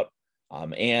get out.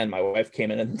 And my wife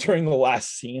came in, and during the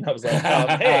last scene, I was like,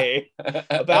 hey,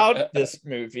 about this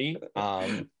movie.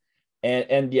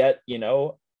 And yet,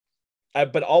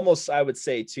 but almost I would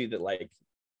say too that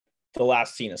the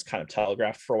last scene is kind of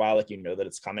telegraphed for a while, that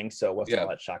it's coming. So it wasn't all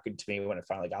that shocking to me when it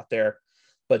finally got there.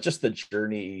 But just the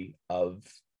journey of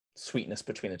sweetness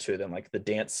between the two of them, the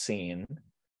dance scene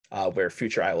where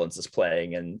Future Islands is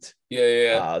playing, and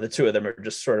the two of them are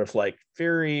just sort of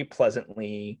very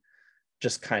pleasantly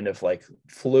just kind of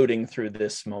floating through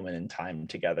this moment in time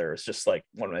together. It's just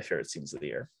one of my favorite scenes of the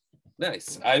year.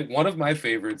 Nice. One of my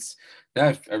favorites.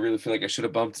 Now I really feel like I should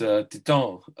have bumped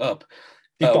Titan up.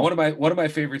 One of my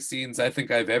favorite scenes I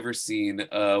think I've ever seen.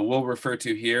 We'll refer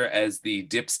to here as the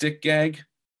dipstick gag.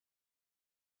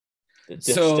 The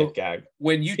dipstick gag.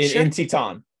 When you in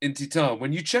Titan,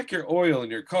 when you check your oil in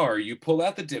your car, you pull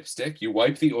out the dipstick, you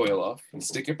wipe the oil off, and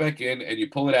stick it back in, and you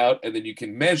pull it out, and then you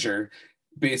can measure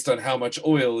based on how much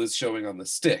oil is showing on the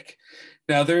stick.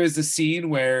 Now there is a scene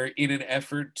where, in an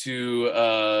effort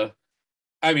to,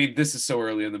 I mean, this is so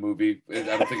early in the movie, I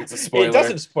don't think it's a spoiler. It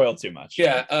doesn't spoil too much.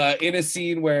 Yeah, in a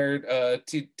scene where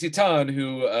Titan,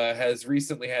 who has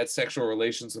recently had sexual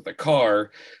relations with a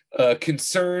car,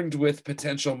 concerned with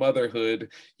potential motherhood,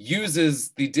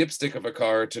 uses the dipstick of a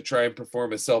car to try and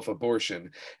perform a self-abortion.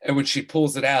 And when she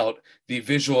pulls it out, the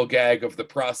visual gag of the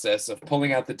process of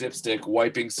pulling out the dipstick,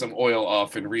 wiping some oil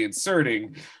off, and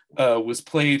reinserting was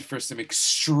played for some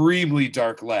extremely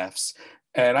dark laughs.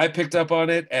 And I picked up on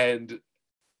it, and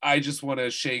I just want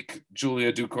to shake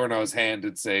Julia Ducournau's hand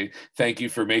and say thank you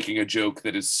for making a joke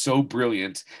that is so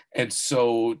brilliant and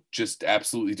so just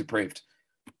absolutely depraved.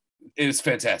 It is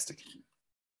fantastic.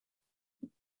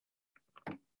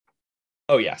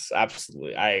 Oh yes,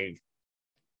 absolutely.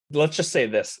 Let's just say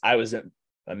this. I was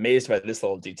amazed by this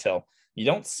little detail. You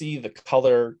don't see the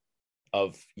color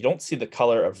of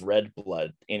red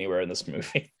blood anywhere in this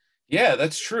movie. Yeah,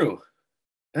 that's true.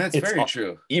 That's very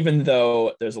true. Even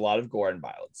though there's a lot of gore and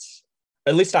violence.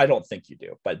 At least I don't think you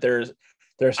do, but there's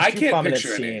a few prominent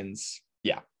scenes.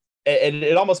 Yeah. And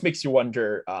it almost makes you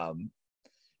wonder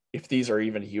if these are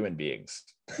even human beings.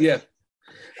 Yeah.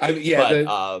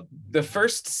 The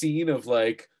first scene of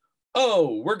like,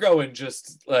 oh, we're going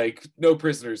just like no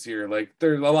prisoners here. Like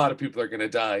there a lot of people are gonna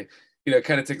die. You know, it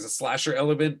kind of takes a slasher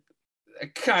element.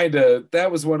 That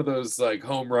was one of those like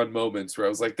home run moments where I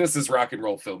was like, this is rock and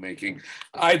roll filmmaking.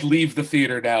 I'd leave the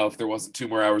theater now if there wasn't 2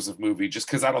 more hours of movie, just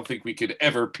because I don't think we could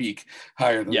ever peak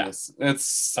higher than this.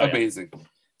 That's amazing. Yeah.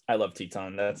 I love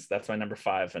Teton. That's my number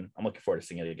 5, and I'm looking forward to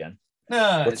seeing it again.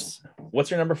 Nice.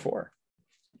 What's your number 4?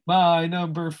 My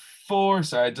number 4,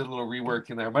 sorry, I did a little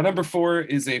rework in there. My number 4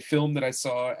 is a film that I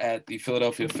saw at the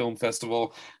Philadelphia Film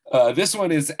Festival. This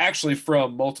one is actually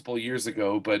from multiple years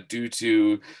ago, but due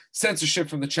to censorship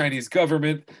from the Chinese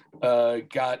government,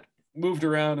 got moved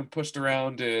around and pushed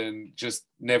around and just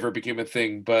never became a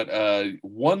thing. But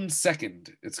 1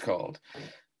 Second, it's called.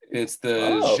 It's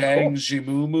the Zhang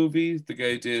Yimou movie. The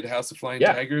guy who did House of Flying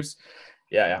Tigers.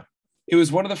 Yeah. It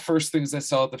was one of the first things I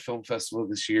saw at the film festival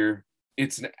this year.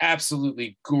 It's an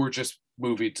absolutely gorgeous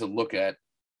movie to look at,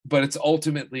 but it's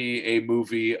ultimately a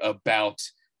movie about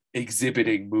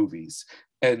exhibiting movies.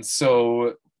 And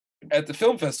so at the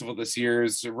film festival this year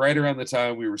is right around the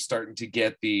time we were starting to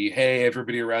get the, hey,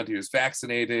 everybody around here is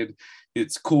vaccinated.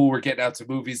 It's cool. We're getting out to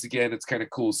movies again. It's kind of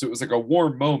cool. So it was like a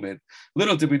warm moment.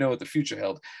 Little did we know what the future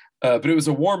held. But it was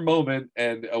a warm moment,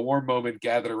 and a warm moment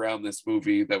gathered around this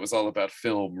movie that was all about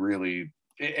film, really.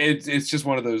 It's just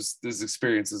one of those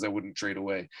experiences I wouldn't trade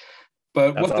away.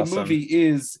 But that's what the movie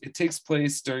is, it takes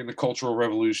place during the Cultural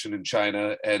Revolution in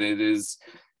China, and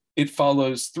it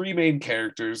follows 3 main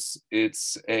characters.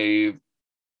 It's a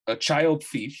child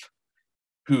thief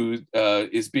who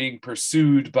is being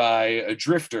pursued by a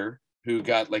drifter who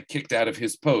got like kicked out of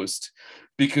his post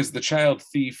because the child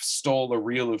thief stole a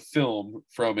reel of film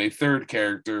from a third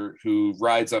character who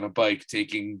rides on a bike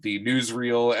taking the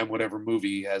newsreel and whatever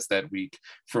movie he has that week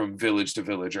from village to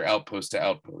village or outpost to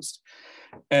outpost.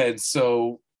 And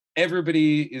so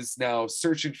everybody is now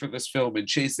searching for this film and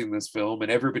chasing this film, and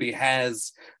everybody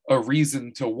has a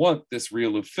reason to want this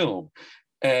reel of film.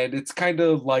 And it's kind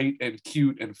of light and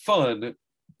cute and fun,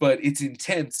 but it's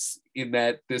intense in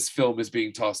that this film is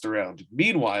being tossed around.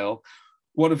 Meanwhile,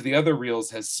 one of the other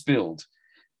reels has spilled.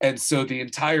 And so the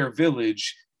entire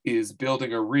village is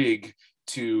building a rig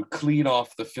to clean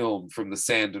off the film from the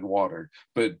sand and water,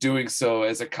 but doing so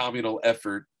as a communal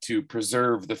effort to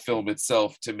preserve the film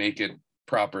itself to make it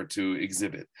proper to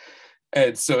exhibit.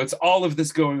 And so it's all of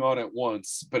this going on at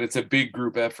once, but it's a big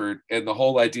group effort. And the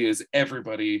whole idea is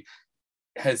everybody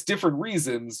has different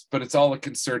reasons, but it's all a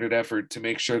concerted effort to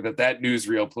make sure that that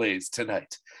newsreel plays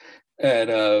tonight.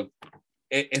 And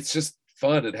it's just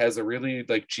fun. It has a really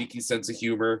like cheeky sense of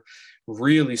humor,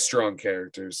 really strong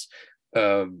characters.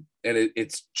 And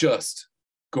it's just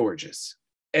gorgeous.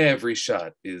 Every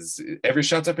shot's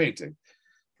a painting.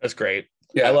 That's great.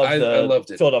 Yeah, I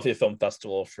loved it. Philadelphia Film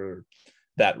Festival for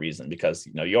that reason, because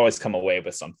you always come away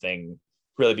with something,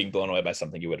 really being blown away by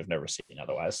something you would have never seen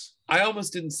otherwise. I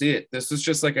almost didn't see it. This was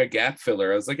just like a gap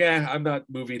filler. I was like, I'm not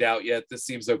movied out yet. This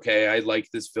seems okay. I like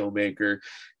this filmmaker.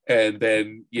 And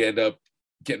then you end up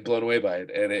getting blown away by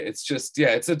it. And it's just,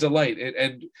 it's a delight.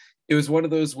 And it was one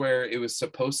of those where it was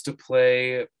supposed to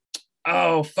play,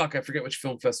 I forget which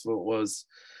film festival it was.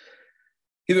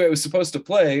 Either way, it was supposed to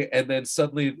play, and then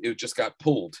suddenly it just got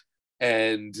pulled.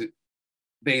 And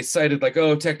they cited like,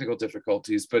 technical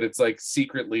difficulties, but it's like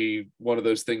secretly one of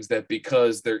those things that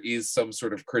because there is some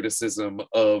sort of criticism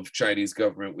of Chinese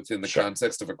government within the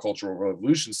context of a cultural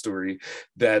revolution story,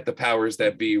 that the powers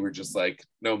that be were just like,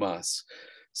 no mas.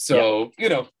 So,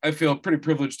 I feel pretty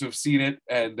privileged to have seen it,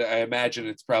 and I imagine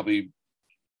it's probably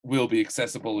will be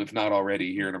accessible, if not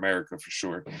already, here in America for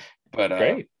sure. But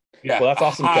Great. Yeah. Well, that's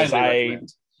awesome, because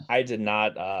recommend. I did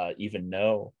not even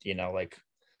know, like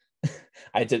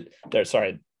I did there.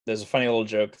 Sorry. There's a funny little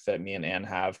joke that me and Ann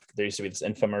have. There used to be this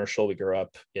infomercial. We grew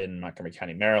up in Montgomery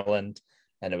County, Maryland,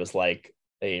 and it was like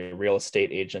a real estate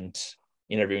agent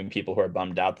interviewing people who are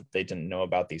bummed out that they didn't know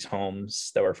about these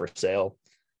homes that were for sale.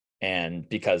 And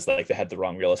because like they had the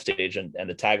wrong real estate agent, and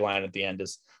the tagline at the end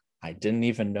is, "I didn't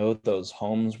even know those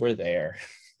homes were there."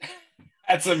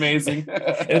 That's amazing.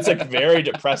 And it's like very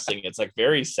depressing. It's like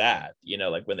very sad,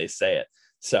 like when they say it.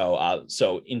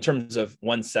 So in terms of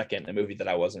 1 second, a movie that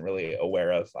I wasn't really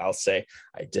aware of, I'll say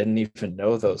I didn't even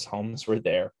know those homes were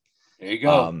there. There you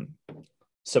go.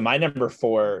 So my number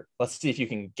 4, let's see if you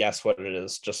can guess what it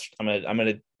is. Just I'm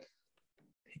gonna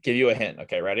give you a hint.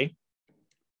 Okay, ready?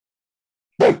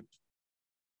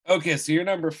 Okay, so your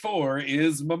number 4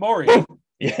 is Memoria.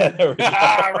 Yeah, there we go.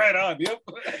 Right on. Yep.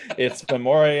 It's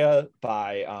Memoria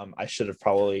by I should have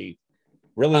probably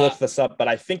really looked this up, but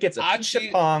I think it's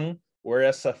Achitopong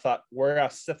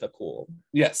Weerasethakul.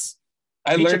 Yes,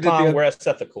 I learned Achitopong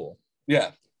Weerasethakul.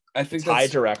 Yeah, I think Thai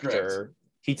director. Correct.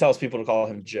 He tells people to call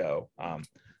him Joe,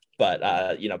 but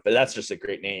that's just a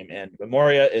great name. And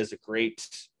Memoria is a great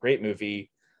movie.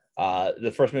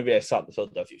 The first movie I saw at the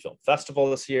Philadelphia Film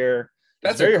Festival this year.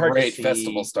 That's very hard to see.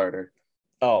 Festival starter.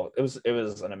 Oh, it was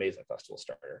an amazing festival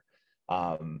starter.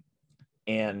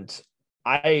 And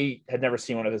I had never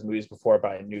seen one of his movies before,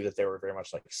 but I knew that they were very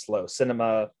much like slow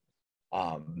cinema.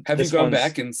 Have you gone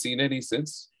back and seen any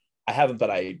since? I haven't,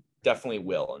 but I definitely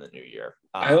will in the new year.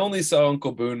 I only saw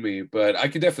Uncle Boon Me, but I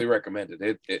could definitely recommend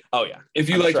it. Oh yeah, if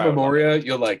you like Memoria,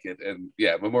 you'll like it, and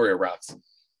yeah, Memoria rocks.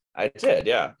 I did,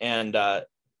 yeah, and I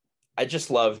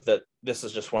just love that this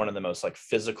is just one of the most like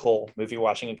physical movie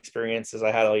watching experiences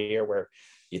I had all year, where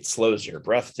it slows your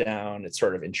breath down, it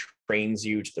sort of entrains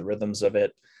you to the rhythms of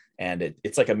it, and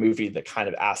it's like a movie that kind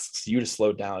of asks you to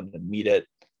slow down and meet it,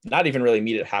 not even really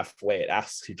meet it halfway. It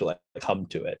asks you to like come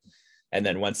to it, and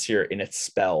then once you're in its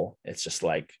spell, it's just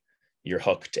like you're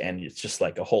hooked, and it's just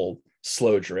like a whole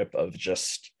slow drip of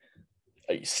just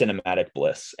a cinematic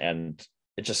bliss, and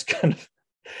it just kind of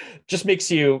just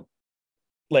makes you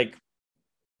like,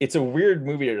 it's a weird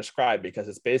movie to describe because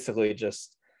it's basically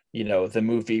just, the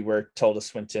movie where Tilda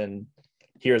Swinton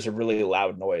hears a really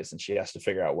loud noise and she has to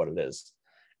figure out what it is.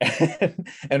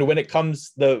 And when it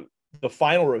comes, the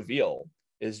final reveal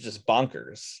is just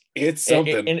bonkers. It's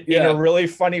something in a really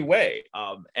funny way.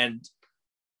 And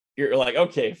you're like,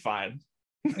 okay, fine.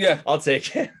 Yeah, I'll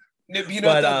take it.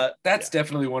 But that's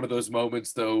definitely one of those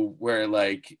moments though,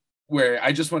 where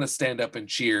I just want to stand up and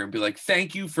cheer and be like,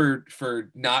 thank you for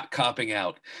not copping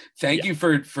out. Thank you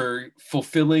for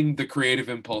fulfilling the creative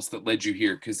impulse that led you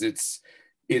here. Cause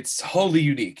it's wholly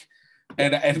unique.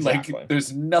 And exactly. Like,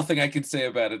 there's nothing I can say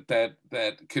about it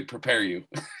that could prepare you.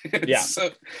 So,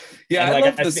 I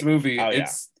love this movie.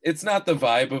 It's not the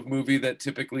vibe of movie that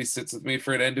typically sits with me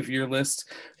for an end of year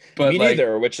list, but me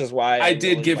neither, which is why I did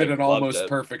really give it an almost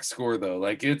perfect score though.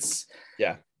 Like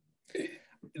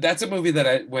that's a movie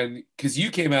that because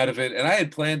you came out of it and I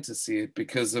had planned to see it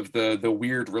because of the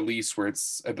weird release where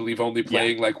it's, I believe, only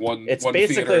playing like one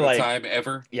theater at a time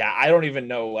ever. Yeah, I don't even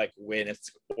know like when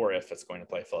it's or if it's going to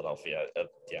play Philadelphia.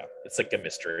 It's like a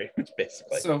mystery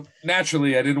basically. So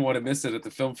naturally, I didn't want to miss it at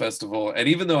the film festival. And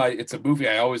even though it's a movie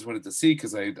I always wanted to see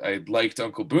because I liked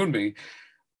Uncle Boon Me,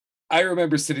 I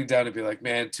remember sitting down and be like,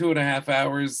 man, 2.5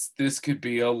 hours. This could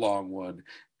be a long one.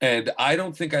 And I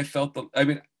don't think I felt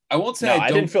I won't say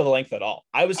I didn't feel the length at all.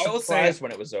 I was surprised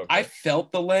when it was over. I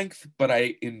felt the length, but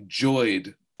I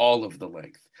enjoyed all of the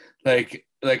length. Like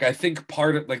I think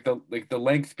part of the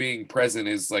length being present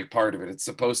is like part of it. It's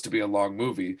supposed to be a long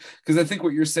movie because I think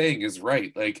what you're saying is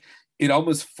right. Like it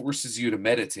almost forces you to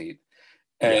meditate.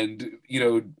 And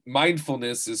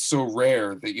mindfulness is so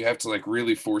rare that you have to like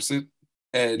really force it.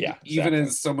 And even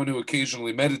as someone who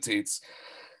occasionally meditates,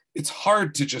 it's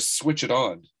hard to just switch it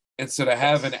on. And so to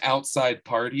have an outside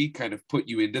party kind of put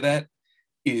you into that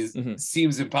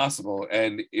seems impossible,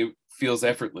 and it feels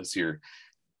effortless here.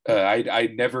 I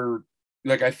never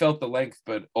I felt the length,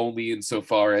 but only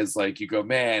insofar as like you go,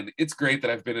 man, it's great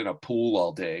that I've been in a pool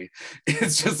all day.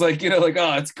 It's just like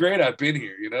oh, it's great I've been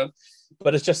here,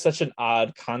 But it's just such an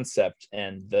odd concept,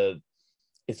 and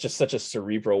it's just such a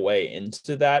cerebral way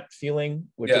into that feeling,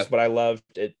 which is what I loved.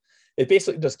 It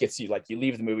basically just gets you like you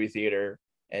leave the movie theater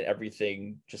and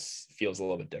everything just feels a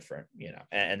little bit different,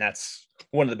 and that's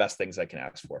one of the best things I can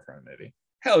ask for from a movie.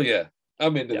 Hell yeah.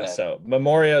 I'm into that. So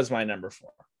Memoria is my number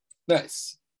 4.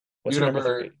 Nice. What's your number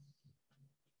 3?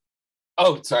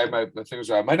 Oh, sorry, my thing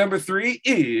was wrong. My number 3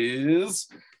 is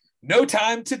No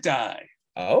Time to Die.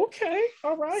 Okay,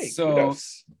 all right. So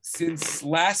Kudos. since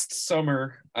last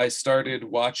summer, I started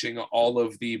watching all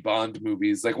of the Bond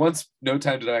movies. Like once No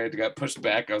Time to Die got pushed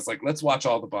back, I was like, let's watch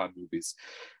all the Bond movies.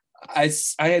 I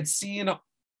had seen It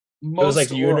was like most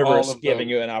the or all universe of giving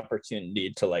them. you an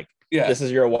opportunity to like, Yeah, this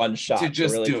is your one shot to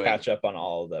just really do it. catch up on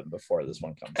all of them before this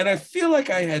one comes And out. I feel like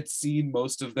I had seen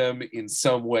most of them in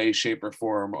some way, shape, or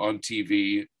form on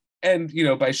TV. And, you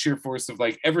know, by sheer force of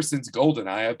like, ever since GoldenEye,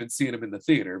 I've been seeing them in the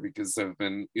theater because I've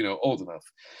been, you know, old enough.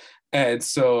 And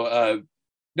so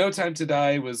No Time to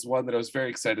Die was one that I was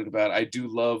very excited about. I do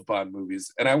love Bond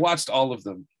movies, and I watched all of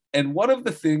them. And one of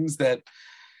the things that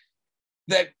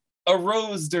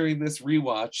arose during this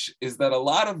rewatch is that a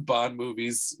lot of Bond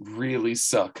movies really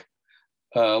suck.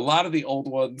 A lot of the old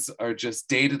ones are just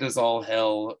dated as all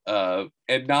hell,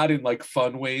 and not in like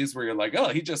fun ways where you're like, oh,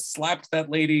 he just slapped that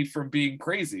lady from being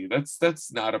crazy.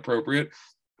 That's not appropriate,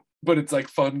 but it's like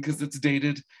fun because it's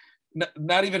dated.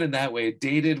 Not even in that way.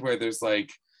 Dated where there's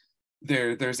like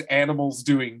there's animals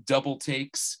doing double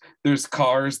takes. There's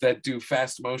cars that do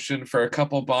fast motion. For a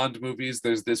couple Bond movies,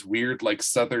 there's this weird like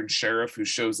Southern sheriff who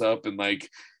shows up and like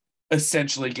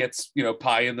essentially gets, you know,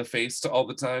 pie in the face all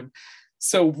the time.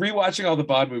 So rewatching all the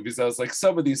Bond movies, I was like,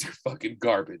 some of these are fucking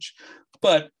garbage.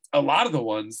 But a lot of the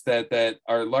ones that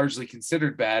are largely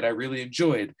considered bad, I really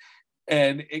enjoyed.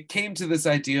 And it came to this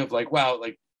idea of like, wow,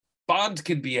 like Bond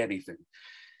can be anything.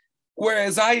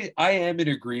 Whereas I am in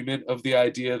agreement of the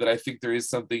idea that I think there is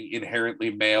something inherently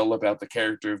male about the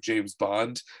character of James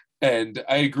Bond. And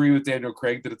I agree with Daniel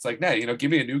Craig that it's like, nah, you know,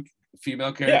 give me a new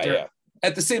female character. Yeah.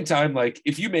 At the same time, like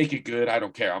if you make it good, I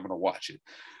don't care. I'm gonna watch it.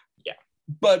 Yeah.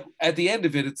 But at the end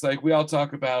of it, it's like we all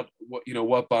talk about what, you know,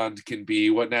 what Bond can be,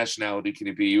 what nationality can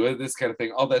it be, this kind of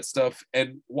thing, all that stuff.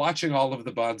 And watching all of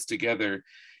the Bonds together,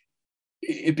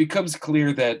 it becomes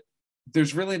clear that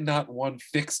there's really not one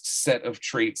fixed set of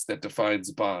traits that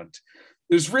defines Bond.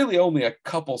 There's really only a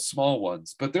couple small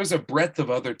ones, but there's a breadth of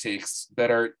other takes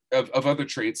that are of other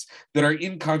traits that are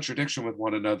in contradiction with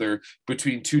one another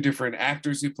between two different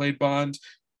actors who played Bond.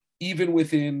 Even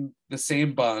within the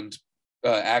same Bond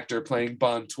actor playing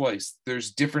Bond twice,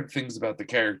 there's different things about the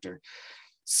character.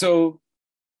 So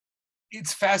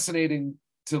it's fascinating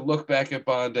to look back at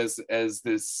Bond as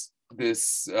this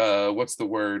what's the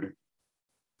word,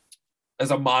 as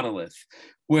a monolith,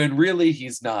 when really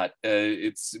he's not.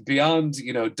 It's beyond,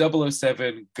 you know,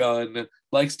 007 gun,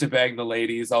 likes to bang the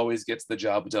ladies, always gets the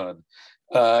job done,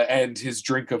 and his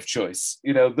drink of choice.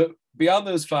 You know, beyond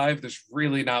those 5, there's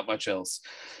really not much else.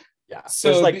 Yeah,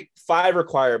 so there's like 5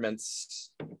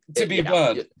 requirements to be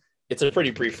Bond. It's a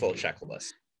pretty brief full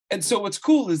checklist. And so what's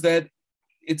cool is that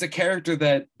it's a character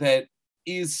that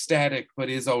is static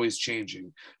but is always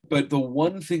changing. But the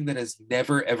one thing that has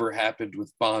never ever happened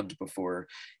with Bond before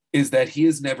is that he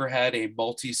has never had a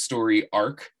multi-story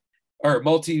arc or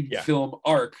multi-film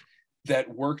arc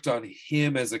that worked on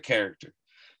him as a character.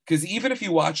 Because even if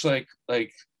you watch like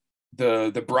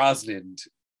the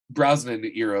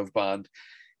Brosnan era of Bond,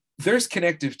 there's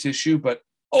connective tissue, but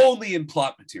only in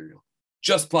plot material,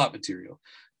 just plot material.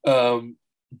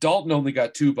 Dalton only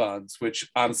got 2 Bonds, which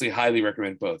honestly highly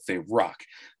recommend both. They rock.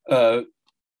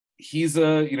 He's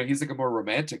like a more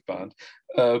romantic Bond,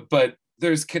 but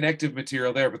there's connective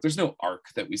material there, but there's no arc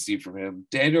that we see from him.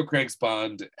 Daniel Craig's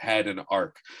Bond had an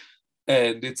arc,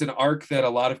 and it's an arc that a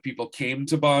lot of people came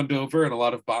to Bond over, and a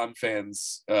lot of Bond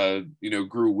fans,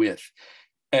 grew with.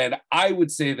 And I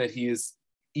would say that he is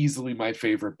easily my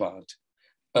favorite Bond.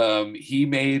 He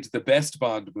made the best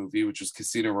Bond movie, which was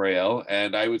Casino Royale,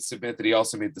 and I would submit that he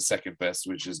also made the second best,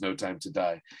 which is No Time to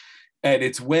Die. And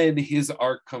it's when his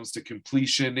arc comes to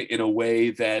completion in a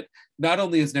way that not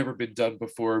only has never been done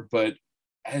before, but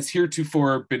has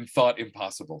heretofore been thought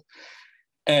impossible.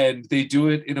 And they do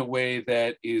it in a way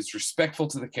that is respectful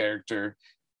to the character,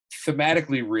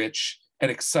 thematically rich,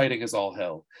 and exciting as all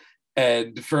hell.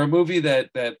 And for a movie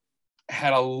that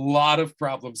had a lot of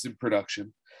problems in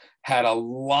production, had a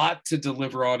lot to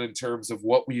deliver on in terms of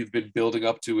what we've been building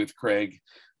up to with Craig,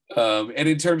 and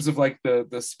in terms of like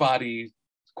the spotty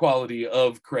quality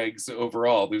of Craig's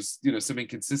overall, there's some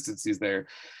inconsistencies there.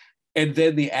 And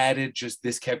then the added just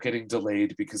this kept getting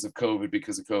delayed because of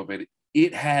COVID.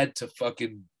 It had to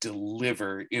fucking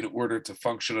deliver in order to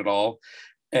function at all,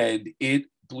 and it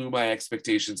blew my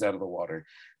expectations out of the water.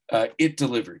 It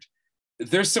delivered.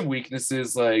 There's some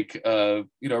weaknesses, like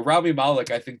Rami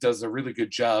Malek I think does a really good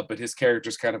job, but his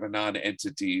character's kind of a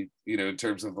non-entity, in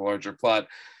terms of the larger plot.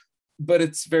 But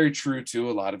it's very true to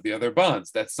a lot of the other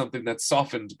Bonds. That's something that's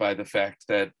softened by the fact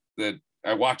that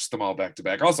I watched them all back to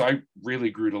back. Also, I really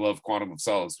grew to love Quantum of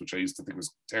Solace, which I used to think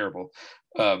was terrible.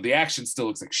 The action still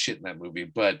looks like shit in that movie,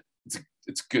 but it's a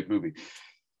good movie.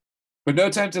 But No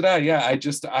Time to Die, yeah,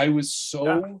 I was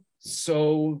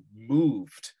so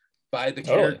moved by the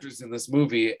characters in this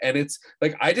movie. And it's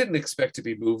like, I didn't expect to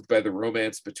be moved by the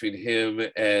romance between him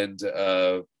and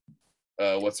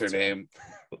what's her name?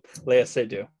 Léa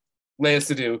Seydoux.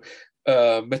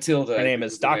 Matilda. Her name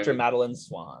is Dr. Madeline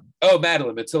Swan. Oh,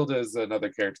 Madeline. Matilda is another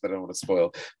character that I don't want to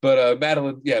spoil. But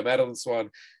Madeline Swan,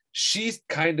 she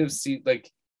kind of seemed like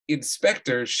in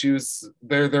Spectre, she was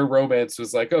their romance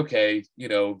was like, okay, you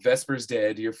know, Vesper's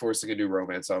dead, you're forcing a new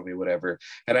romance on me, whatever.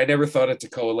 And I never thought it to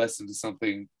coalesce into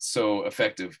something so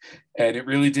effective. And it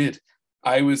really did.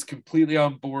 I was completely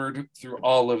on board through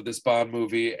all of this Bond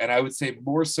movie. And I would say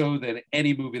more so than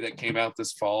any movie that came out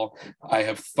this fall, I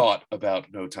have thought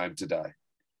about No Time to Die.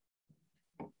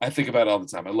 I think about it all the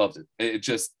time. I loved it. It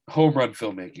just home run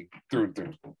filmmaking through and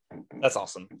through. That's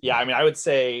awesome. Yeah, I mean, I would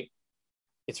say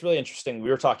it's really interesting. We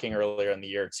were talking earlier in the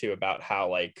year too about how,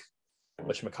 like,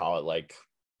 whatchamacallit, like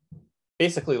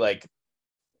basically like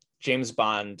James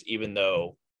Bond, even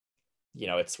though, you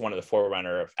know, it's one of the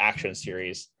forerunner of action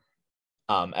series,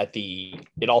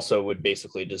 it also would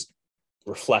basically just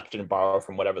reflect and borrow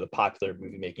from whatever the popular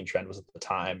movie making trend was at the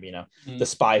time. You know, The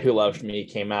Spy Who Loved Me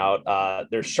came out.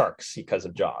 There's sharks because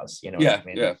of Jaws. You know, yeah, what I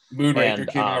mean? yeah. Moonraker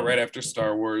came out right after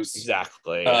Star Wars.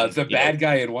 Exactly. The bad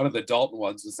guy in one of the Dalton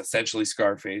ones was essentially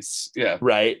Scarface. Yeah.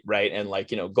 Right. And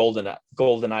like, you know,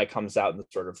 GoldenEye comes out in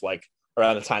sort of like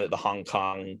around the time that the Hong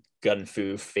Kong gun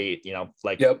fu fate, you know,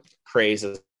 like craze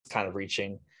is kind of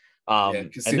reaching.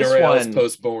 Casino Royale is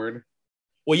post-Born.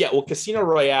 Well, yeah. Well, Casino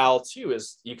Royale too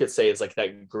is, you could say, is like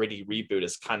that gritty reboot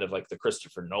is kind of like the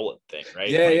Christopher Nolan thing, right?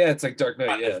 Yeah, like, it's like Dark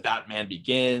Knight. Yeah, Batman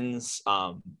Begins.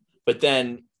 But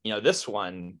then, you know, this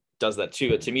one does that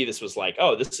too. To me, this was like,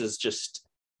 oh, this is just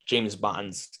James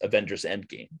Bond's Avengers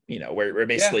Endgame. You know, where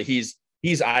basically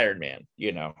he's Iron Man.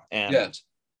 You know, and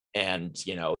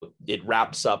you know, it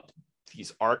wraps up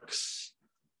these arcs.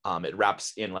 It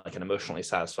wraps in like an emotionally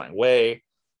satisfying way.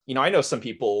 You know, I know some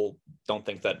people don't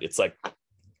think that it's like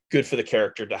good for the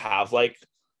character to have like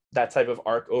that type of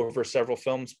arc over several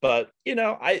films, but you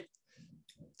know,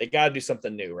 they got to do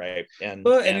something new, right? And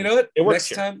you know what? It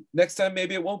works next time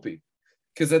maybe it won't be,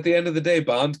 because at the end of the day,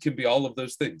 Bond can be all of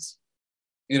those things.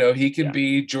 You know, he can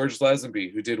be George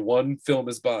Lazenby, who did one film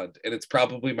as Bond, and it's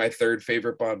probably my third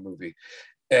favorite Bond movie,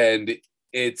 and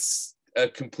it's a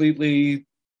completely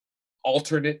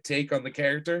alternate take on the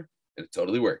character, and it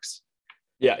totally works.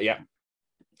 Yeah.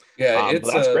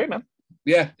 That's great, man.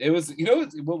 Yeah, it was. You know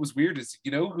what was weird is,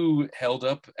 you know who held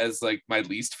up as like my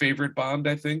least favorite Bond,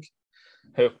 I think?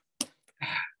 Who?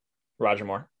 Roger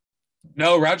Moore.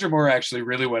 No, Roger Moore actually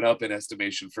really went up in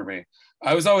estimation for me.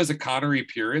 I was always a Connery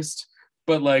purist,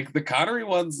 but like the Connery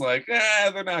ones, like,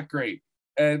 they're not great.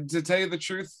 And to tell you the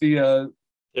truth, they're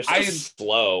so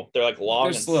slow. They're like long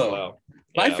and slow.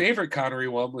 My favorite Connery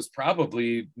one was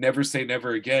probably Never Say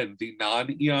Never Again, the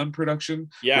non-Eon production.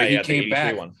 Where he came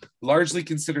back, largely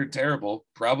considered terrible.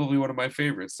 Probably one of my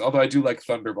favorites. Although I do like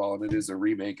Thunderball, and it is a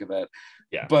remake of that.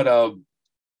 Yeah. But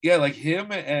like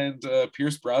him and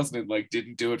Pierce Brosnan like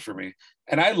didn't do it for me.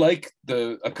 And I like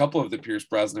a couple of the Pierce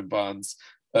Brosnan Bonds,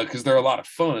 because they're a lot of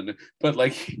fun, but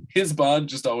like his Bond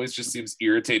just always just seems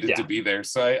irritated to be there.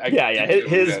 So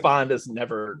his Bond is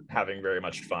never having very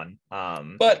much fun.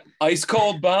 But Ice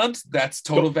Cold Bond, that's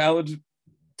totally valid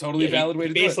way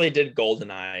to do it. Basically did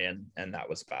GoldenEye, and that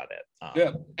was about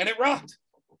it. And it rocked.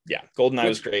 Yeah, GoldenEye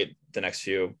was great. The next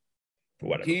few,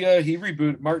 whatever. He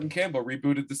rebooted. Martin Campbell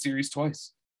rebooted the series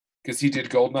twice, because he did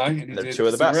GoldenEye and he did two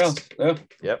of the best.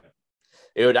 Yep.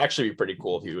 It would actually be pretty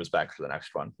cool if he was back for the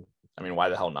next one. I mean, why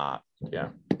the hell not? Yeah,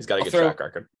 he's got a good track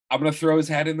record. I'm going to throw his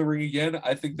hat in the ring again.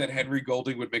 I think that Henry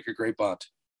Golding would make a great Bond.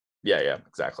 Yeah,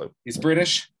 exactly. He's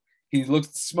British. He looks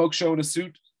smoke show in a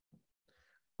suit.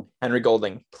 Henry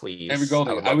Golding, please. Henry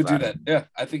Golding. I would do that. Yeah,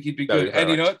 I think he'd be good. And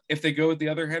you know what? If they go with the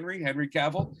other Henry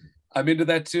Cavill, I'm into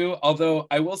that too. Although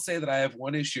I will say that I have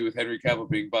one issue with Henry Cavill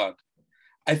being Bond.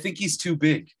 I think he's too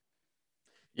big.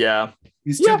 Yeah.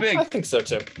 He's too big. I think so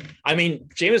too. I mean,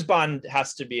 James Bond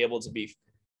has to be able to be,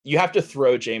 you have to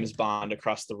throw James Bond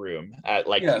across the room at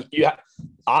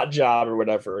Odd Job or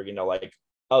whatever, you know, like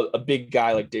a big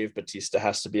guy like Dave Bautista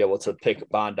has to be able to pick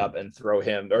Bond up and throw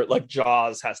him, or like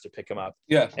Jaws has to pick him up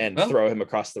and throw him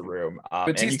across the room.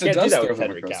 Bautista and you can't does do that throw with him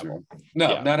Henry Cavill.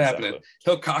 No, not happening.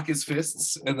 He'll cock his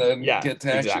fists and then get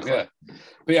to action. Exactly. Yeah.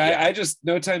 But I just,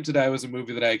 No Time to Die was a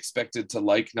movie that I expected to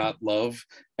like, not love.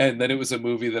 And then it was a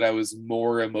movie that I was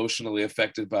more emotionally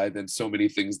affected by than so many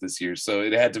things this year. So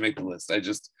it had to make the list.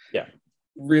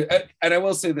 And I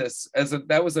will say this,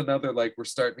 that was another, like, we're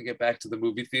starting to get back to the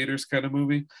movie theaters kind of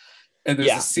movie. And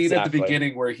there's a scene at the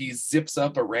beginning where he zips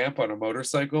up a ramp on a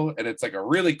motorcycle, and it's like a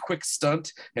really quick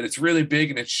stunt, and it's really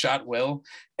big and it's shot well.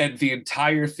 And the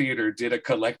entire theater did a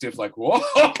collective like, whoa!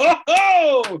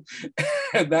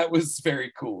 And that was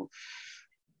very cool.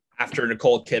 After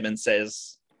Nicole Kidman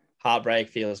says, heartbreak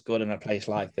feels good in a place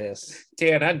like this.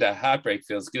 Down under, heartbreak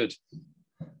feels good.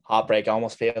 Heartbreak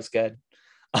almost feels good.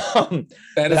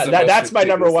 That's my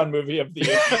number one movie of the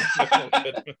year.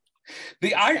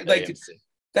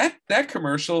 That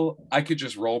commercial, I could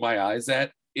just roll my eyes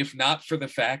at, if not for the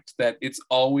fact that it's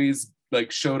always like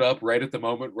showed up right at the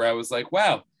moment where I was like,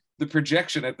 wow, the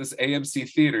projection at this AMC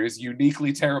theater is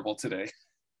uniquely terrible today.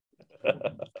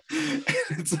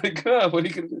 It's like, oh, what are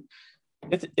you gonna do?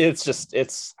 It's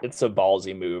a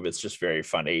ballsy move. It's just very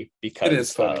funny because it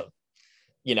is funny.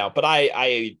 But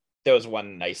I there was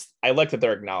one nice, I like that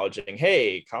they're acknowledging,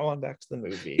 hey, come on back to the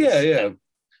movies. Yeah. And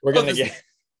we're gonna get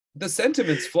the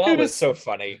sentiment's flawless. It's so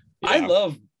funny. I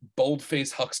love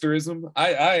boldface hucksterism.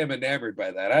 I am enamored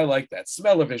by that. I like that.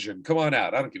 Smell-o-vision, come on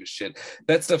out. I don't give a shit.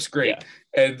 That stuff's great.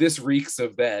 Yeah. And this reeks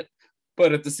of that.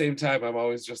 But at the same time, I'm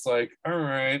always just like, all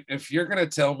right, if you're going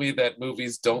to tell me that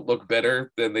movies don't look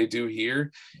better than they do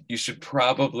here, you should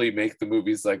probably make the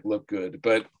movies like look good.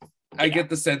 But I get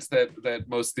the sense that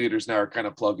most theaters now are kind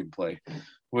of plug and play,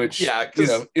 which,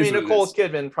 Nicole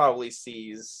Kidman probably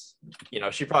sees,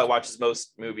 she probably watches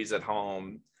most movies at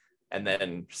home and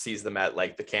then sees them at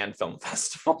like the Cannes Film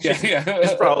Festival.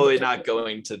 She's probably not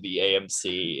going to the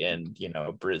AMC in,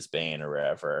 Brisbane or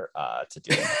wherever to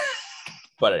do it.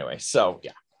 But anyway, so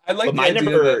yeah. I like the idea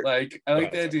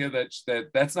the idea that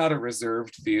that's not a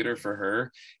reserved theater for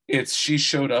her. It's she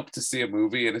showed up to see a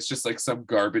movie and it's just like some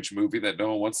garbage movie that no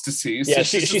one wants to see. So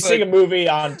she's seeing a movie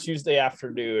on Tuesday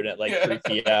afternoon at like 3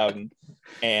 p.m.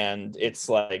 and it's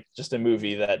like just a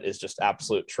movie that is just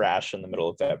absolute trash in the middle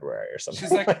of February or something.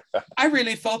 She's like, I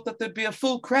really thought that there'd be a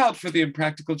full crowd for the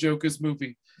Impractical Jokers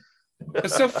movie.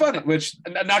 It's so funny, which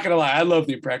I'm not gonna lie, I love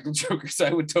the Impractical Jokers.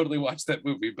 I would totally watch that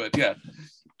movie, but yeah.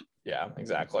 Yeah,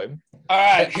 exactly. All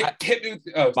right, hit me.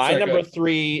 My number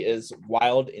 3 is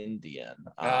Wild Indian.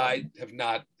 I have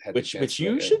not had which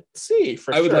you should see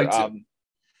for sure. I would like to.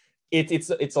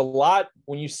 It's a lot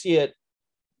when you see it.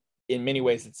 In many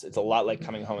ways, it's a lot like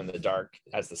Coming Home in the Dark.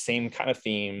 It has the same kind of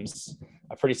themes,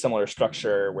 a pretty similar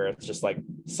structure, where it's just like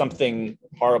something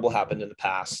horrible happened in the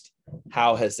past.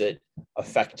 How has it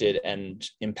affected and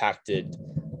impacted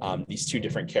these two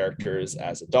different characters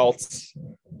as adults?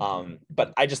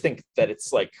 But I just think that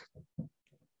it's like,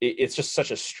 it's just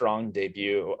such a strong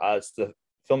debut. It's the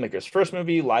filmmaker's first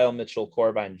movie. Lyle Mitchell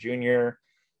Corvine Jr.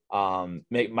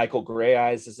 Michael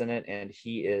Greyeyes is in it, and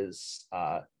he is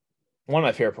one of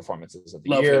my favorite performances of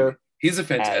the year. Him. He's a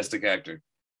fantastic actor.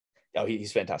 Oh,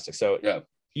 he's fantastic. So yeah.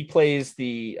 He plays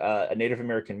a Native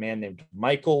American man named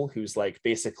Michael, who's like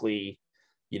basically,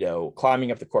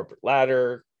 climbing up the corporate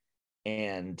ladder,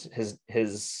 and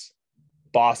his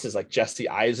boss is like Jesse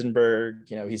Eisenberg.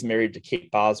 He's married to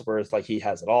Kate Bosworth. Like, he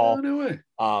has it all. Oh, no way.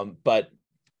 But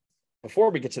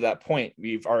before we get to that point,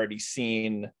 we've already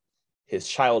seen his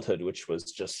childhood, which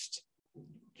was just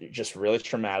really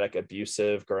traumatic,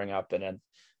 abusive, growing up in a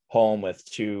home with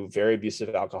 2 very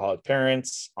abusive alcoholic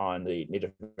parents on the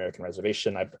Native American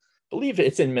reservation. I believe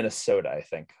it's in Minnesota, I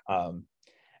think.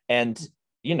 And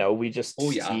we just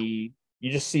see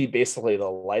basically the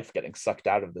life getting sucked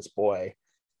out of this boy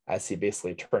as he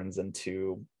basically turns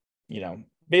into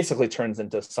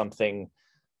something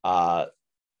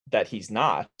that he's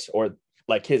not, or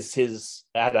like his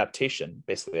adaptation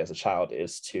basically as a child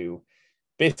is to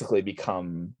basically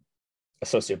become a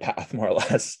sociopath, more or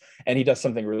less. And he does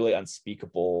something really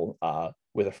unspeakable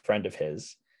with a friend of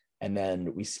his. And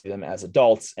then we see them as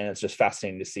adults, and it's just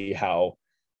fascinating to see how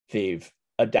they've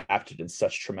adapted in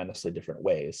such tremendously different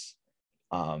ways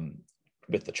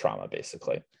with the trauma,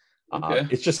 basically. Okay.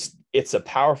 It's a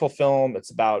powerful film. It's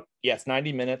about, it's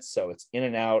 90 minutes, so it's in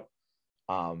and out.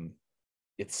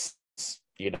 It's,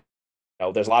 there's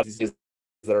a lot of these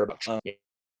that are about,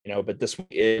 but this one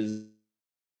is,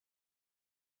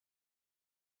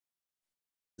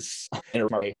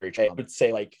 I would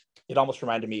say, like, it almost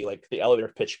reminded me, like, the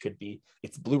elevator pitch could be,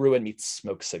 it's Blue Ruin meets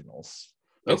Smoke Signals.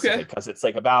 Okay. Because it's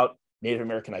like about Native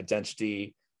American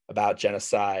identity, about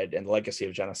genocide and the legacy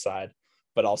of genocide,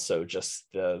 but also just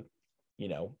the,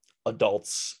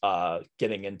 adults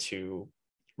getting into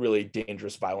really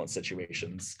dangerous, violent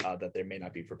situations that they may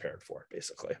not be prepared for,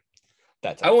 basically.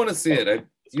 I want to see it.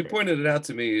 You pointed it out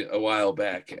to me a while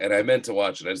back, and I meant to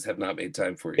watch it. I just have not made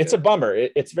time for it. It's a bummer.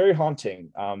 It's very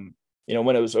haunting.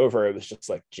 When it was over, it was just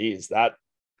like, geez, that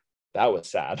that was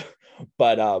sad.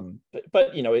 But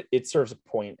you know, it serves a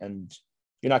point, and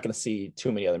you're not going to see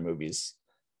too many other movies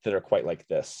that are quite like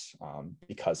this,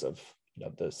 because of, you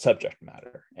know, the subject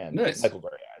matter. And Nice. Michael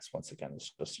Gorias, once again,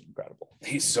 is just incredible.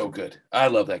 He's so good. I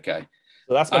love that guy.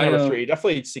 So that's my number 3.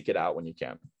 Definitely seek it out when you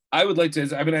can. I would like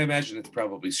to. I mean, I imagine it's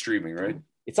probably streaming, right?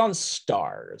 It's on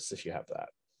Stars if you have that.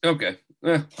 Okay,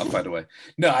 I'll find a way.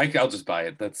 No, I'll just buy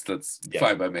it. That's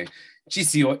fine by me.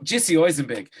 Jesse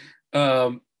Eisenberg.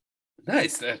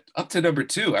 Nice. Up to number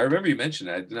 2. I remember you mentioned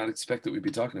it. I did not expect that we'd be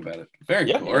talking about it.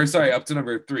 Very cool. Or sorry, up to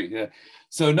number 3. Yeah.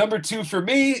 So number 2 for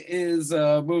me is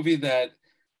a movie that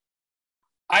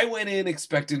I went in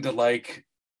expecting to like,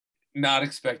 not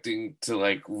expecting to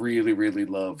like really, really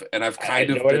love, and I've kind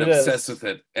of been obsessed with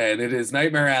it. And it is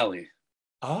Nightmare Alley.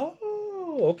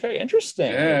 Oh, okay,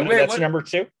 interesting. Yeah, wait, that's your number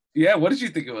 2? Yeah, what did you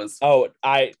think it was? Oh,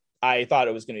 I thought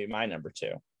it was going to be my number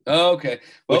 2. Oh, okay.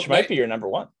 Well, which might be your number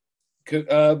 1.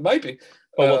 Might be.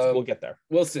 But we'll get there.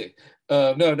 We'll see.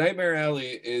 No, Nightmare Alley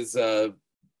is I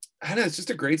don't know, it's just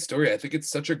a great story. I think it's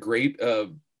such a great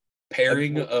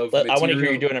pairing of I want to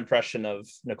hear you do an impression of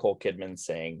Nicole Kidman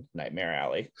saying Nightmare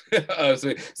Alley.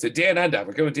 So Dan Under,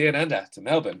 we're going Dan Under to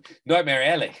Melbourne. Nightmare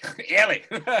Alley. Alley.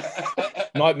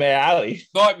 Nightmare Alley.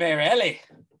 Nightmare Alley.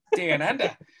 Dan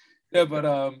Under. No,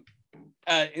 but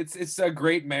it's a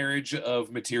great marriage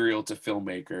of material to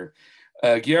filmmaker.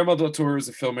 Guillermo del Toro is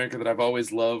a filmmaker that I've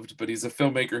always loved, but he's a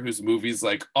filmmaker whose movies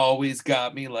like always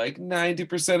got me like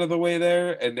 90% of the way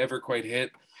there and never quite hit.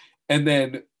 And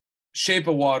then Shape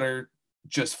of Water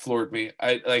just floored me.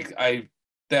 That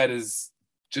is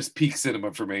just peak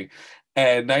cinema for me.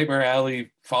 And Nightmare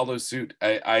Alley follows suit.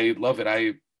 I love it.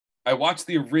 I watched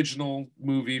the original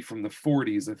movie from the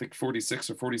 40s, I think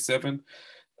 46 or 47,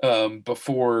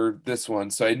 before this one.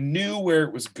 So I knew where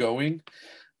it was going.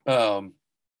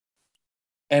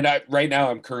 And right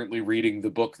now I'm currently reading the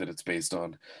book that it's based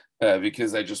on,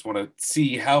 because I just want to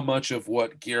see how much of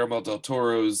what Guillermo del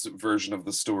Toro's version of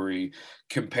the story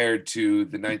compared to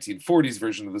the 1940s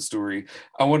version of the story.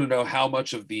 I want to know how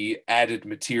much of the added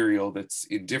material that's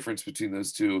in difference between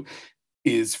those two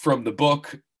is from the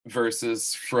book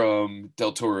versus from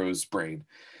del Toro's brain.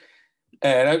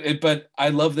 But I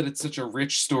love that it's such a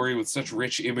rich story with such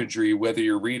rich imagery, whether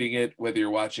you're reading it, whether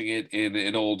you're watching it in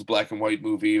an old black and white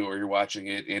movie, or you're watching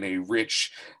it in a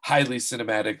rich, highly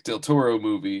cinematic Del Toro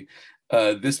movie.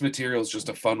 This material is just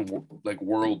a fun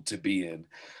world to be in.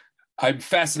 I'm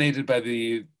fascinated by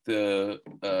the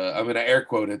I'm going to air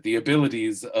quote it, the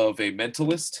abilities of a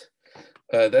mentalist.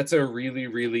 That's a really,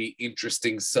 really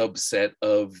interesting subset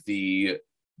of the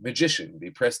magician,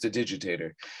 the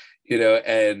prestidigitator,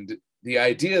 and the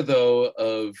idea, though,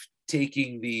 of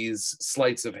taking these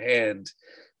sleights of hand,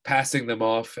 passing them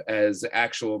off as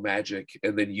actual magic,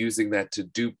 and then using that to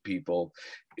dupe people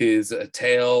is a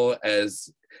tale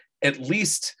it's a tale at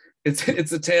least. It's a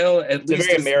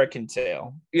very American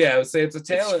tale. Yeah, I would say it's a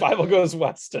tale. Survival Goes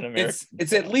West in America.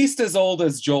 It's at least as old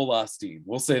as Joel Osteen.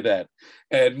 We'll say that,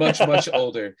 and much, much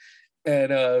older.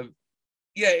 And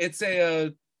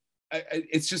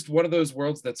it's just one of those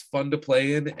worlds that's fun to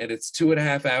play in, and it's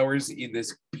 2.5 hours in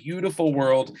this beautiful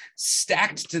world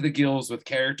stacked to the gills with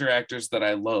character actors that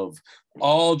I love,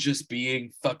 all just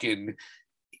being fucking.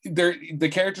 The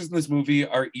characters in this movie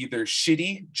are either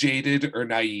shitty, jaded, or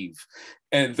naive,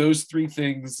 and those 3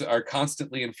 things are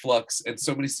constantly in flux. And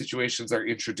so many situations are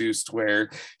introduced where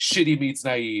shitty meets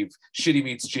naive, shitty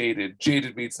meets jaded,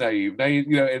 jaded meets naive,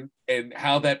 and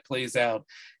how that plays out.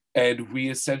 And we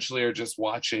essentially are just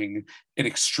watching an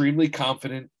extremely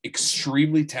confident,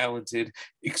 extremely talented,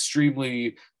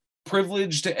 extremely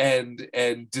privileged and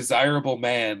desirable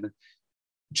man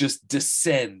just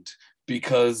descend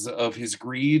because of his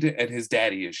greed and his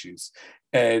daddy issues.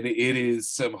 And it is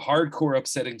some hardcore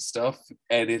upsetting stuff.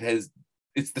 And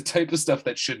it's the type of stuff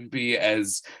that shouldn't be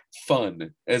as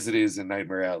fun as it is in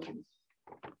Nightmare Alley.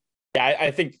 Yeah,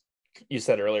 I think you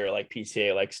said earlier, like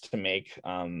PTA likes to make,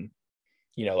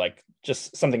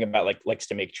 just something about likes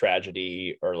to make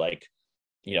tragedy or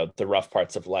the rough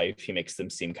parts of life. He makes them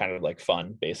seem kind of like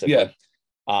fun, basically.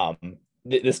 Yeah.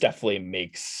 This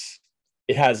definitely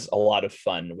it has a lot of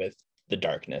fun with the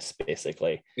darkness,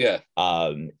 basically. Yeah.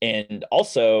 And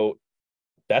also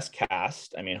best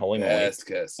cast. I mean, holy moly.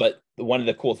 Cast. But one of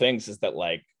the cool things is that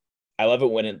I love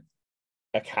it when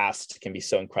a cast can be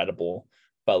so incredible,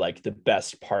 but the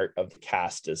best part of the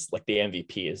cast is the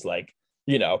MVP is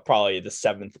probably the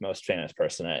 7th most famous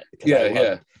person.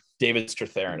 Yeah. David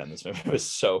Strathairn in this movie was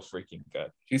so freaking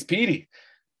good. He's Petey.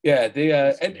 Yeah, they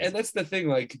and that's the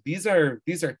thing. These are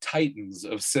titans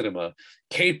of cinema.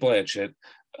 Cate Blanchett,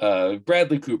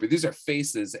 Bradley Cooper. These are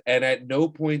faces, and at no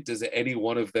point does any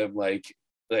one of them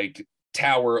like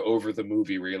tower over the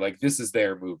movie where you're like, this is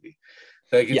their movie.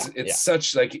 Like it's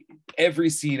such like every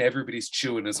scene, everybody's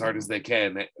chewing as hard as they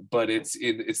can, but it's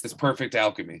this perfect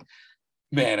alchemy.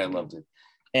 Man, I loved it.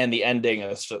 And the ending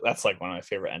is that's like one of my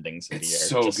favorite endings of the year.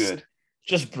 So good.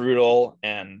 Just brutal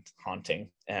and haunting,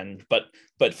 and but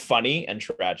funny and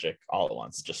tragic all at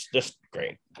once. Just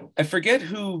great. I forget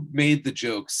who made the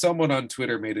joke. Someone on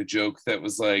Twitter made a joke that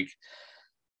was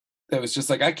just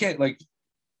like, I can't, like,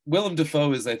 Willem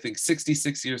Dafoe is, I think,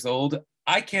 66 years old.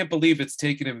 I can't believe it's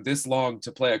taken him this long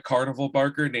to play a carnival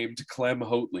barker named Clem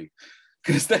Hotley,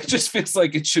 because that just feels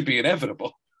like it should be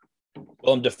inevitable.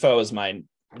 Willem Dafoe is my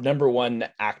number one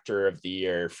actor of the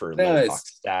year for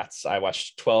Letterboxd stats. I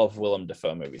watched 12 Willem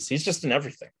Dafoe movies. He's just in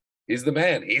everything. He's the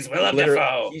man. He's Willem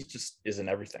Dafoe. He just is in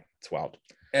everything. It's wild.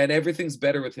 And everything's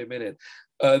better with him in it.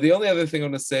 The only other thing I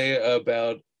want to say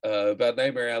about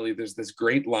Nightmare Alley, there's this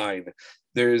great line.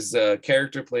 There's a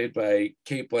character played by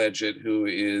Cate Blanchett who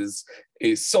is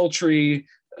a sultry,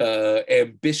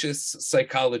 ambitious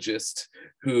psychologist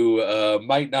who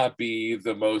might not be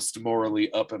the most morally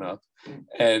up and up.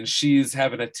 And she's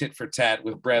having a tit for tat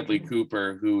with Bradley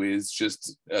Cooper, who is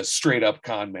just a straight up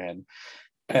con man.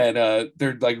 And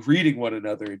they're like reading one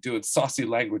another and doing saucy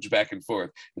language back and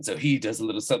forth. And so he does a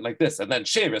little something like this, and then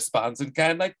she responds in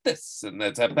kind like this, and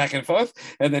that's back and forth.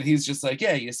 And then he's just like,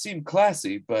 yeah, you seem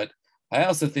classy, but I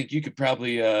also think you could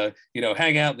probably,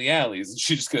 hang out in the alleys. And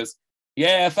she just goes,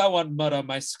 yeah, if I want mud on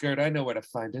my skirt, I know where to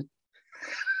find it.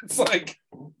 It's like,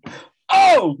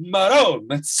 oh, Maron,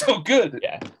 that's so good.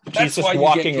 Yeah, she's just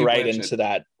walking right into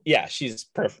that. Yeah, she's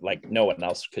perfect. Like no one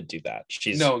else could do that.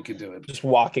 No one could do it. Just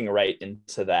walking right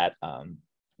into that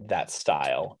that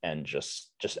style and just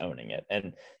owning it.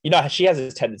 And she has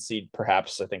a tendency,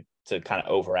 perhaps, I think, to kind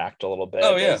of overact a little bit.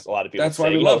 Oh yeah, a lot of people. That's why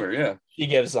we love her. Yeah, she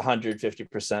gives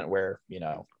 150%, where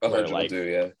 100 will do.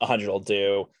 Yeah, 100 will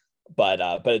do. But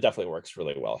it definitely works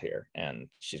really well here, and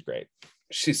she's great.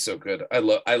 She's so good.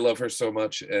 I love her so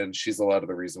much, and she's a lot of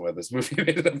the reason why this movie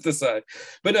made it up the side.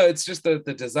 But no, it's just the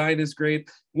design is great.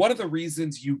 One of the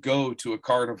reasons you go to a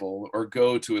carnival or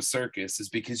go to a circus is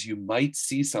because you might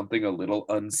see something a little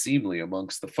unseemly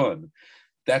amongst the fun.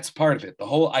 That's part of it. The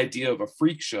whole idea of a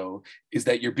freak show is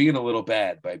that you're being a little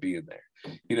bad by being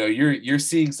there. You're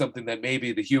seeing something that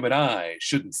maybe the human eye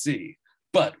shouldn't see,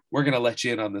 but we're gonna let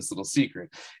you in on this little secret.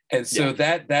 And so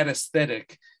that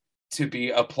aesthetic to be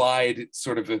applied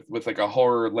sort of with like a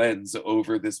horror lens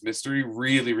over this mystery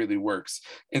really, really works.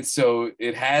 And so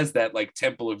it has that like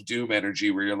Temple of Doom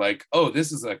energy where you're like, oh,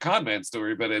 this is a con man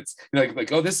story, but it's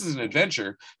like, oh, this is an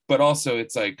adventure, but also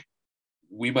it's like,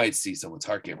 we might see someone's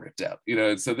heart get ripped out,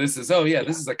 and so this is,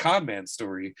 this is a con man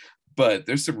story, but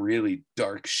there's some really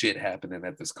dark shit happening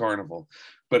at this carnival.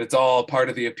 But it's all part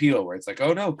of the appeal where it's like,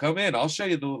 oh no, come in, I'll show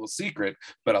you the little secret,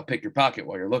 but I'll pick your pocket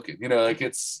while you're looking. Like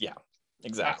it's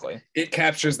exactly. It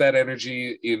captures that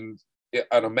energy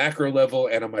on a macro level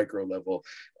and a micro level,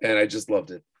 and I just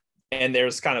loved it. And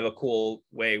there's kind of a cool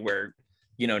way where,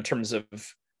 in terms of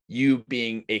you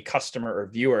being a customer or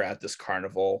viewer at this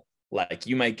carnival, like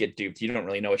you might get duped. You don't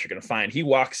really know what you're going to find. He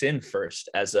walks in first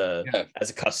as a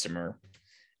customer,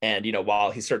 and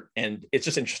while and it's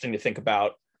just interesting to think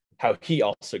about how he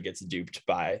also gets duped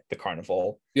by the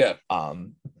carnival. Yeah.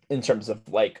 In terms of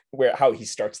like how he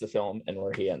starts the film and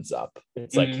where he ends up.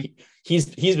 It's like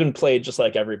he's been played just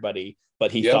like everybody, but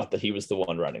he thought that he was the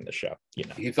one running the show.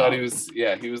 He thought he was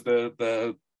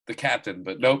the captain,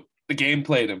 but nope, the game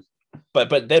played him. But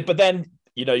then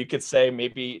you could say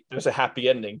maybe there's a happy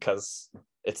ending because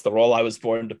it's the role I was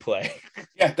born to play.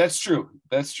 Yeah, that's true.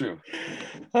 That's true.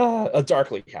 A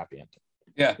darkly happy ending.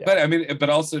 Yeah, but I mean, but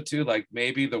also too, like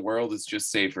maybe the world is just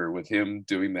safer with him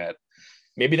doing that.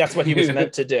 Maybe that's what he was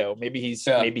meant to do. Maybe he's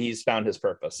found his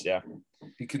purpose. Yeah.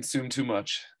 He consumed too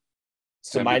much.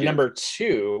 So my number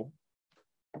 2,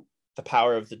 The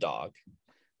Power of the Dog.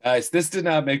 Nice. This did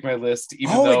not make my list,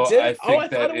 even though I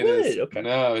think that it is. Okay.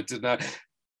 No, it did not.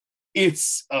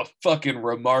 It's a fucking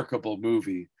remarkable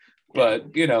movie,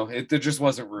 but there just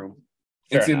wasn't room.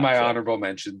 It's in my honorable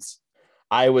mentions.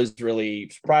 I was really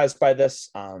surprised by this.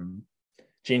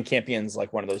 Jane Campion's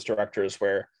like one of those directors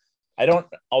where I don't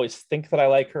always think that I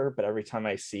like her, but every time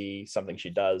I see something she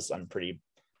does, I'm pretty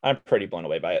blown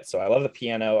away by it. So I love The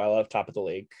Piano. I love Top of the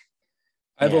Lake.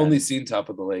 I've only seen Top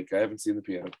of the Lake. I haven't seen The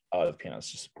Piano. Oh, The Piano is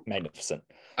just magnificent.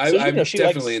 I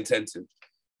definitely intend to.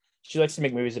 She likes to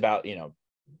make movies about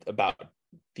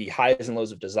the highs and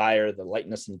lows of desire, the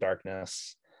lightness and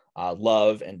darkness,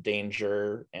 love and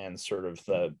danger, and sort of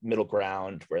the middle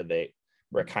ground where it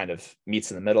kind of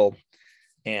meets in the middle,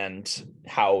 and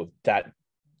how that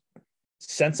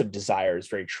sense of desire is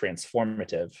very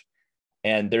transformative.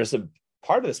 And there's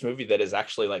part of this movie that is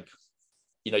actually like,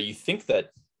 you think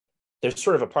that there's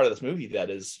sort of a part of this movie that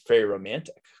is very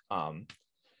romantic. And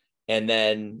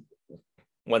then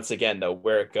once again, though,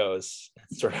 where it goes,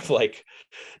 sort of like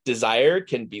desire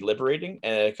can be liberating,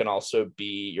 and it can also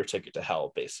be your ticket to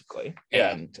hell, basically.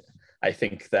 Yeah. And I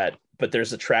think that, but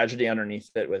there's a tragedy underneath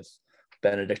it with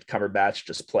Benedict Cumberbatch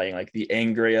just playing like the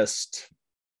angriest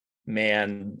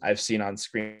man I've seen on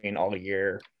screen all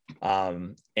year.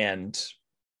 And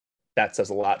that says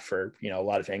a lot for, a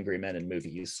lot of angry men in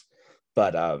movies,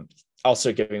 but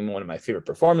also giving one of my favorite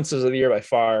performances of the year by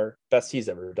far, best he's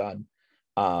ever done.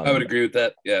 I would agree with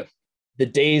that. Yeah. The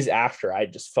days after, I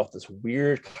just felt this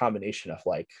weird combination of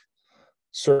like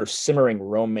sort of simmering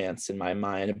romance in my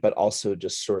mind, but also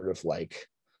just sort of like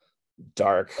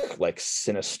dark, like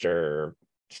sinister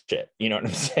shit. You know what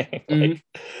I'm saying?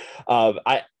 Mm-hmm.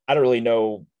 Like, I don't really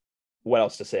know what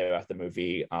else to say about the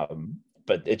movie,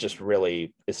 but it just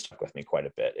really it stuck with me quite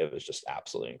a bit. It was just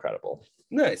absolutely incredible.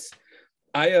 Nice.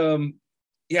 I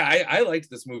liked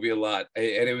this movie a lot, and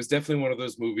it was definitely one of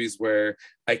those movies where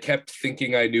I kept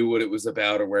thinking I knew what it was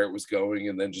about or where it was going,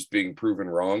 and then just being proven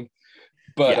wrong.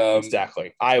 But yeah,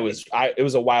 exactly. It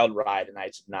was a wild ride, and I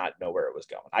did not know where it was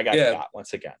going. I got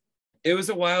once again. It was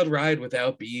a wild ride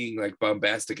without being like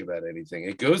bombastic about anything.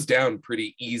 It goes down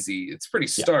pretty easy. It's pretty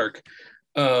stark.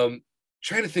 Trying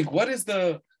to think, what's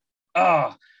the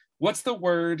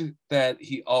word that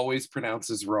he always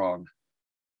pronounces wrong?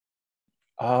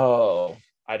 Oh,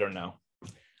 I don't know.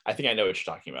 I think I know what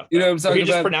you're talking about. You know what I'm talking about? He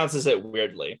just about? pronounces it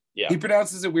weirdly. Yeah. He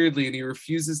pronounces it weirdly, and he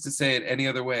refuses to say it any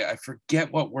other way. I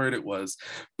forget what word it was,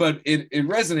 but it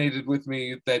resonated with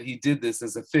me that he did this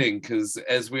as a thing, because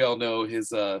as we all know,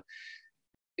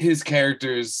 his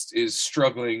character is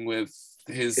struggling with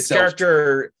his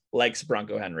character likes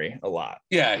Bronco Henry a lot.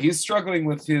 Yeah, he's struggling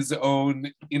with his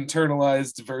own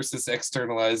internalized versus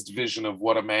externalized vision of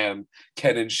what a man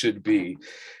can and should be.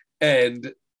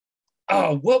 And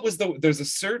there's a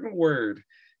certain word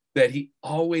that he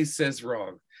always says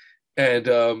wrong. And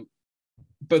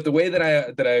but the way that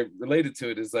I related to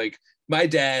it is like, my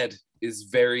dad is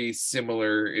very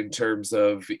similar in terms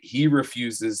of he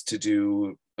refuses to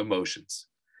do emotions.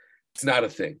 It's not a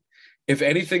thing. If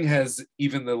anything has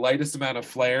even the lightest amount of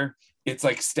flair, it's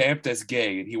like stamped as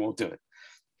gay, and he won't do it.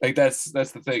 Like that's the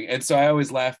thing. And so I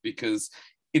always laugh because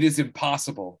it is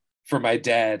impossible for my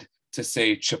dad to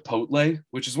say Chipotle,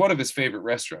 which is one of his favorite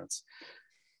restaurants.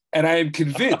 And I am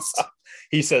convinced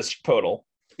he says Chipotle.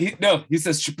 He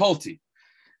says Chipotle.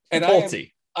 And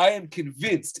I am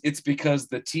convinced it's because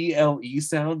the TLE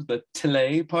sound, the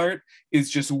tele part,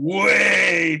 is just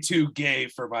way too gay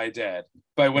for my dad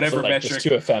by whatever metric. Just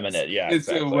too effeminate, yeah. It's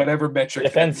exactly. Whatever metric. It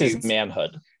offends his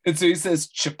manhood. And so he says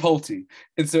Chipotle.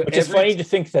 And so which is funny to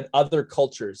think that other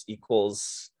cultures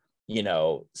equals,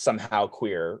 somehow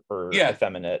queer or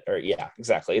effeminate, or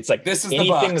exactly. It's like this is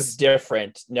anything's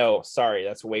different. No, sorry,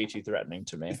 that's way too threatening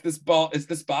to me. It's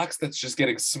this box that's just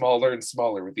getting smaller and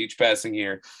smaller with each passing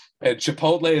year, and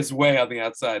Chipotle is way on the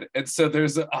outside. And so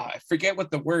there's I forget what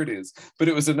the word is, but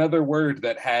it was another word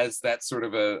that has that sort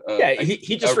of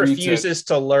he just refuses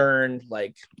to learn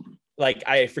like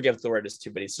I forget what the word is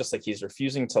too, but it's just like he's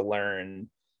refusing to learn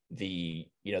the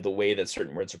way that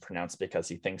certain words are pronounced because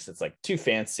he thinks it's like too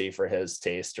fancy for his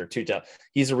taste or too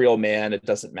he's a real man, it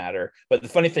doesn't matter. But the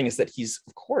funny thing is that he's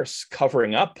of course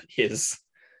covering up his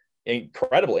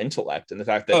incredible intellect and the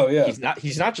fact that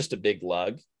he's not just a big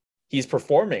lug, he's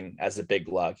performing as a big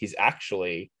lug. He's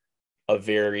actually a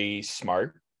very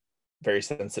smart, very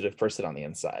sensitive person on the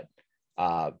inside,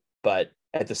 but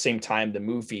at the same time the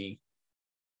movie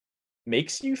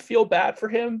makes you feel bad for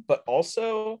him, but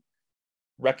also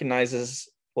recognizes,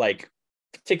 like,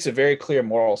 takes a very clear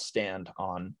moral stand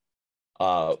on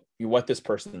what this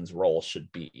person's role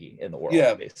should be in the world.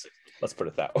 Basically. Let's put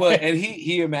it that way. Well, and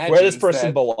he imagines where this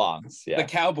person belongs. The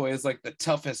cowboy is like the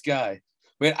toughest guy.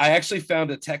 Wait, I actually found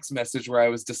a text message where I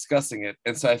was discussing it,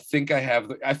 and so I think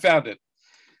I found it.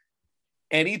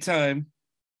 Anytime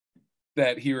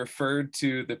that he referred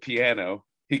to the piano,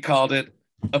 he called it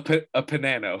a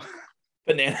panano.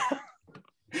 Banana.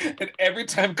 And every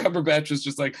time Cumberbatch was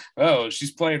just like, oh,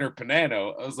 she's playing her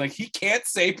piano, I was like, he can't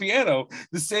say piano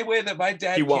the same way that my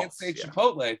dad can't say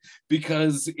Chipotle,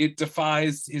 because it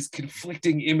defies his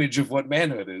conflicting image of what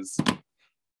manhood is.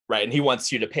 Right, and he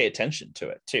wants you to pay attention to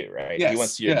it too, right? Yes, he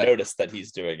wants you to notice that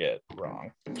he's doing it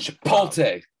wrong.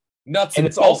 Chipotle, nuts and and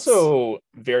it's bolts. Also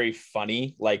very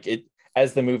funny. Like it,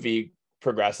 as the movie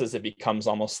progresses, it becomes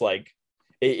almost like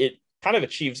it kind of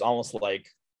achieves almost like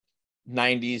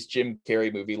 90s Jim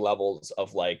Carrey movie levels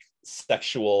of like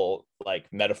sexual like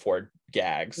metaphor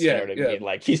gags. Yeah, You know what I yeah. mean?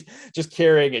 Like he's just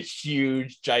carrying a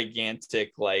huge,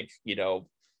 gigantic, like,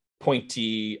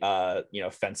 pointy,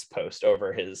 fence post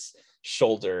over his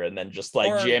shoulder and then just like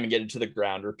Or jamming it into the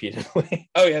ground repeatedly.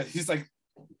 oh yeah, he's like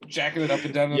jacking it up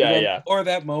and down on the Yeah, ground. yeah. Or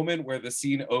that moment where the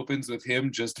scene opens with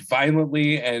him just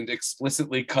violently and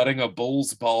explicitly cutting a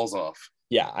bull's balls off.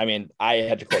 Yeah, I mean, I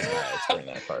had to close my eyes during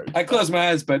that part. I closed my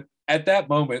eyes, but at that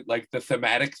moment, like the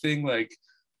thematic thing, like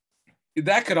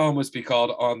that could almost be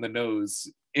called on the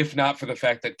nose, if not for the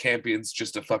fact that Campion's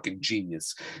just a fucking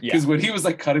genius. Because when he was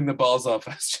like cutting the balls off,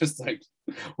 I was just like,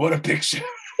 what a picture.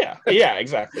 Yeah,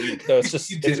 exactly. So it's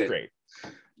just it's great.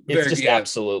 It's just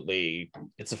absolutely,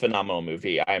 it's a phenomenal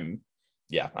movie. I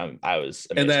was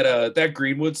amazed. And that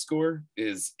Greenwood score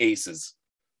is aces.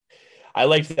 I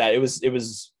liked that. It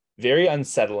was very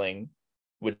unsettling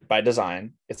by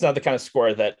design. It's not the kind of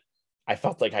score that I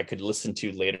felt like I could listen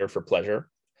to later for pleasure.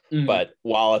 But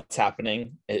while it's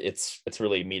happening, it's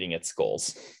really meeting its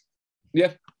goals.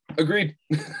 Yeah, agreed.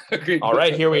 Agreed. All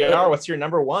right, here we are. What's your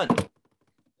number one?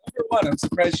 Number one, I'm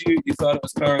surprised you thought it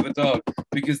was Power of the Dog,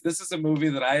 because this is a movie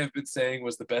that I have been saying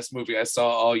was the best movie I saw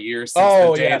all year since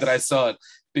the day that I saw it.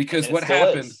 Because what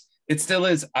happened, it still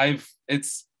is. I've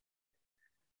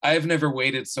never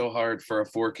waited so hard for a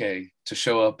 4K to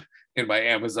show up in my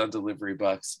Amazon delivery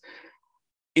box.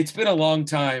 It's been a long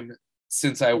time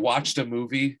since I watched a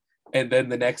movie and then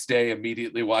the next day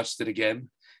immediately watched it again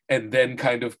and then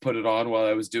kind of put it on while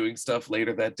I was doing stuff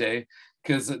later that day.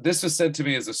 Because this was sent to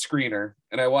me as a screener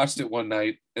and I watched it one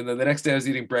night. And then the next day I was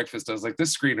eating breakfast. I was like,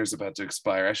 this screener's about to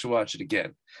expire. I should watch it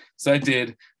again. So I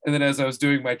did. And then as I was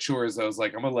doing my chores, I was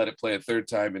like, I'm going to let it play a third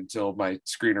time until my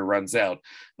screener runs out.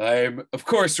 I'm, of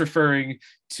course, referring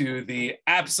to the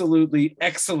absolutely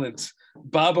excellent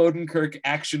Bob Odenkirk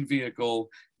action vehicle,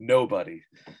 Nobody.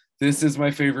 This is my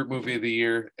favorite movie of the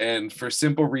year. And for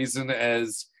simple reason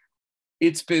as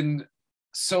it's been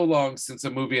so long since a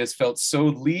movie has felt so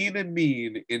lean and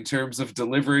mean in terms of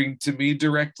delivering to me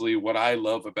directly what I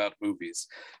love about movies.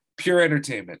 Pure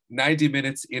entertainment, 90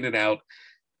 minutes in and out,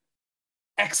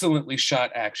 excellently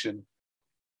shot action,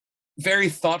 very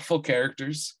thoughtful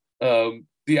characters.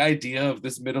 The idea of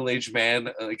this middle-aged man,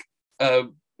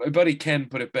 my buddy Ken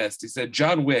put it best. He said,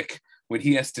 John Wick, when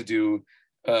he has to do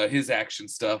his action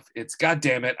stuff, it's God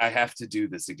damn it, I have to do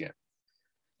this again.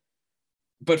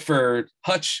 But for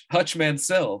Hutch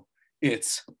Mansell,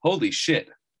 it's holy shit,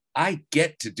 I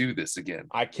get to do this again.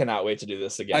 I cannot wait to do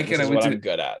this again. This is what I'm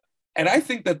good at. And I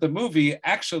think that the movie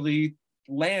actually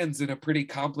lands in a pretty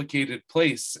complicated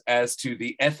place as to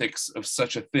the ethics of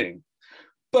such a thing.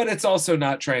 But it's also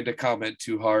not trying to comment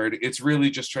too hard. It's really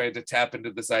just trying to tap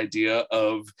into this idea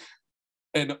of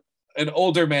an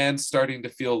older man starting to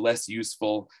feel less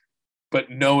useful, but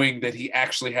knowing that he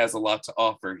actually has a lot to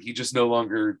offer. He just no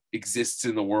longer exists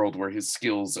in the world where his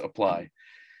skills apply.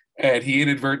 And he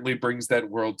inadvertently brings that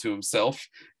world to himself.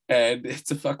 And it's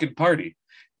a fucking party.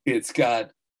 It's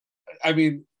got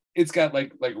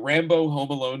like Rambo Home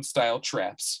Alone style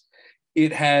traps.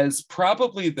 It has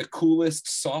probably the coolest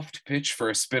soft pitch for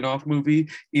a spin-off movie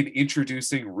in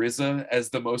introducing RZA as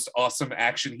the most awesome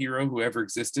action hero who ever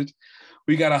existed.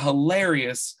 We got a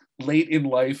hilarious late in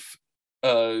life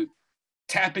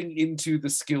tapping into the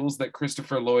skills that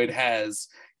Christopher Lloyd has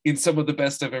in some of the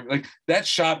best I've ever, like that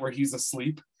shot where he's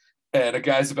asleep and a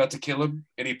guy's about to kill him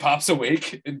and he pops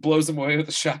awake and blows him away with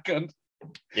a shotgun.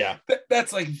 Yeah.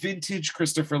 That's like vintage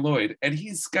Christopher Lloyd, and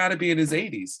he's got to be in his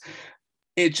 80s.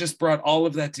 It just brought all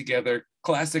of that together.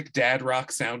 Classic dad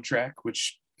rock soundtrack,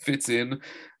 which fits in.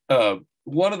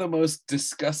 One of the most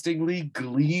disgustingly,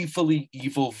 gleefully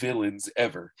evil villains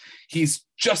ever. He's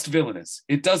just villainous.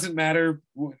 It doesn't matter.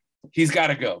 He's got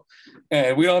to go.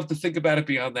 And we don't have to think about it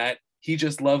beyond that. He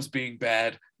just loves being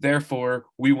bad. Therefore,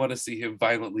 we want to see him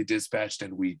violently dispatched,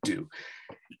 and we do.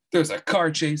 There's a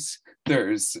car chase.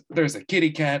 There's a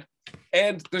kitty cat.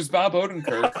 And there's Bob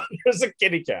Odenkirk. There's a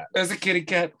kitty cat. There's a kitty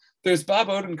cat. There's Bob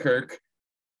Odenkirk.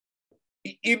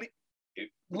 In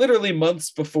literally months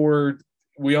before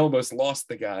we almost lost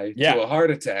the guy to a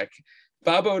heart attack,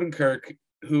 Bob Odenkirk,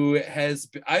 who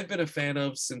I've been a fan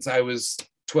of since I was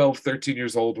 12, 13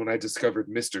 years old when I discovered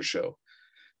Mr. Show.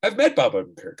 I've met Bob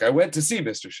Odenkirk. I went to see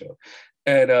Mr. Show.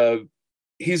 And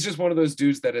he's just one of those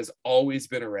dudes that has always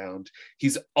been around.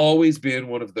 He's always been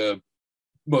one of the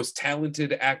most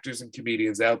talented actors and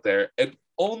comedians out there. And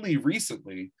only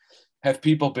recently have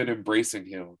people been embracing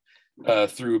him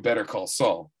through Better Call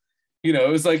Saul. You know,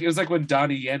 it was like when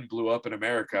Donnie Yen blew up in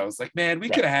America. I was like, man, we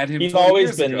could have had him. He's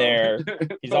always been there.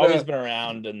 He's always been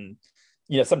around, and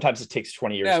sometimes it takes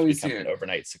 20 years Yeah, to we become see an it.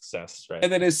 overnight success, right?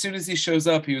 And then as soon as he shows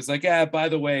up, he was like, "Yeah, by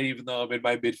the way, even though I'm in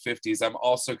my mid-50s, I'm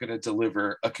also going to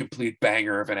deliver a complete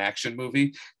banger of an action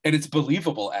movie." And it's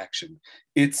believable action.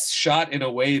 It's shot in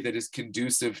a way that is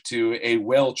conducive to a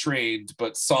well-trained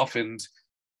but softened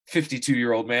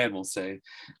 52-year-old man, we'll say.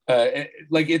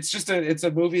 Like it's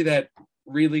a movie that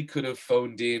really could have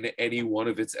phoned in any one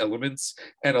of its elements,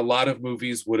 and a lot of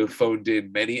movies would have phoned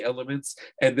in many elements,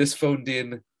 and this phoned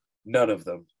in none of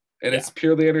them. And it's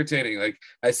purely entertaining. Like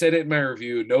I said it in my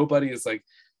review, nobody is like,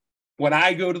 when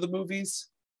I go to the movies,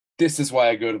 this is why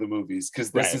I go to the movies, because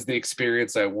this is the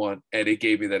experience I want, and it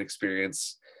gave me that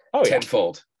experience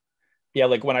tenfold. Yeah,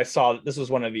 like when I saw, this was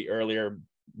one of the earlier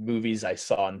movies I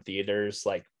saw in theaters,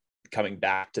 like coming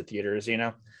back to theaters,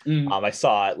 I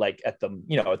saw it like at the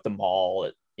at the mall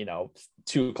at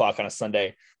 2:00 on a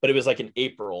Sunday, but it was like in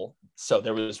April, so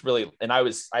there was really, and I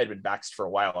had been vaxxed for a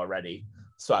while already,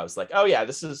 so I was like, oh yeah,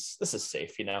 this is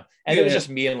safe, and it was just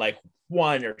me and like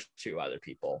one or two other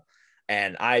people,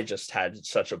 and I just had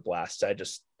such a blast. I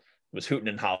just was hooting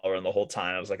and hollering the whole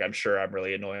time. I was like, I'm sure I'm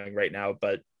really annoying right now,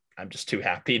 but I'm just too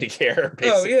happy to care,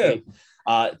 basically.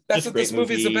 That's what this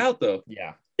movie's about, though.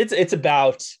 Yeah, it's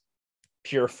about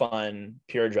pure fun,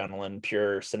 pure adrenaline,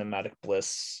 pure cinematic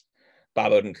bliss.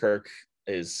 Bob Odenkirk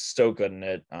is so good in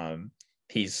it.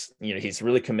 He's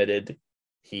really committed.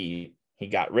 He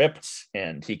got ripped,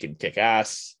 and he can kick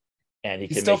ass, and he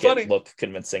can make it look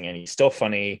convincing, and he's still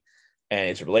funny, and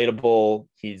he's relatable.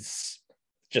 It's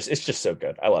just so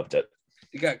good. I loved it.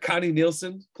 You got Connie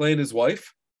Nielsen playing his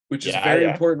wife, which is a very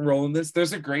important role in this.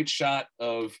 There's a great shot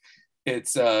of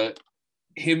it's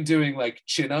him doing like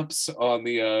chin-ups on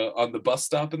the bus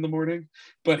stop in the morning,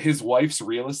 but his wife's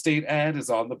real estate ad is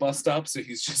on the bus stop, so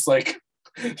he's just like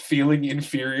feeling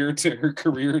inferior to her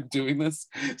career in doing this.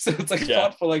 So it's like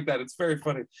thoughtful like that. It's very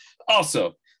funny.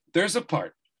 Also, there's a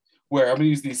part where I'm gonna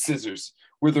use these scissors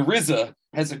where the RZA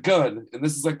has a gun, and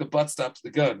this is like the butt stop to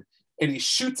the gun, and he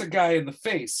shoots a guy in the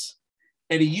face,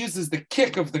 and he uses the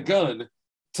kick of the gun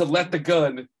to let the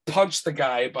gun punch the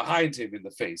guy behind him in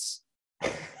the face.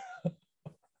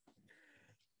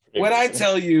 When I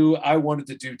tell you I wanted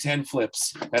to do 10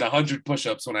 flips and 100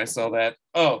 push-ups when I saw that,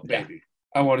 oh, baby.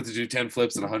 I wanted to do 10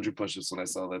 flips and 100 push-ups when I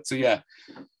saw that. So, yeah,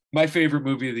 my favorite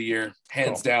movie of the year,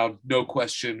 hands down, no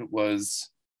question, was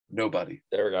Nobody.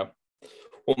 There we go.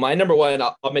 Well, my number one,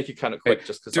 I'll make it kind of quick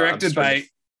just because. Directed by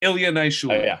Ilya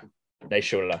Naishula. Oh, yeah,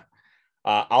 Naishula.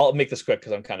 I'll make this quick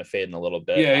because I'm kind of fading a little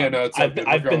bit. No, it's I've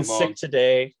been sick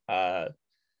today.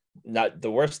 Not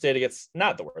the worst day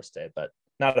but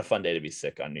not a fun day to be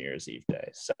sick on New Year's Eve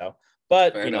day. So,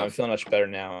 but I'm feeling much better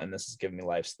now, and this is giving me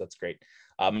life, so that's great.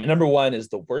 Number one is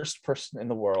The Worst Person in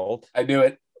the World. I knew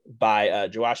it. By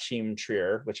Joachim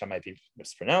Trier, which I might be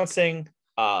mispronouncing.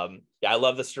 I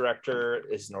love this director.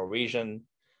 Is Norwegian.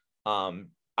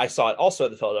 I saw it also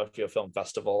at the Philadelphia Film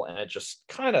Festival, and it just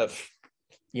kind of,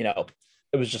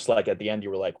 it was just like at the end you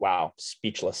were like, wow,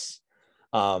 speechless.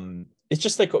 It's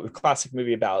just like a classic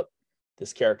movie about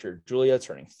this character Julia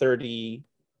turning 30,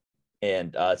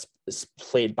 and it's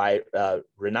played by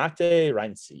Renate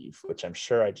Reinsve, which I'm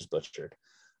sure I just butchered.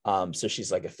 So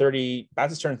she's like about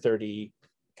to turn 30,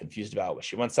 confused about what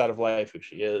she wants out of life, who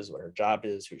she is, what her job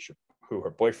is, who her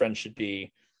boyfriend should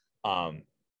be.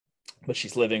 But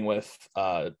she's living with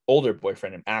older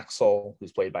boyfriend named Axel,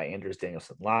 who's played by Anders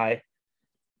Danielsen Lai.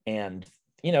 And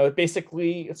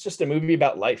it's just a movie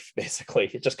about life,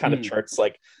 basically. It just kind of charts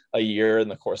like a year in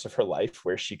the course of her life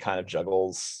where she kind of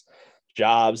juggles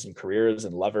jobs and careers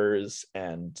and lovers,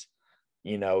 and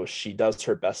she does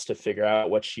her best to figure out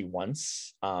what she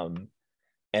wants, and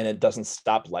it doesn't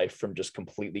stop life from just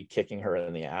completely kicking her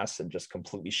in the ass and just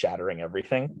completely shattering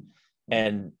everything.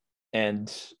 And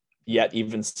yet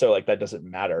even so, like, that doesn't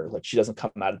matter. Like, she doesn't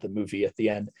come out of the movie at the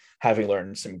end having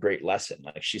learned some great lesson.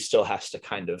 Like, she still has to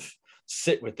kind of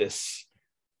sit with this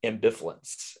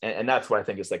ambivalence, and that's what I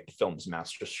think is like the film's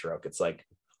masterstroke. It's like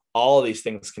all of these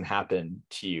things can happen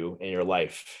to you in your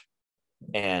life,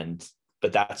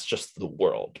 but that's just the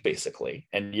world, basically,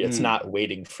 and it's not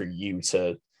waiting for you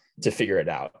to figure it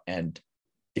out. And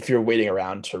if you're waiting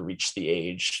around to reach the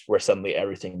age where suddenly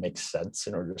everything makes sense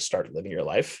in order to start living your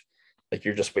life, like,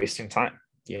 you're just wasting time,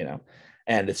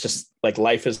 and it's just like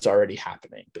life is already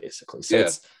happening, basically. So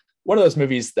it's one of those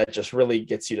movies that just really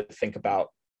gets you to think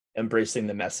about embracing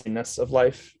the messiness of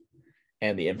life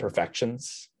and the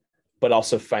imperfections, but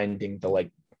also finding the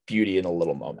like beauty in the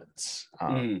little moments.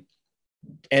 And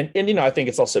I think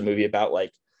it's also a movie about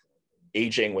like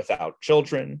aging without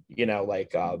children,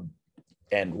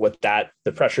 and what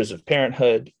the pressures of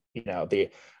parenthood, the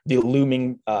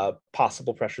looming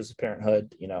possible pressures of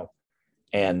parenthood,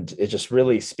 And it just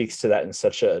really speaks to that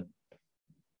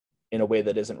in a way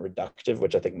that isn't reductive,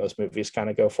 which I think most movies kind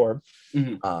of go for.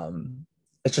 Mhm.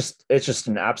 It's just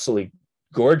an absolutely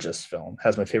gorgeous film.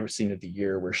 Has my favorite scene of the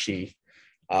year where she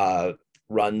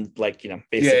run, like,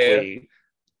 basically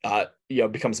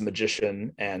becomes a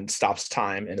magician and stops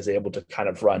time and is able to kind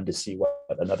of run to see what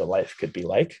another life could be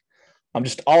like.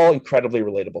 Just all incredibly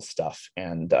relatable stuff.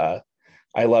 And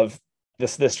I love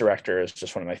this director is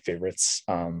just one of my favorites.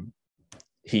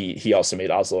 He also made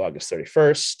Oslo August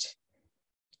 31st,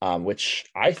 which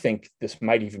I think this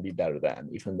might even be better than,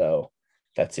 even though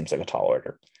that seems like a tall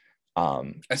order.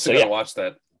 I still gotta watch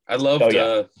that. I loved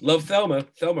love Thelma.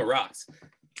 Thelma rocks.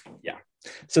 Yeah.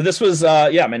 So this was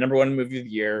my number one movie of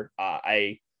the year.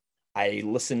 I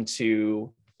listened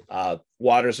to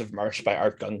Waters of March by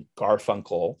Art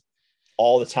Garfunkel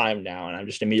all the time now, and I'm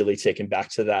just immediately taken back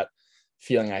to that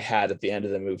feeling I had at the end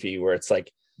of the movie, where it's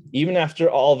like, even after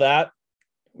all that,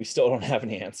 we still don't have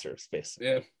any answers, basically.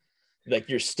 Yeah. Like,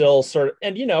 you're still sort of,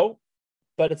 and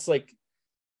but it's like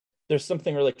there's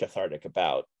something really cathartic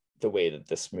about the way that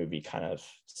this movie kind of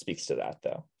speaks to that,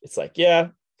 though. It's like, yeah,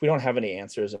 we don't have any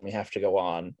answers and we have to go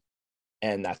on,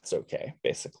 and that's okay,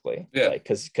 basically. Yeah. Like,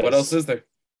 because what else is there?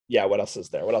 Yeah, what else is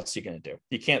there? What else are you gonna do?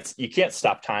 You can't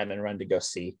stop time and run to go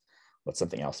see what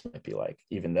something else might be like,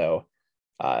 even though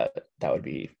that would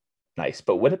be nice.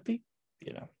 But would it be?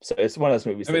 So it's one of those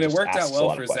movies. I mean, it worked out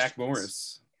well for Zach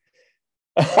Morris.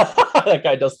 That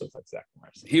guy does look like Zach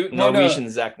Morris. Norwegian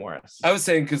Zach Morris. I was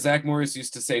saying, because Zach Morris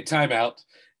used to say "time out,"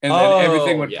 and then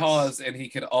everything would pause, and he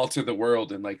could alter the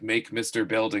world and like make Mr.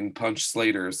 Belding punch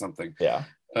Slater or something. Yeah.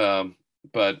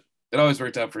 But it always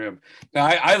worked out for him. Now,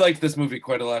 I like this movie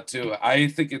quite a lot too. I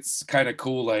think it's kind of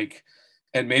cool, like,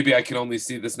 and maybe I can only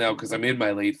see this now because I'm in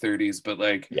my late 30s, but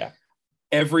like,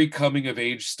 every coming of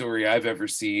age story I've ever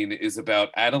seen is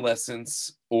about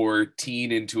adolescence or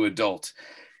teen into adult.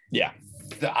 Yeah.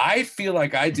 I feel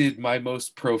like I did my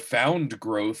most profound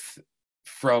growth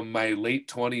from my late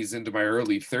 20s into my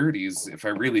early 30s, if I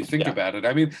really think about it.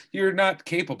 I mean, you're not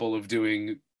capable of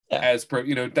doing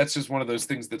that's just one of those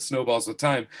things that snowballs with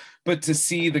time. But to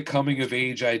see the coming of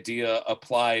age idea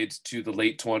applied to the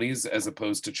late 20s as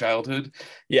opposed to childhood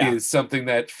is something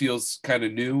that feels kind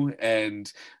of new,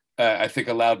 and I think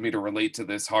allowed me to relate to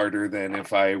this harder than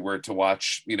if I were to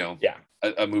watch,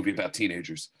 a movie about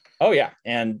teenagers. Oh yeah.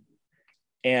 And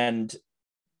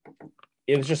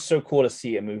it was just so cool to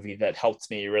see a movie that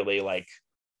helped me really, like,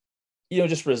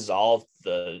 just resolve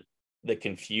the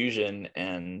confusion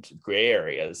and gray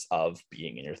areas of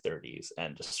being in your 30s,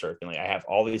 and just sort of being like, I have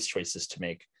all these choices to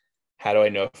make. How do I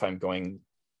know if I'm going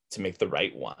to make the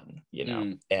right one?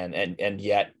 And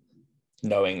yet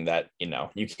knowing that,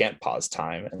 you can't pause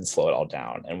time and slow it all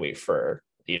down and wait for,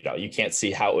 you can't see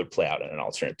how it would play out in an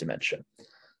alternate dimension.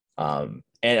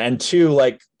 And two,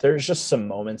 like, there's just some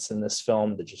moments in this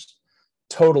film that just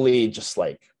totally just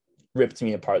like ripped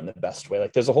me apart in the best way.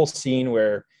 Like, there's a whole scene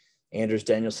where Anders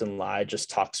Danielsen Lie just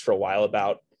talks for a while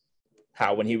about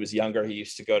how when he was younger, he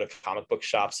used to go to comic book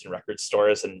shops and record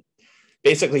stores, and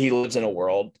basically he grew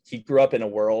up in a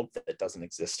world that doesn't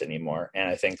exist anymore. And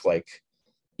I think, like,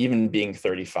 even being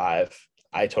 35,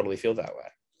 I totally feel that way.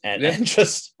 And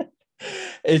just,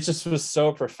 it just was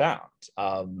so profound.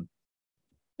 And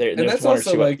that's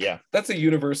also that's a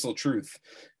universal truth.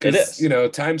 It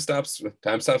is. Time stops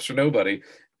for nobody.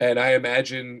 And I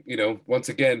imagine, once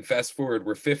again, fast forward,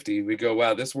 we're 50, we go,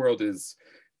 wow, this world is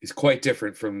quite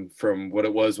different from what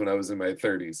it was when I was in my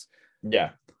 30s.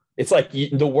 Yeah. It's like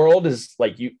the world is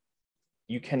like,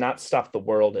 you cannot stop the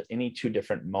world at any two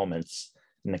different moments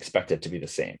and expect it to be the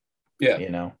same.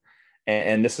 Yeah.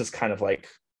 And this is kind of like,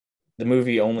 the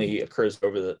movie only occurs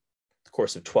over the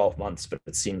course of 12 months, but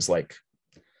it seems like,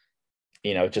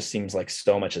 it just seems like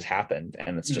so much has happened.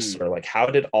 And it's just sort of like, how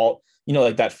did all,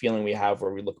 like that feeling we have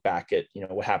where we look back at,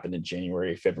 what happened in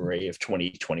January, February of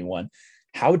 2021.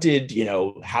 How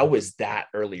was that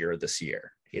earlier this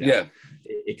year?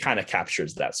 It kind of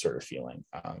captures that sort of feeling.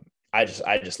 I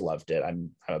just loved it.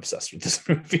 I'm obsessed with this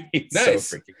movie. It's nice.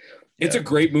 So freaking. It's a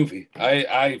great movie.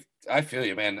 I feel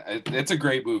you, man. It's a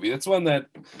great movie. It's one that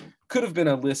could have been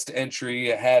a list entry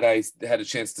had I had a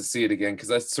chance to see it again, because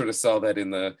I sort of saw that in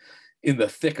the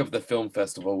thick of the film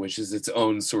festival, which is its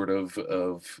own sort of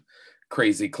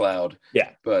crazy cloud. Yeah.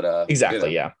 But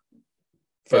exactly. Yeah.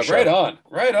 But sure. Right on.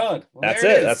 Well, that's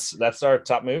it. That's our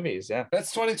top movies. Yeah.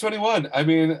 That's 2021. I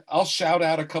mean, I'll shout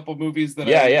out a couple movies that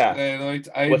I liked.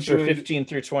 What's your 15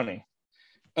 through 20?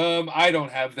 I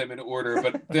don't have them in order,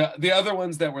 but the other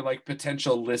ones that were like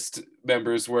potential list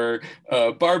members were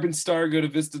Barb and Star Go to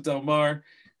Vista Del Mar,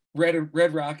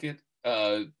 Red Rocket,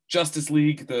 Justice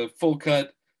League, the full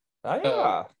cut, Oh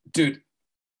yeah, Dude,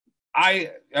 I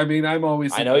mean, I'm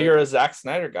always I know you're a Zack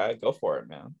Snyder guy. Go for it,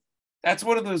 man. that's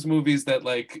one of those movies that,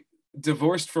 like,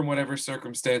 divorced from whatever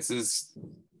circumstances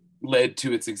led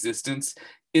to its existence,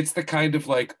 it's the kind of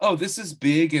like, oh, this is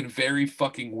big and very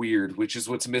fucking weird, which is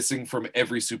what's missing from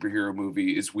every superhero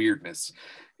movie is weirdness.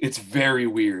 It's very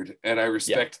weird, and I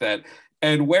respect that.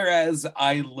 And whereas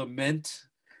I lament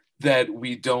that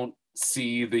we don't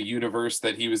see the universe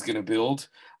that he was going to build,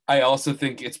 I also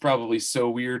think it's probably so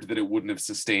weird that it wouldn't have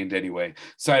sustained anyway.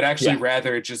 So I'd actually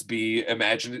rather it just be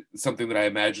something that I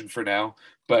imagined for now.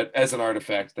 But as an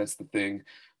artifact, that's the thing.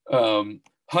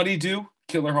 Honeydew,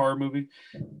 killer horror movie.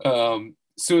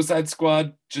 Suicide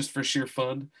Squad, just for sheer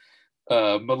fun.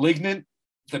 Malignant,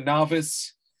 The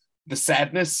Novice, The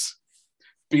Sadness,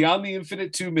 Beyond the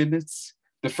Infinite 2 Minutes,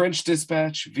 The French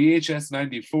Dispatch, VHS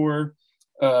 94,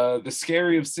 The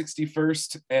Scary of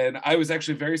 61st, and I was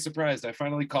actually very surprised. I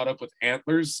finally caught up with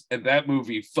Antlers, and that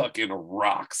movie fucking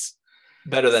rocks.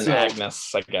 Better than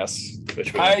Agnes, I guess.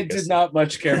 I did not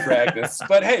much care for Agnes,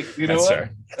 but hey, you know what?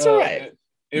 It's all right.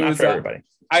 It not was for everybody.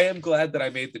 I am glad that I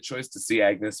made the choice to see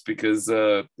Agnes because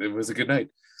it was a good night.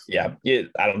 Yeah,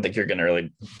 I don't think you're gonna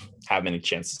really have many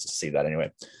chances to see that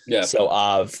anyway. Yeah.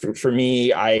 So for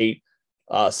me, I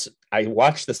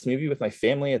watched this movie with my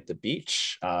family at the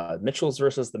beach, Mitchell's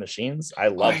versus the Machines. I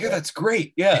love it. That's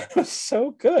great. Yeah. It was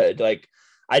so good. Like,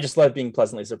 I just love being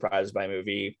pleasantly surprised by a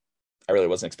movie I really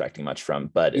wasn't expecting much from,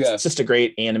 but it's just a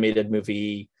great animated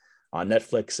movie on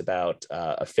Netflix about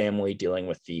a family dealing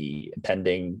with the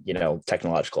impending,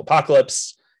 technological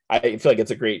apocalypse. I feel like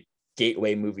it's a great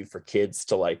gateway movie for kids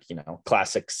to, like,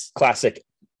 classic 80s,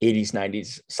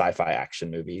 90s sci-fi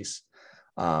action movies.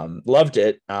 Loved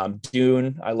it.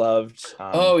 Dune, I loved.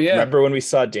 Remember when we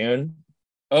saw Dune?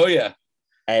 Oh yeah.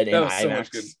 And in IMAX, so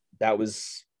much good. That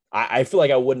was, I feel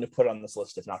like I wouldn't have put it on this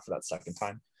list if not for that second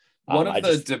time. One of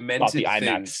the demented the IMAX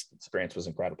things, experience was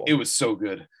incredible. It was so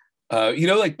good.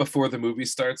 Like before the movie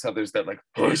starts, how there's that like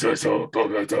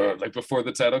before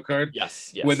the title card.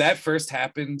 Yes. When that first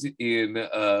happened in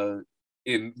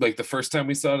like the first time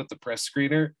we saw it at the press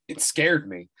screener, it scared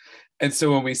me. And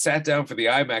so when we sat down for the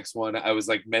IMAX one, I was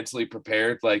like mentally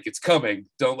prepared, like, it's coming.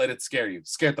 Don't let it scare you. It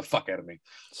scared the fuck out of me.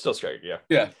 Still scared, yeah.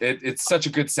 Yeah, it's such a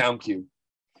good sound cue.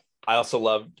 I also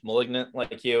loved Malignant,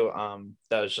 like you.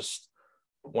 That was just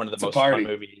one of the most fun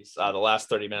movies. The last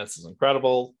 30 minutes is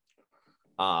incredible.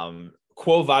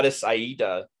 Quo Vadis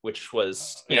Aida, which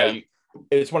was,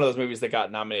 it's one of those movies that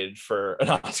got nominated for an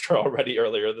Oscar already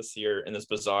earlier this year in this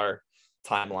bizarre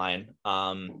timeline.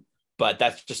 But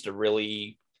that's just a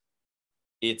really,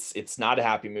 it's not a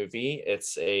happy movie.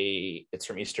 It's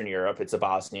from Eastern Europe. It's a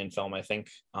Bosnian film, I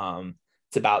think.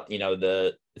 It's about,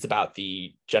 it's about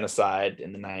the genocide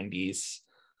in the 90s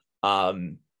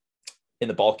in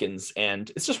the Balkans.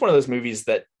 And it's just one of those movies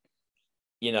that,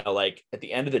 like, at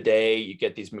the end of the day, you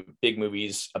get these big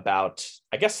movies about,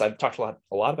 I guess I've talked a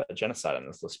lot about genocide on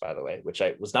this list, by the way, which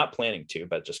I was not planning to,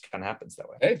 but just kind of happens that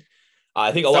way. Hey,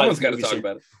 I think someone's got to talk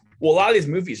about it. Well, a lot of these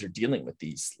movies are dealing with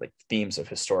these, like, themes of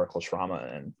historical trauma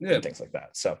and things like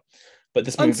that. So, but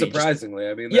this movie,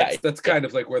 unsurprisingly, that's kind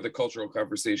of like where the cultural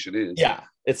conversation is. Yeah,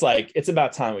 it's like, it's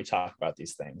about time we talk about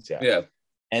these things. Yeah.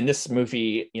 And this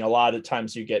movie, a lot of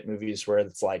times you get movies where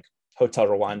it's like Hotel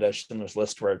Rwanda, Schindler's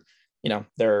List, where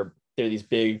they're these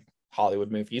big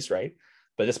Hollywood movies, right?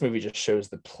 But this movie just shows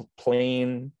the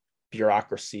plain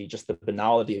bureaucracy, just the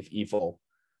banality of evil.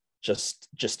 Just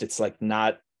it's like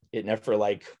it never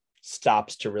like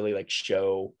stops to really like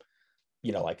show,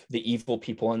 like the evil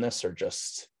people in this are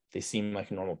just, they seem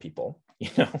like normal people.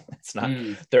 It's not,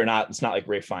 it's not like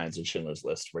Ray Fiennes in Schindler's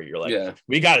List where you're like,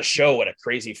 we got to show what a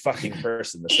crazy fucking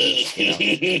person this is.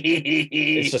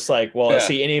 It's just like, well, is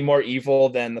he any more evil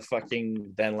than the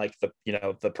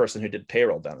person who did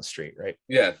payroll down the street, right?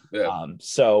 Yeah.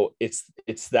 So it's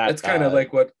that. That's kind of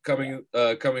like what coming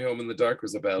home in the dark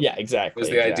was about. Yeah, exactly. Was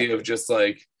the idea of just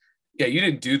like, you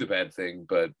didn't do the bad thing,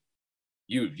 but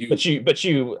but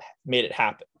you made it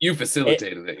happen. You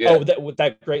facilitated it. Yeah.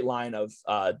 That great line of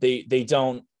they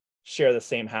don't share the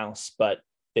same house, but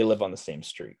they live on the same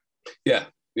street. Yeah.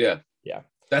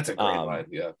 That's a great line.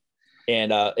 Yeah.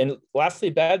 And lastly,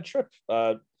 Bad Trip.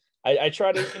 I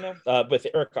tried to with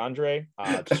Eric Andre.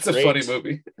 That's a funny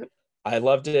movie. I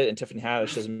loved it, and Tiffany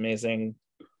Haddish is amazing.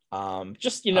 I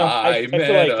feel like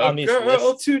on these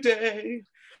lists today.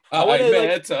 I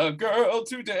met a girl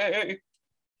today.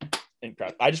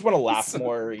 Incredible. I just want to laugh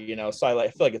more, so I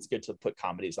feel like it's good to put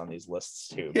comedies on these lists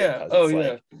too. Yeah.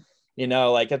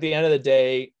 Like at the end of the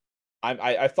day,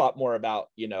 I thought more about,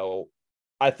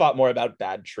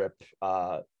 Bad Trip,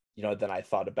 than I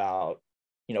thought about,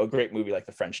 a great movie like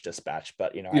The French Dispatch,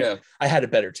 but Yeah. I had a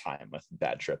better time with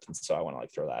Bad Trip, and so I want to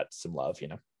like throw that some love.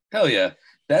 Hell yeah.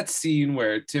 That scene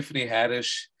where Tiffany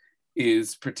Haddish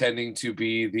is pretending to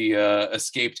be the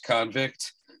escaped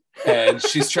convict, and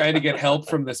she's trying to get help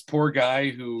from this poor guy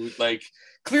who like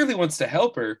clearly wants to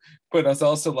help her, but is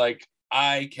also like,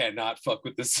 I cannot fuck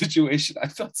with this situation. I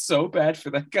felt so bad for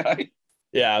that guy.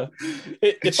 Yeah.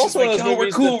 It's she's also like, one of those no, we're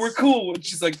movies cool, we're cool. And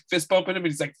she's like fist bumping him,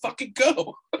 and he's like, fucking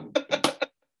go.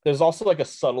 There's also like a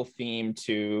subtle theme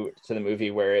to the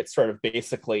movie where it's sort of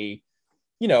basically,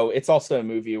 it's also a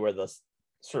movie where the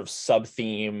sort of sub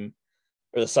theme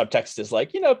or the subtext is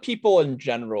like, people in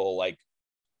general, like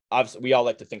obviously we all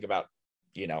like to think about,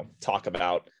 talk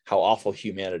about how awful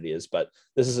humanity is, but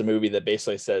this is a movie that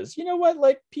basically says, you know what,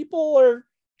 like people are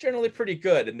generally pretty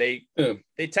good, and they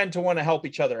tend to want to help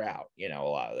each other out, a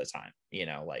lot of the time,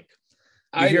 like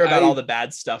we hear about all the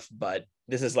bad stuff, but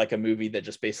this is like a movie that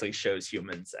just basically shows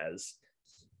humans as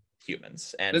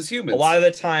humans, and as humans. A lot of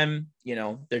the time,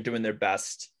 they're doing their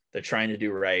best, they're trying to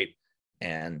do right,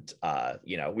 and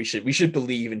we should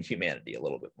believe in humanity a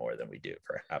little bit more than we do,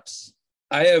 perhaps.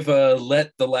 I have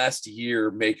let the last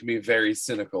year make me very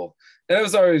cynical, and I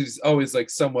was always like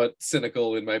somewhat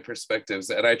cynical in my perspectives,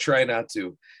 and I try not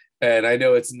to, and I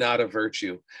know it's not a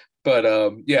virtue, but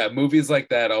movies like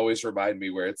that always remind me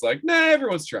where it's like, nah,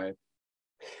 everyone's trying.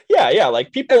 Yeah,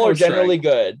 like people everyone's are generally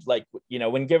trying. Good, like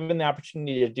when given the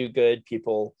opportunity to do good,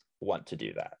 people want to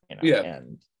do that, yeah,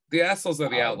 and the assholes are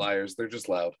the outliers. They're just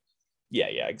loud. Yeah,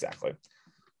 exactly.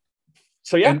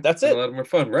 So yeah, and that's it. A lot of them are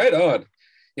fun. Right on.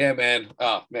 Yeah, man.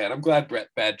 Oh man, I'm glad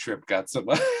Bad Trip got some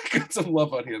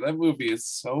love on here. That movie is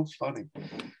so funny.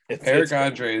 Eric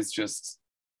Andre is just,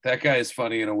 that guy is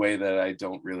funny in a way that I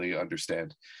don't really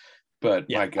understand. But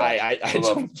my God, I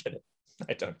don't get it.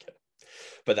 I don't get it.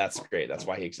 But that's great. That's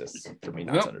why he exists, for me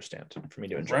not to understand, for me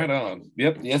to enjoy. Right on.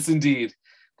 Yep. Yes, indeed.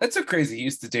 That's so crazy. He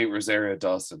used to date Rosario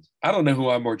Dawson. I don't know who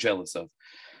I'm more jealous of.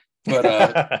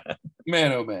 But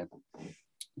man, oh man.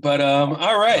 But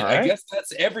all right. I guess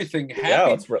that's everything.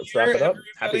 Let's wrap it up.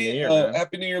 Happy New Year.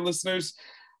 Happy New Year, listeners.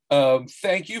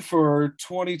 Thank you for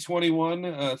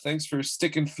 2021. Thanks for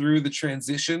sticking through the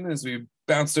transition as we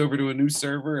bounced over to a new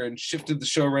server and shifted the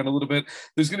show around a little bit.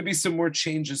 There's going to be some more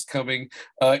changes coming.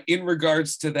 In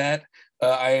regards to that,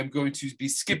 I am going to be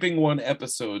skipping one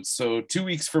episode. So 2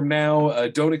 weeks from now,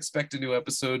 don't expect a new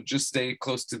episode. Just stay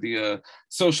close to the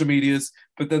social medias.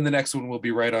 But then the next one will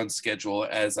be right on schedule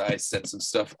as I set some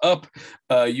stuff up.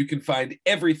 You can find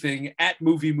everything at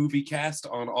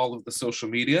MovieCast on all of the social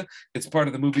media. It's part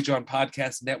of the Movie John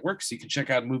Podcast Network, so you can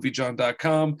check out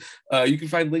moviejohn.com. You can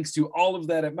find links to all of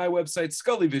that at my website,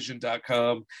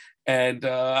 scullyvision.com.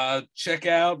 And check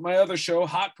out my other show,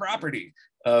 Hot Property,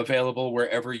 available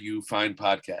wherever you find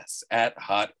podcasts at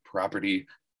Hot Property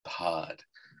Pod.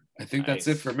 I think that's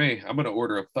it for me. I'm going to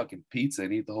order a fucking pizza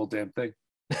and eat the whole damn thing.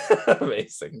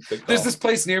 Amazing. There's this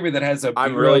place near me that has a.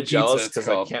 I'm really jealous because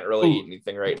I can't really eat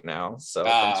anything right now. So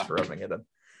thanks for rubbing it in.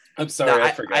 I'm sorry,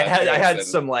 I forgot. I had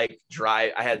some like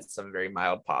dry. I had some very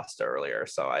mild pasta earlier,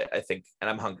 so I think, and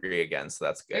I'm hungry again, so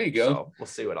that's good. There you go. So we'll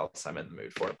see what else I'm in the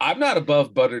mood for. I'm not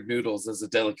above buttered noodles as a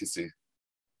delicacy.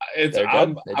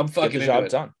 I'm fucking the job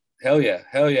done. Hell yeah.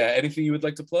 Anything you would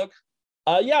like to plug?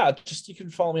 Just you can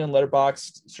follow me on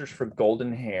Letterboxd. Search for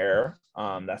Golden Hair.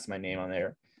 That's my name on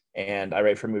there. And I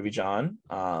write for Movie John.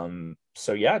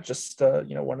 So yeah, just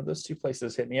one of those two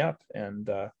places, hit me up. And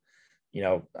I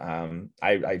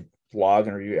blog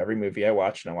and review every movie I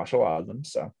watch, and I watch a lot of them.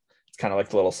 So it's kind of like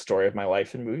the little story of my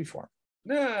life in movie form.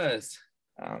 Nice.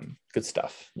 Good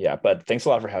stuff. Yeah, but thanks a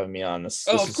lot for having me on. This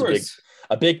of is course.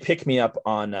 a big pick me up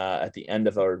on at the end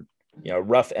of our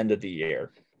rough end of the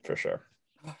year for sure.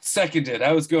 Seconded.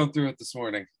 I was going through it this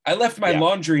morning. I left my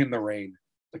laundry in the rain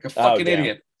like a fucking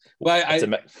idiot. Well,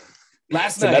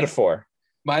 last night, a metaphor.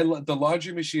 The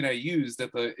laundry machine I used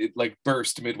it like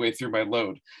burst midway through my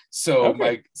load. So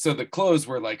the clothes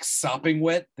were like sopping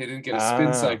wet. They didn't get a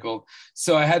spin cycle.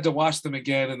 So I had to wash them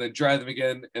again and then dry them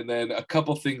again. And then a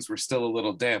couple things were still a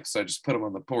little damp. So I just put them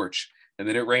on the porch, and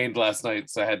then it rained last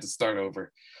night. So I had to start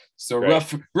over. So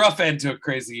rough end to a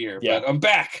crazy year, but I'm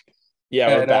back. Yeah,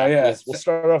 we're back. We'll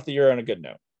start off the year on a good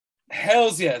note.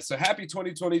 Hells yeah. So happy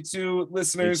 2022,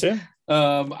 listeners.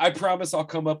 I promise I'll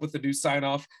come up with a new sign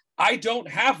off. I don't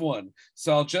have one,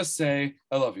 so I'll just say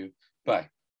I love you. Bye.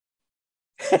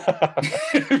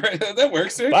 That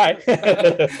works, right?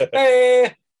 Bye.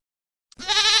 Hey.